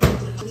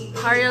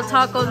 How are your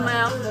tacos,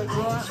 ma'am?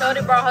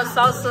 Shorty brought her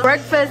salsa.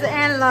 Breakfast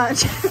and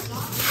lunch.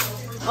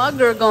 My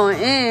girl going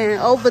in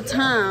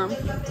overtime.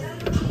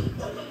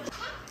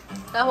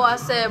 That's why I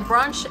said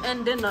brunch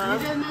and dinner.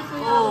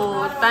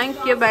 Oh,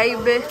 thank you,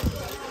 baby.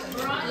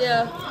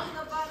 Yeah.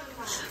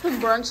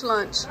 Brunch,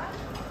 lunch.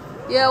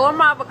 Yeah, where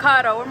my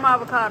avocado? Where my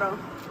avocado?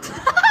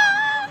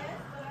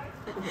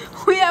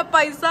 We at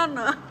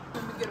Paisana.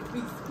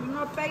 You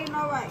not paying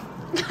no way.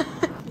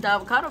 The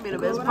avocado be the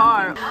best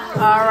part.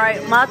 All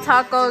right, my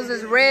tacos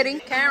is ready.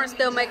 Karen's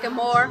still making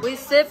more. We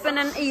sipping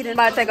and eating.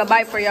 About to take a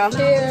bite for y'all.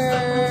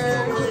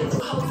 Cheers.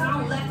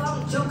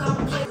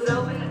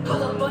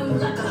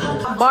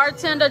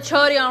 Bartender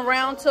Chody on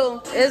round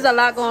 2. There's a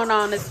lot going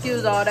on.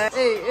 Excuse all that.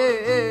 Hey,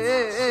 hey, hey,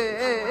 hey, hey,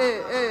 hey,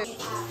 hey, hey.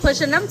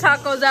 Pushing them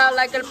tacos out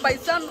like el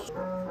paisano.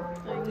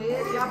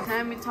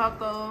 Tammy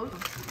tacos.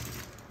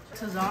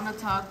 Tizana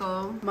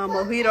taco. My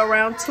mojito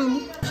round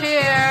 2.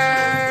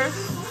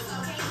 Cheers.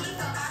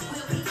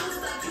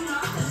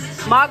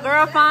 My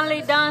girl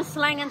finally done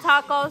slinging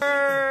tacos.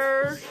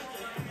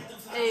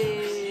 Hey,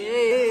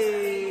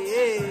 hey,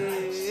 hey,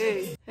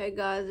 hey. Hey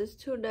guys, it's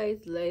 2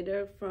 days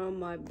later from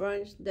my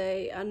brunch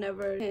day. I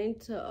never came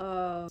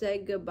to say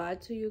goodbye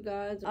to you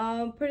guys.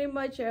 Pretty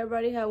much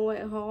everybody had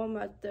went home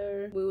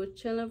after we were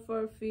chilling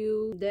for a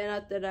few. Then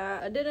after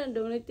that, I didn't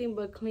do anything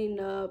but clean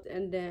up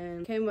and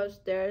then came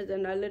upstairs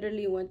and I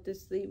literally went to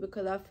sleep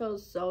because I felt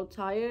so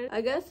tired.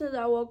 I guess since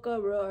I woke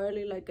up real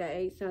early, like at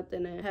 8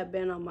 something, and had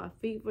been on my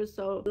feet for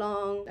so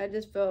long, I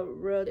just felt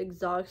real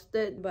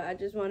exhausted. But I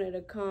just wanted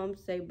to come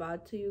say bye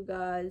to you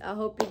guys. I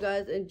hope you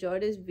guys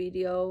enjoyed this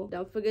video.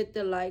 Don't forget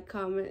to like,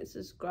 comment,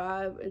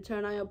 subscribe, and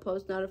turn on your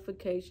post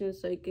notifications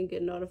so you can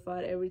get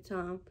notified every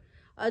time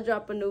I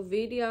drop a new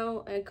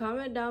video. And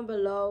comment down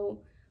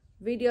below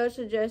video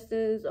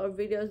suggestions or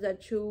videos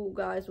that you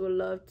guys would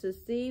love to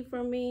see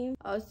from me.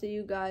 I'll see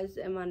you guys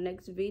in my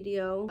next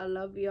video. I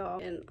love y'all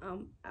and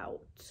I'm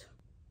out.